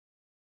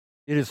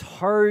 it is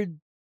hard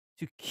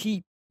to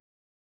keep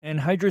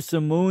anhydrous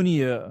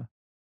ammonia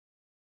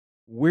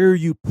where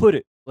you put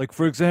it. Like,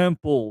 for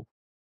example,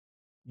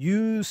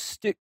 you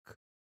stick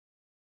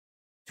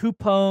 2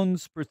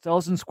 pounds per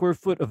 1,000 square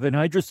foot of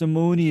anhydrous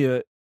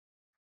ammonia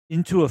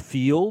into a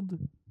field.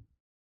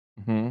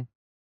 Mm-hmm.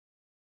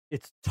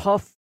 It's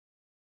tough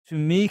to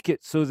make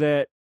it so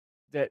that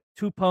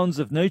 2 pounds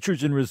of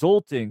nitrogen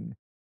resulting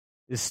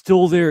is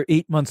still there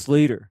 8 months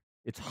later.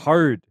 It's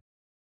hard.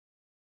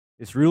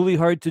 It's really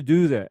hard to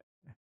do that.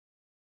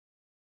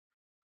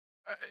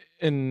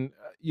 And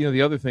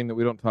the other thing that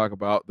we don't talk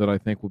about that I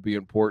think will be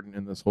important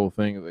in this whole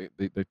thing,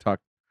 they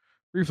talked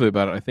briefly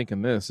about it, I think,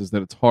 in this, is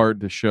that it's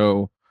hard to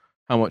show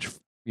how much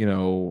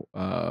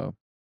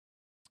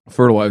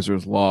fertilizer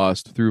is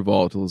lost through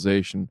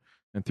volatilization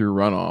and through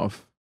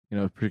runoff,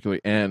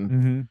 particularly N.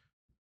 Mm-hmm.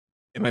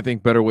 And I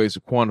think better ways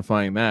of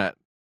quantifying that,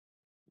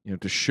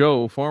 to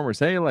show farmers,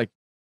 hey, like,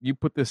 you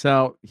put this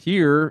out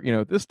here,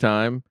 at this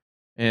time,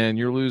 and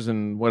you're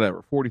losing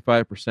whatever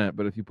 45%,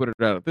 but if you put it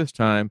out at this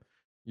time,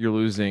 you're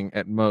losing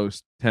at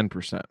most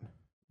 10%.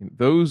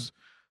 Those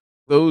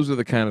are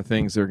the kind of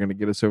things that are going to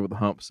get us over the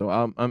hump. So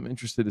I'm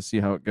interested to see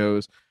how it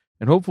goes,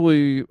 and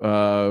hopefully,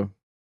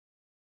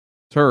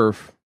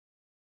 turf,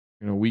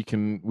 we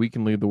can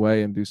lead the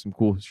way and do some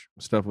cool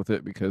stuff with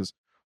it, because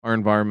our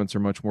environments are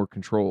much more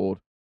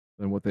controlled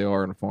than what they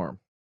are in a farm.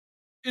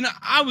 And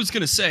I was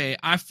going to say,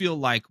 I feel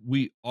like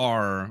we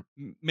are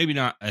maybe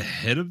not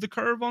ahead of the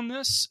curve on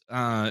this,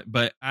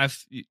 but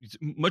it's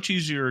much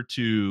easier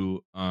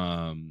to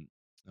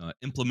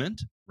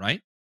implement,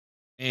 right?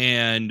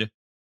 And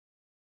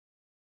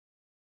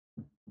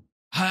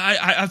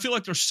I feel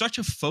like there's such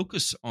a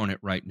focus on it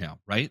right now,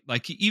 right?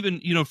 Like,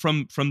 even,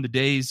 from the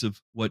days of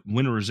what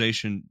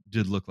winterization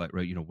did look like,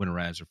 right?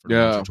 Winterizer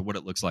fertilizer to what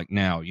it looks like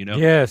now,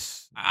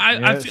 Yes.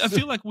 I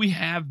feel like we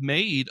have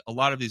made a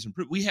lot of these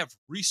improvements. We have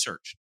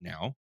research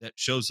now that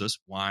shows us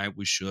why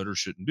we should or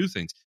shouldn't do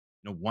things.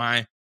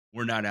 Why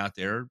we're not out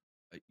there,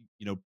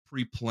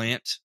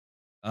 pre-plant,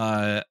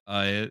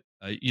 in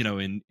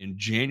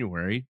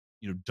January,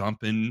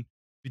 dumping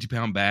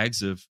 50-pound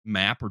bags of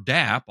MAP or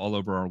DAP all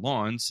over our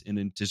lawns in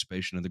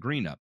anticipation of the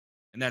green up.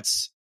 And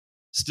that's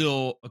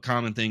still a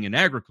common thing in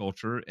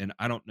agriculture. And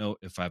I don't know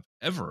if I've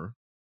ever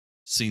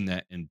seen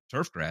that in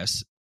turf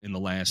grass in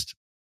the last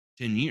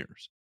 10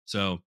 years.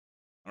 So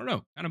I don't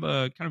know, kind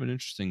of an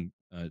interesting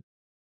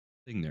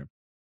thing there.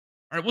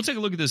 All right, we'll take a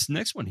look at this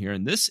next one here.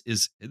 And this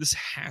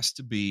has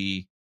to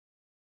be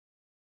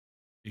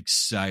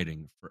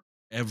exciting for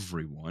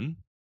everyone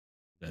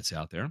that's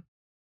out there.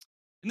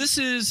 And this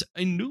is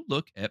a new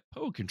look at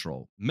POA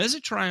control.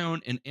 Mesotrione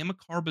and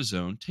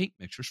amicarbazone tank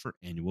mixtures for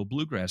annual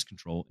bluegrass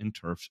control in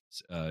cool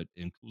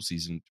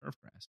season turf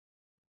grass.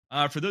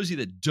 For those of you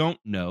that don't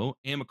know,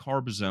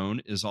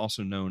 amicarbazone is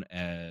also known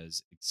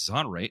as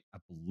Exonerate, I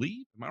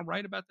believe. Am I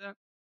right about that?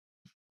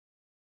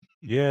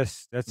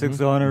 Yes, that's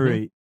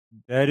Exonerate.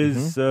 That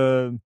is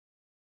the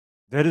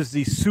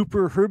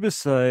super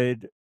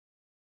herbicide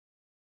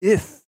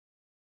if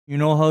you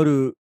know how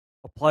to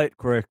apply it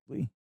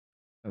correctly.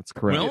 That's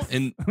correct. Well,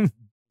 in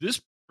this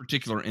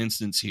particular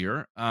instance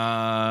here,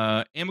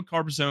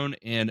 amicarbazone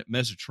and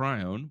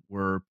mesotrione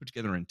were put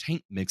together in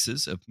tank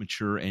mixes of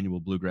mature annual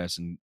bluegrass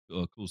and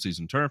cool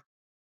season turf.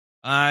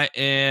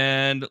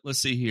 And let's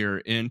see here.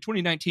 In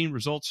 2019,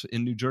 results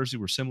in New Jersey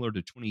were similar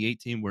to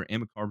 2018, where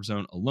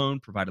amikarbazole alone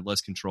provided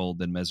less control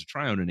than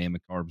mesotrione and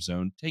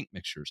amikarbazole tank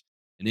mixtures.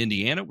 In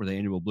Indiana, where the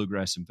annual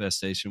bluegrass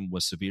infestation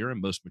was severe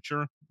and most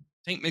mature,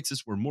 tank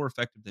mixes were more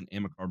effective than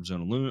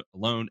amikarbazole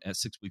alone at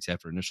 6 weeks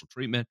after initial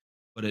treatment,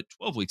 but at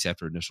 12 weeks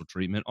after initial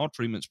treatment, all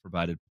treatments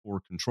provided poor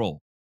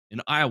control.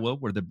 In Iowa,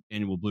 where the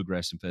annual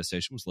bluegrass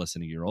infestation was less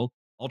than a year old,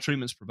 all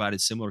treatments provided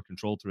similar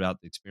control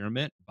throughout the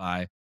experiment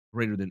by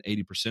greater than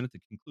 80% at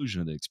the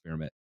conclusion of the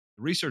experiment.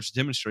 The research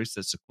demonstrates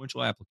that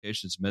sequential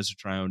applications of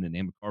mesotrione and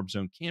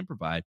amikarbazole can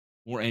provide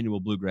more annual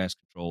bluegrass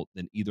control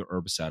than either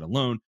herbicide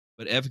alone,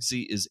 but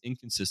efficacy is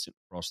inconsistent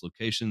across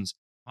locations,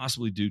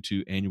 possibly due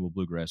to annual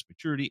bluegrass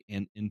maturity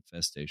and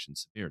infestation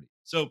severity.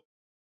 So,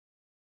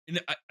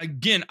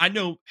 again, I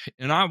know,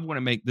 and I want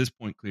to make this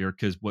point clear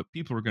because what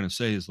people are going to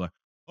say is like,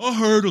 I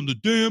heard on the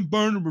damn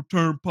Burn and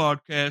Return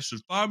podcast,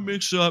 if I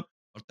mix up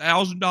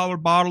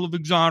 $1,000 bottle of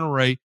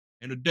Exonerate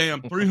and a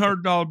damn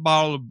 $300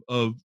 bottle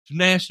of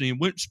tenacity and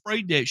went and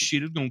sprayed that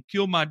shit, it's going to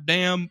kill my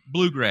damn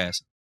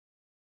bluegrass.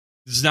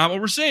 This is not what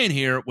we're saying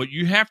here. What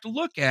you have to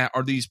look at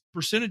are these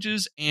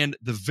percentages and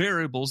the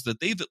variables that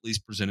they've at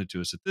least presented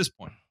to us at this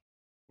point.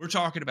 We're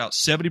talking about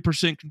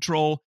 70%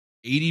 control,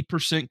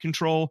 80%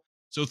 control.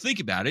 So think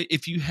about it.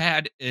 If you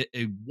had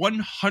a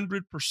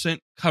 100%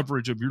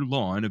 coverage of your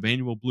lawn of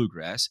annual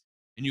bluegrass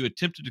and you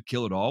attempted to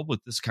kill it all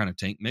with this kind of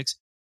tank mix,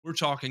 we're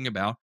talking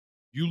about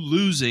you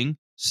losing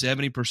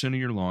 70% of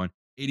your lawn,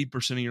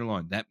 80% of your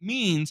lawn. That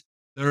means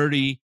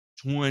 30,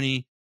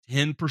 20,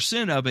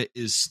 10% of it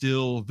is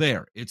still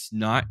there. It's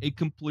not a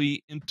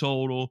complete and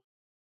total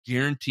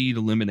guaranteed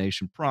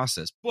elimination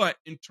process. But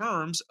in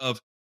terms of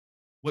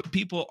what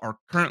people are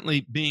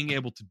currently being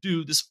able to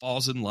do, this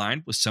falls in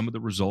line with some of the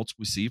results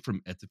we see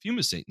from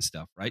ethifumicate and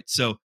stuff, right?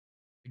 So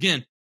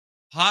again,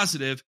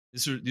 positive.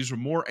 These are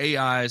more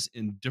AIs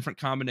in different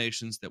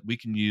combinations that we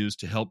can use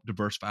to help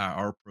diversify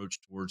our approach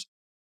towards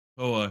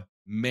POA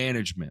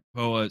management,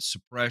 POA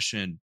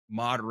suppression,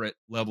 moderate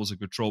levels of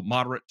control,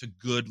 moderate to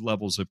good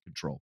levels of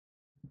control,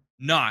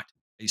 not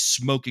a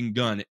smoking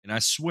gun. And I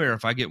swear,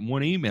 if I get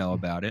one email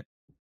about it,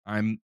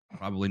 I'm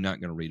probably not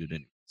going to read it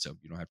anyway. So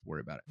you don't have to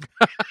worry about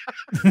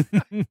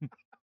it.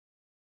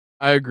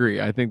 I agree.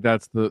 I think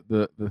that's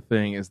the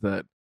thing is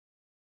that,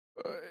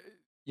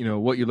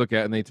 what you look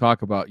at and they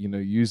talk about,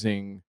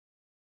 using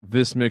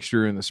this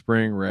mixture in the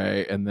spring,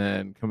 Ray, and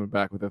then coming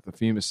back with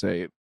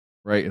ethifumicate,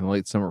 right, in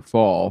late summer,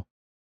 fall,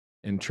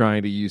 and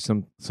trying to use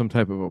some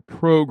type of a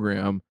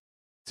program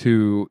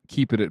to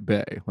keep it at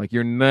bay. Like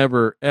you're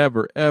never,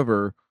 ever,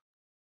 ever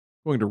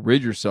going to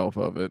rid yourself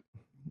of it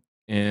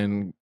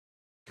and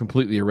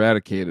completely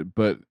eradicate it,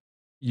 but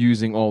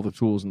using all the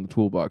tools in the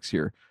toolbox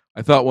here.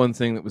 I thought one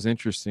thing that was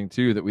interesting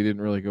too that we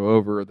didn't really go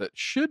over that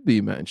should be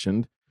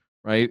mentioned,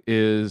 right,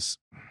 is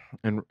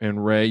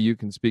and Ray, you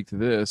can speak to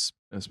this,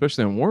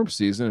 especially in warm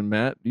season, and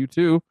Matt, you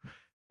too,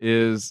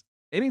 is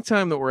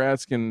anytime that we're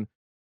asking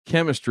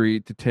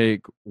chemistry to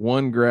take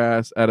one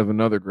grass out of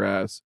another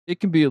grass, it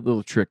can be a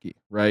little tricky,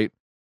 right?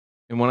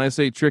 And when I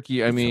say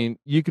tricky, I mean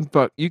you can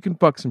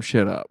fuck some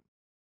shit up,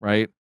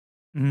 right?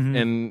 Mm-hmm.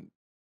 And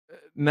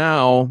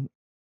now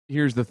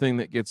here's the thing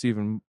that gets it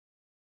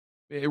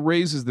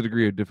raises the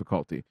degree of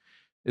difficulty,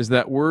 is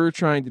that we're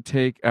trying to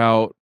take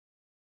out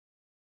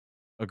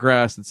a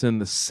grass that's in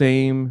the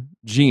same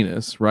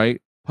genus,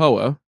 right,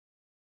 POA,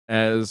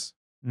 as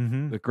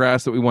the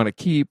grass that we want to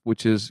keep,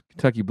 which is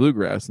Kentucky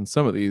bluegrass in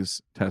some of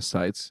these test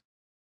sites,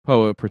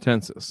 POA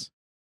pratensis.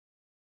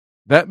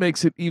 That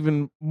makes it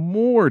even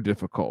more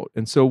difficult.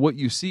 And so what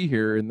you see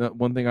here, and that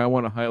one thing I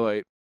want to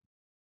highlight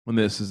on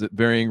this, is at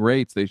varying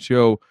rates, they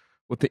show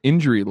what the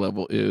injury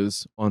level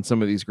is on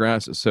some of these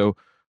grasses. So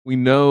we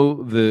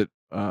know that,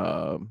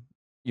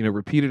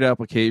 repeated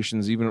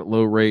applications, even at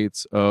low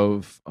rates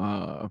of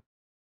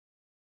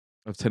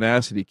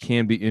tenacity,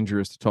 can be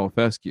injurious to tall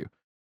fescue.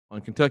 On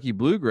Kentucky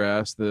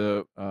bluegrass,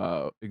 the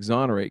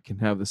Exonerate can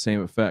have the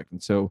same effect.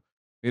 And so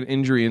we had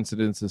injury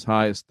incidents as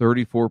high as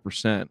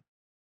 34%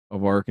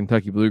 of our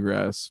Kentucky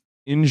bluegrass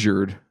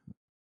injured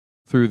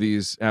through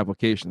these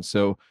applications.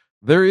 So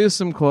there is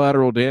some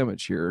collateral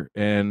damage here,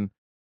 and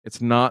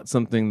it's not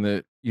something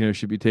that,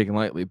 should be taken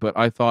lightly. But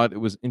I thought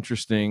it was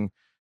interesting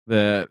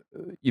that,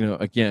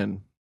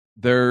 again,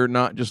 they're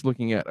not just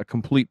looking at a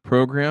complete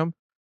program,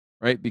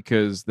 right?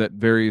 Because that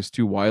varies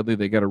too widely.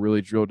 They got to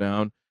really drill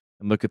down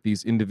and look at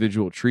these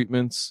individual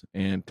treatments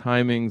and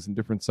timings and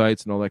different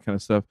sites and all that kind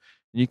of stuff.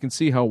 And you can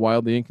see how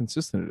wildly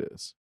inconsistent it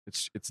is.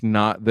 It's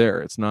not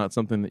there. It's not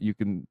something that you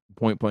can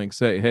point blank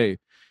say, hey,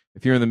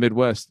 if you're in the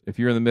Midwest, if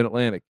you're in the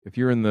Mid-Atlantic, if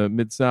you're in the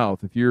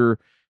Mid-South, if you're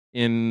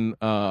in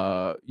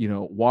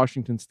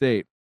Washington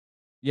State,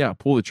 yeah,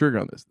 pull the trigger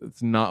on this.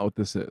 That's not what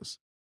this is.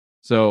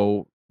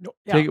 So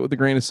take it with a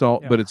grain of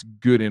salt, but it's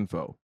good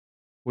info.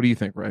 What do you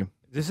think, Ray?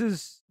 This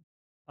is,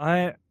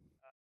 I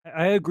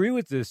agree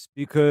with this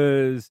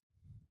because,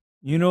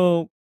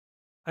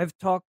 I've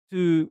talked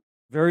to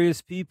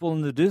various people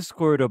in the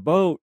Discord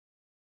about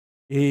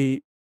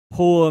a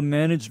POA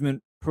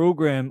management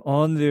program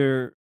on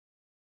their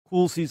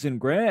cool season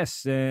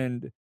grass,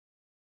 and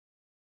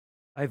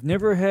I've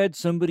never had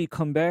somebody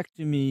come back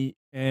to me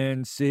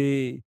and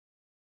say,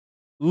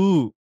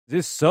 ooh,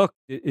 this sucked.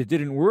 It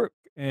didn't work.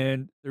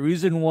 And the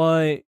reason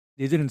why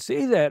they didn't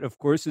say that, of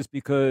course, is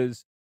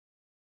because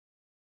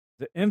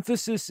the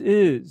emphasis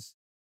is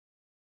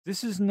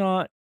this is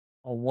not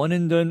a one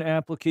and done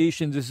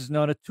application. This is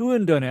not a two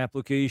and done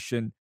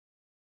application.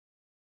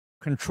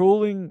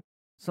 Controlling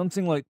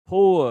something like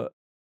POA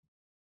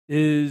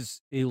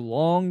is a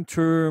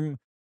long-term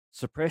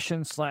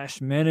suppression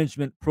 /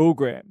 management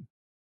program.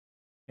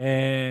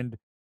 And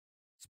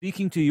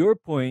speaking to your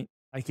point,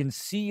 I can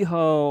see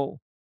how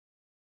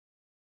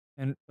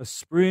a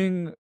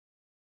spring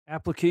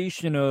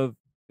application of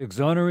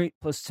exonerate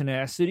plus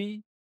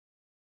tenacity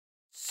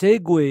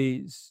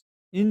segues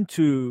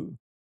into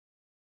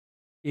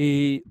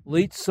a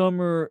late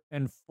summer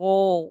and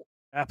fall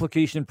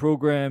application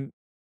program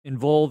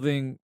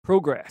involving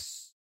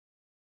progress.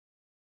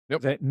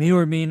 Yep. That may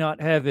or may not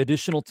have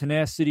additional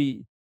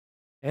tenacity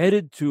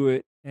added to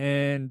it.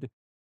 And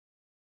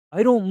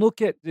I don't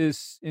look at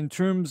this in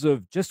terms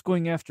of just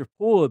going after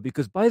POA,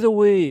 because, by the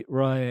way,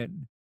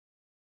 Ryan,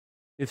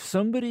 if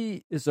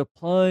somebody is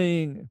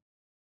applying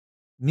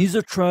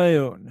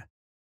mesotrione,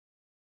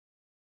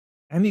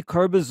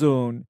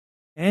 amicarbazone,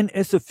 and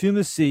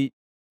isofumicate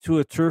to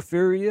a turf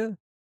area,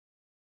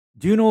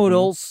 do you know what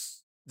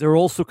else they're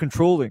also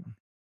controlling?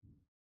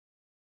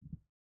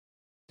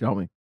 Tell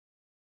me.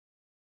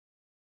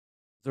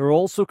 They're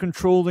also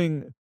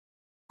controlling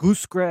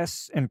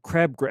goosegrass and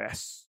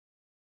crabgrass.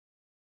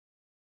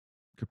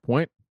 Good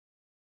point.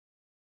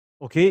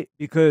 Okay,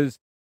 because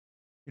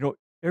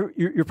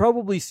you're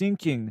probably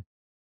thinking,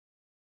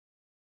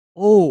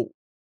 oh,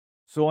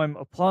 so I'm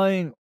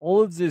applying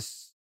all of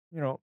this,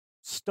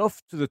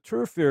 stuff to the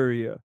turf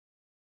area.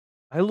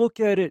 I look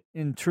at it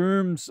in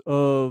terms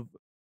of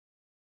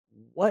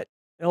what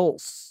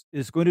else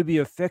is going to be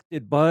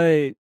affected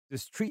by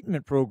this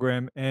treatment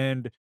program.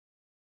 And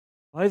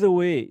by the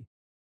way,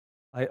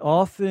 I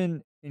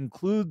often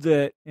include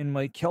that in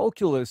my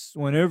calculus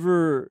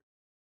whenever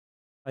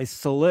I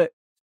select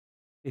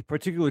a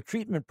particular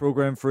treatment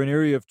program for an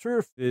area of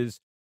turf.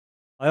 Is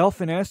I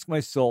often ask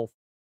myself,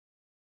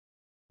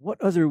 what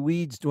other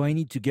weeds do I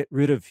need to get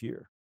rid of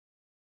here?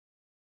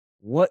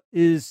 What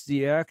is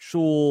the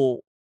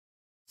actual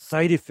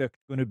side effect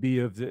going to be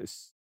of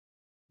this?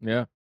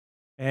 Yeah.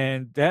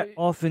 And that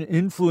often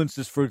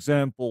influences, for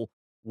example,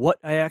 what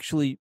I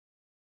actually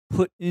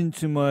put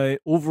into my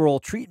overall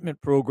treatment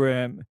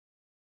program,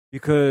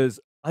 because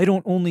I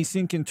don't only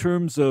think in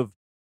terms of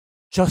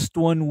just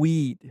one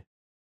weed.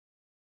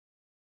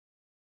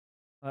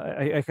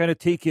 I kind of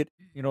take it,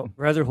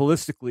 rather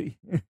holistically.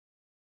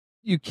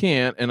 You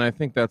can't, and I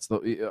think that's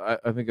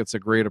I think it's a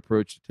great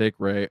approach to take,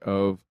 Ray,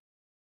 of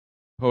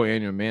POA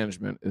annual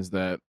management, is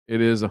that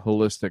it is a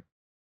holistic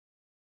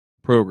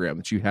program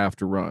that you have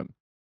to run,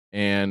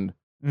 and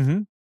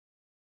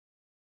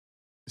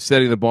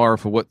setting the bar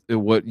for what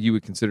you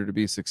would consider to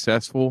be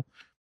successful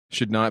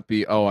should not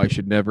be, oh, I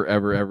should never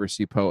ever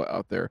see POA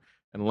out there,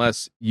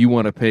 unless you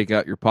want to take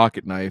out your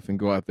pocket knife and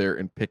go out there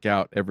and pick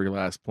out every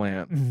last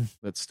plant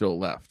that's still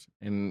left.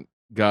 And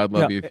God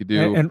love you if you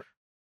do.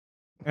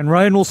 And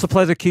Ryan will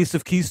supply the case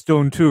of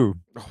Keystone too.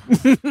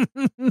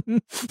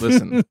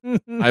 Listen,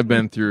 I've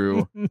been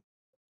through,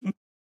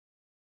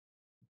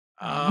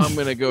 I'm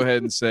going to go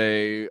ahead and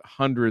say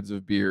hundreds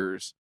of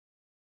beers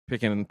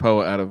picking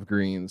POA out of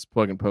greens,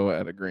 plugging POA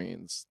out of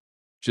greens,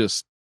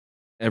 just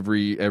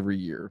every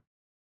year.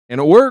 And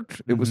it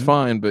worked. It was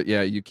fine, but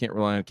yeah, you can't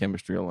rely on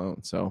chemistry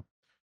alone. So,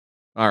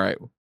 all right.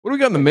 What do we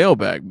got in the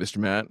mailbag, Mr.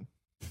 Matt?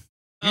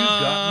 You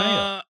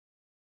got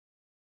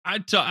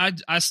mail.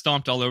 I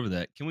stomped all over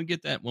that. Can we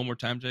get that one more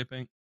time, J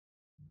Pink?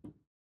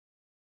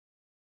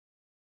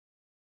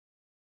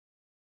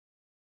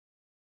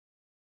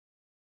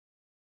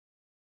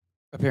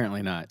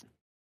 Apparently not.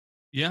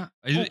 Yeah.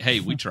 Hey,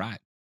 we tried.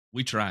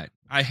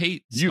 I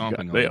hate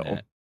stomping on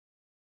that.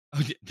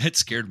 Oh, that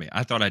scared me.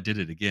 I thought I did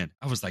it again.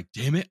 I was like,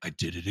 damn it, I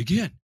did it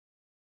again.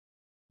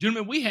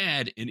 Gentlemen, we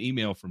had an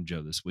email from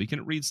Joe this week,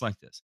 and it reads like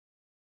this.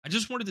 I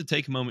just wanted to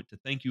take a moment to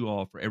thank you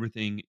all for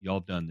everything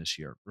y'all have done this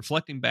year.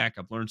 Reflecting back,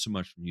 I've learned so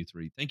much from you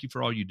three. Thank you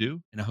for all you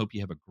do, and I hope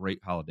you have a great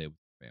holiday with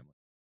your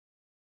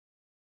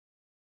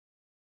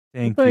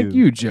family. Thank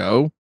you,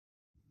 Joe.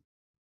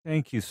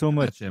 Thank you so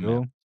much,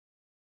 Joe.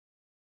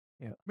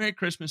 Yeah. Merry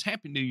Christmas.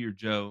 Happy New Year,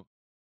 Joe.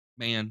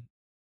 Man,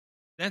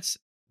 that's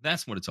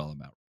what it's all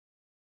about.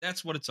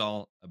 That's what it's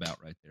all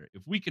about right there.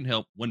 If we can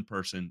help one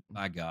person,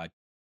 by God,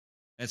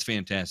 that's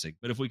fantastic.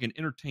 But if we can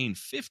entertain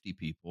 50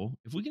 people,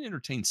 if we can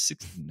entertain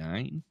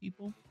 69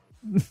 people,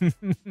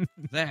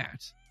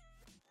 that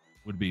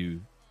would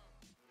be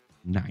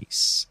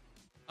nice.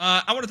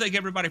 I want to thank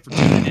everybody for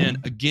tuning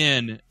in.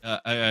 Again,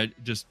 I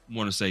just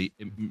want to say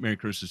Merry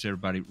Christmas to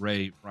everybody.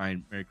 Ray,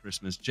 Ryan, Merry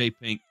Christmas. J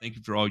Pink, thank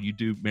you for all you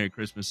do. Merry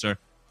Christmas, sir.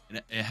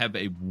 And have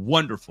a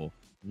wonderful,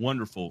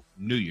 wonderful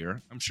New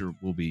Year. I'm sure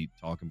we'll be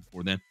talking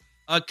before then.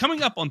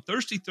 Coming up on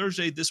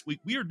Thursday this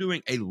week, we are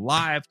doing a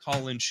live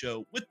call-in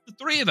show with the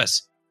three of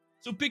us.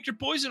 So pick your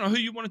poison on who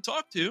you want to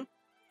talk to.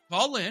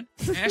 Call in,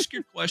 ask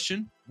your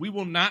question. We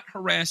will not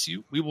harass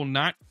you. We will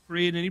not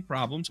create any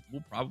problems.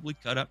 We'll probably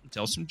cut up and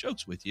tell some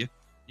jokes with you.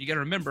 You got to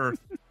remember,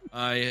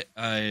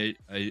 Brian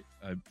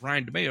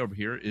DeMay over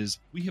here is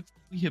we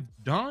have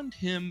donned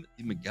him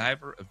the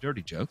MacGyver of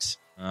dirty jokes.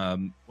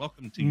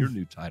 Welcome to your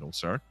new title,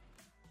 sir.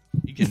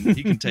 He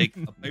can take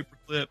a paper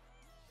clip,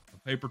 a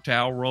paper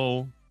towel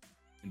roll,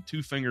 and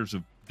 2 fingers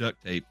of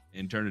duct tape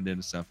and turn it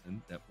into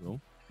something that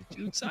will get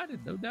you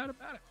excited, no doubt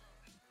about it.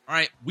 All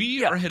right,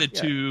 we are headed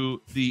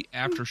to the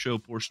after show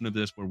portion of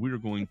this, where we are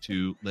going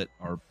to let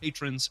our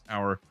patrons,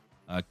 our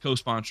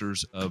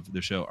co-sponsors of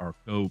the show, our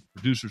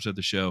co-producers of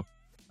the show,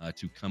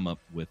 to come up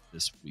with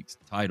this week's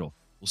title.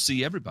 We'll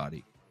see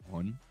everybody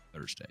on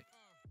Thursday.